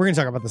it? We're going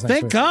to talk about this next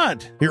week. Thank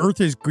God. The Earth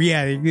is,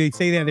 they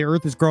say that the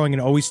Earth is growing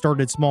and always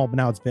started small, but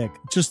now it's big.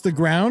 Just the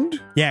ground?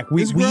 Yeah.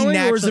 Is growing,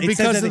 or is it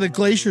because of the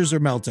glaciers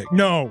are melting?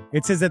 No.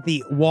 It says that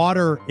the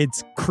water,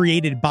 it's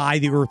created by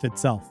the Earth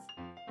itself.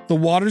 The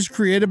water's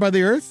created by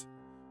the Earth?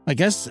 I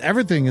guess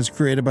everything is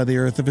created by the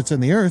Earth if it's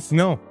in the Earth.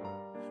 No.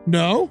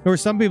 No? Or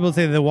some people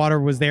say the water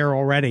was there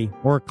already,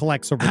 or it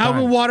collects over time.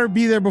 How would water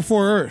be there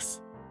before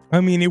Earth?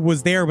 I mean, it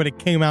was there, but it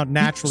came out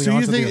naturally. So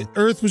you think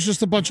Earth was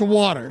just a bunch of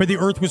water? But the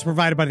Earth was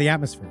provided by the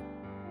atmosphere.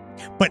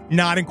 But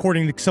not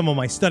according to some of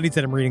my studies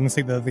that I'm reading,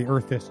 say that the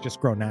Earth is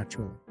just grow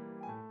naturally.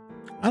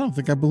 I don't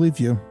think I believe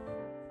you.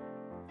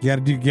 You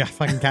gotta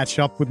fucking catch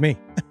up with me.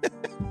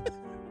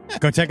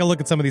 Go take a look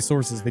at some of these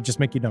sources. They just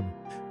make you dumber.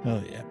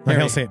 Oh, yeah.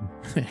 Hail Satan.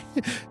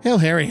 Hail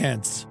Harry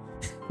Hands.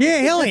 Yeah,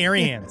 hail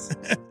Harry Hands.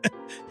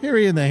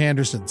 Harry and the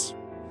Hendersons.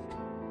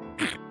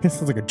 This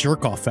sounds like a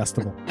jerk-off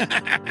festival.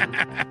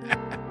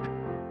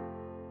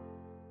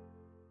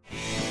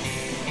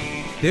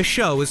 This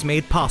show is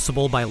made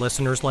possible by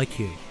listeners like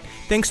you.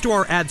 Thanks to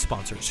our ad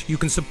sponsors, you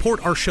can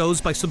support our shows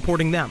by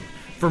supporting them.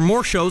 For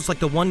more shows like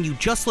the one you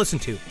just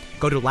listened to,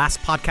 go to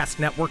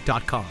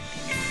lastpodcastnetwork.com.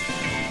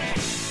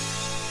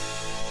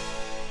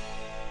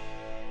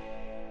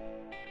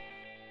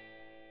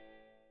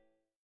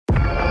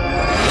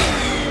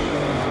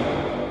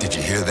 Did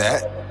you hear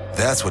that?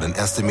 That's what an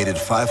estimated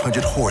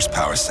 500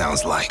 horsepower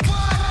sounds like.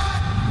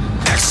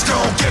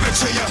 X-Gon, give it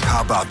to you.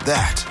 How about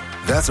that?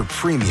 That's a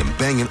premium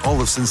Bang &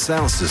 Olufsen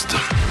sound system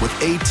with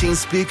 18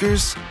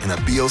 speakers and a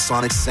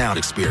Biosonic sound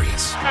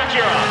experience.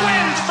 Acura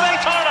wins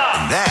Daytona.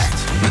 And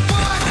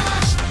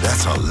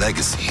that's our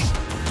legacy.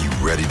 You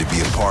ready to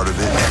be a part of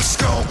it?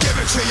 X-Gon, give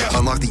it to you.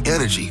 Unlock the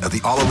energy of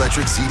the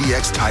all-electric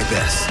ZDX Type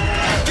S.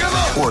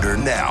 Order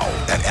now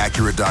at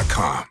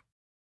Acura.com.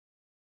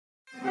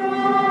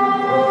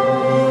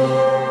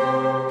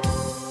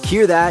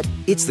 Hear that?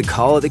 It's the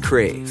call of the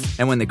Crave.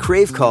 And when the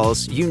Crave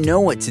calls, you know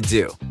what to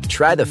do.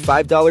 Try the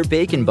 $5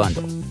 Bacon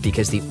Bundle.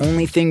 Because the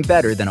only thing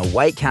better than a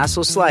White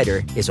Castle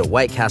slider is a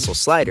White Castle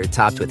slider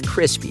topped with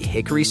crispy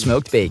hickory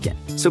smoked bacon.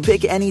 So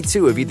pick any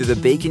two of either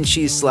the Bacon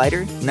Cheese Slider,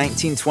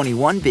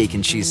 1921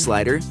 Bacon Cheese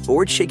Slider,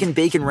 or Chicken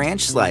Bacon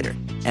Ranch Slider.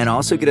 And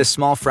also get a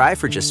small fry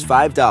for just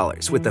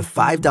 $5 with the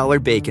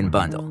 $5 Bacon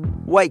Bundle.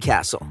 White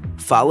Castle.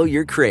 Follow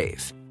your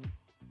Crave.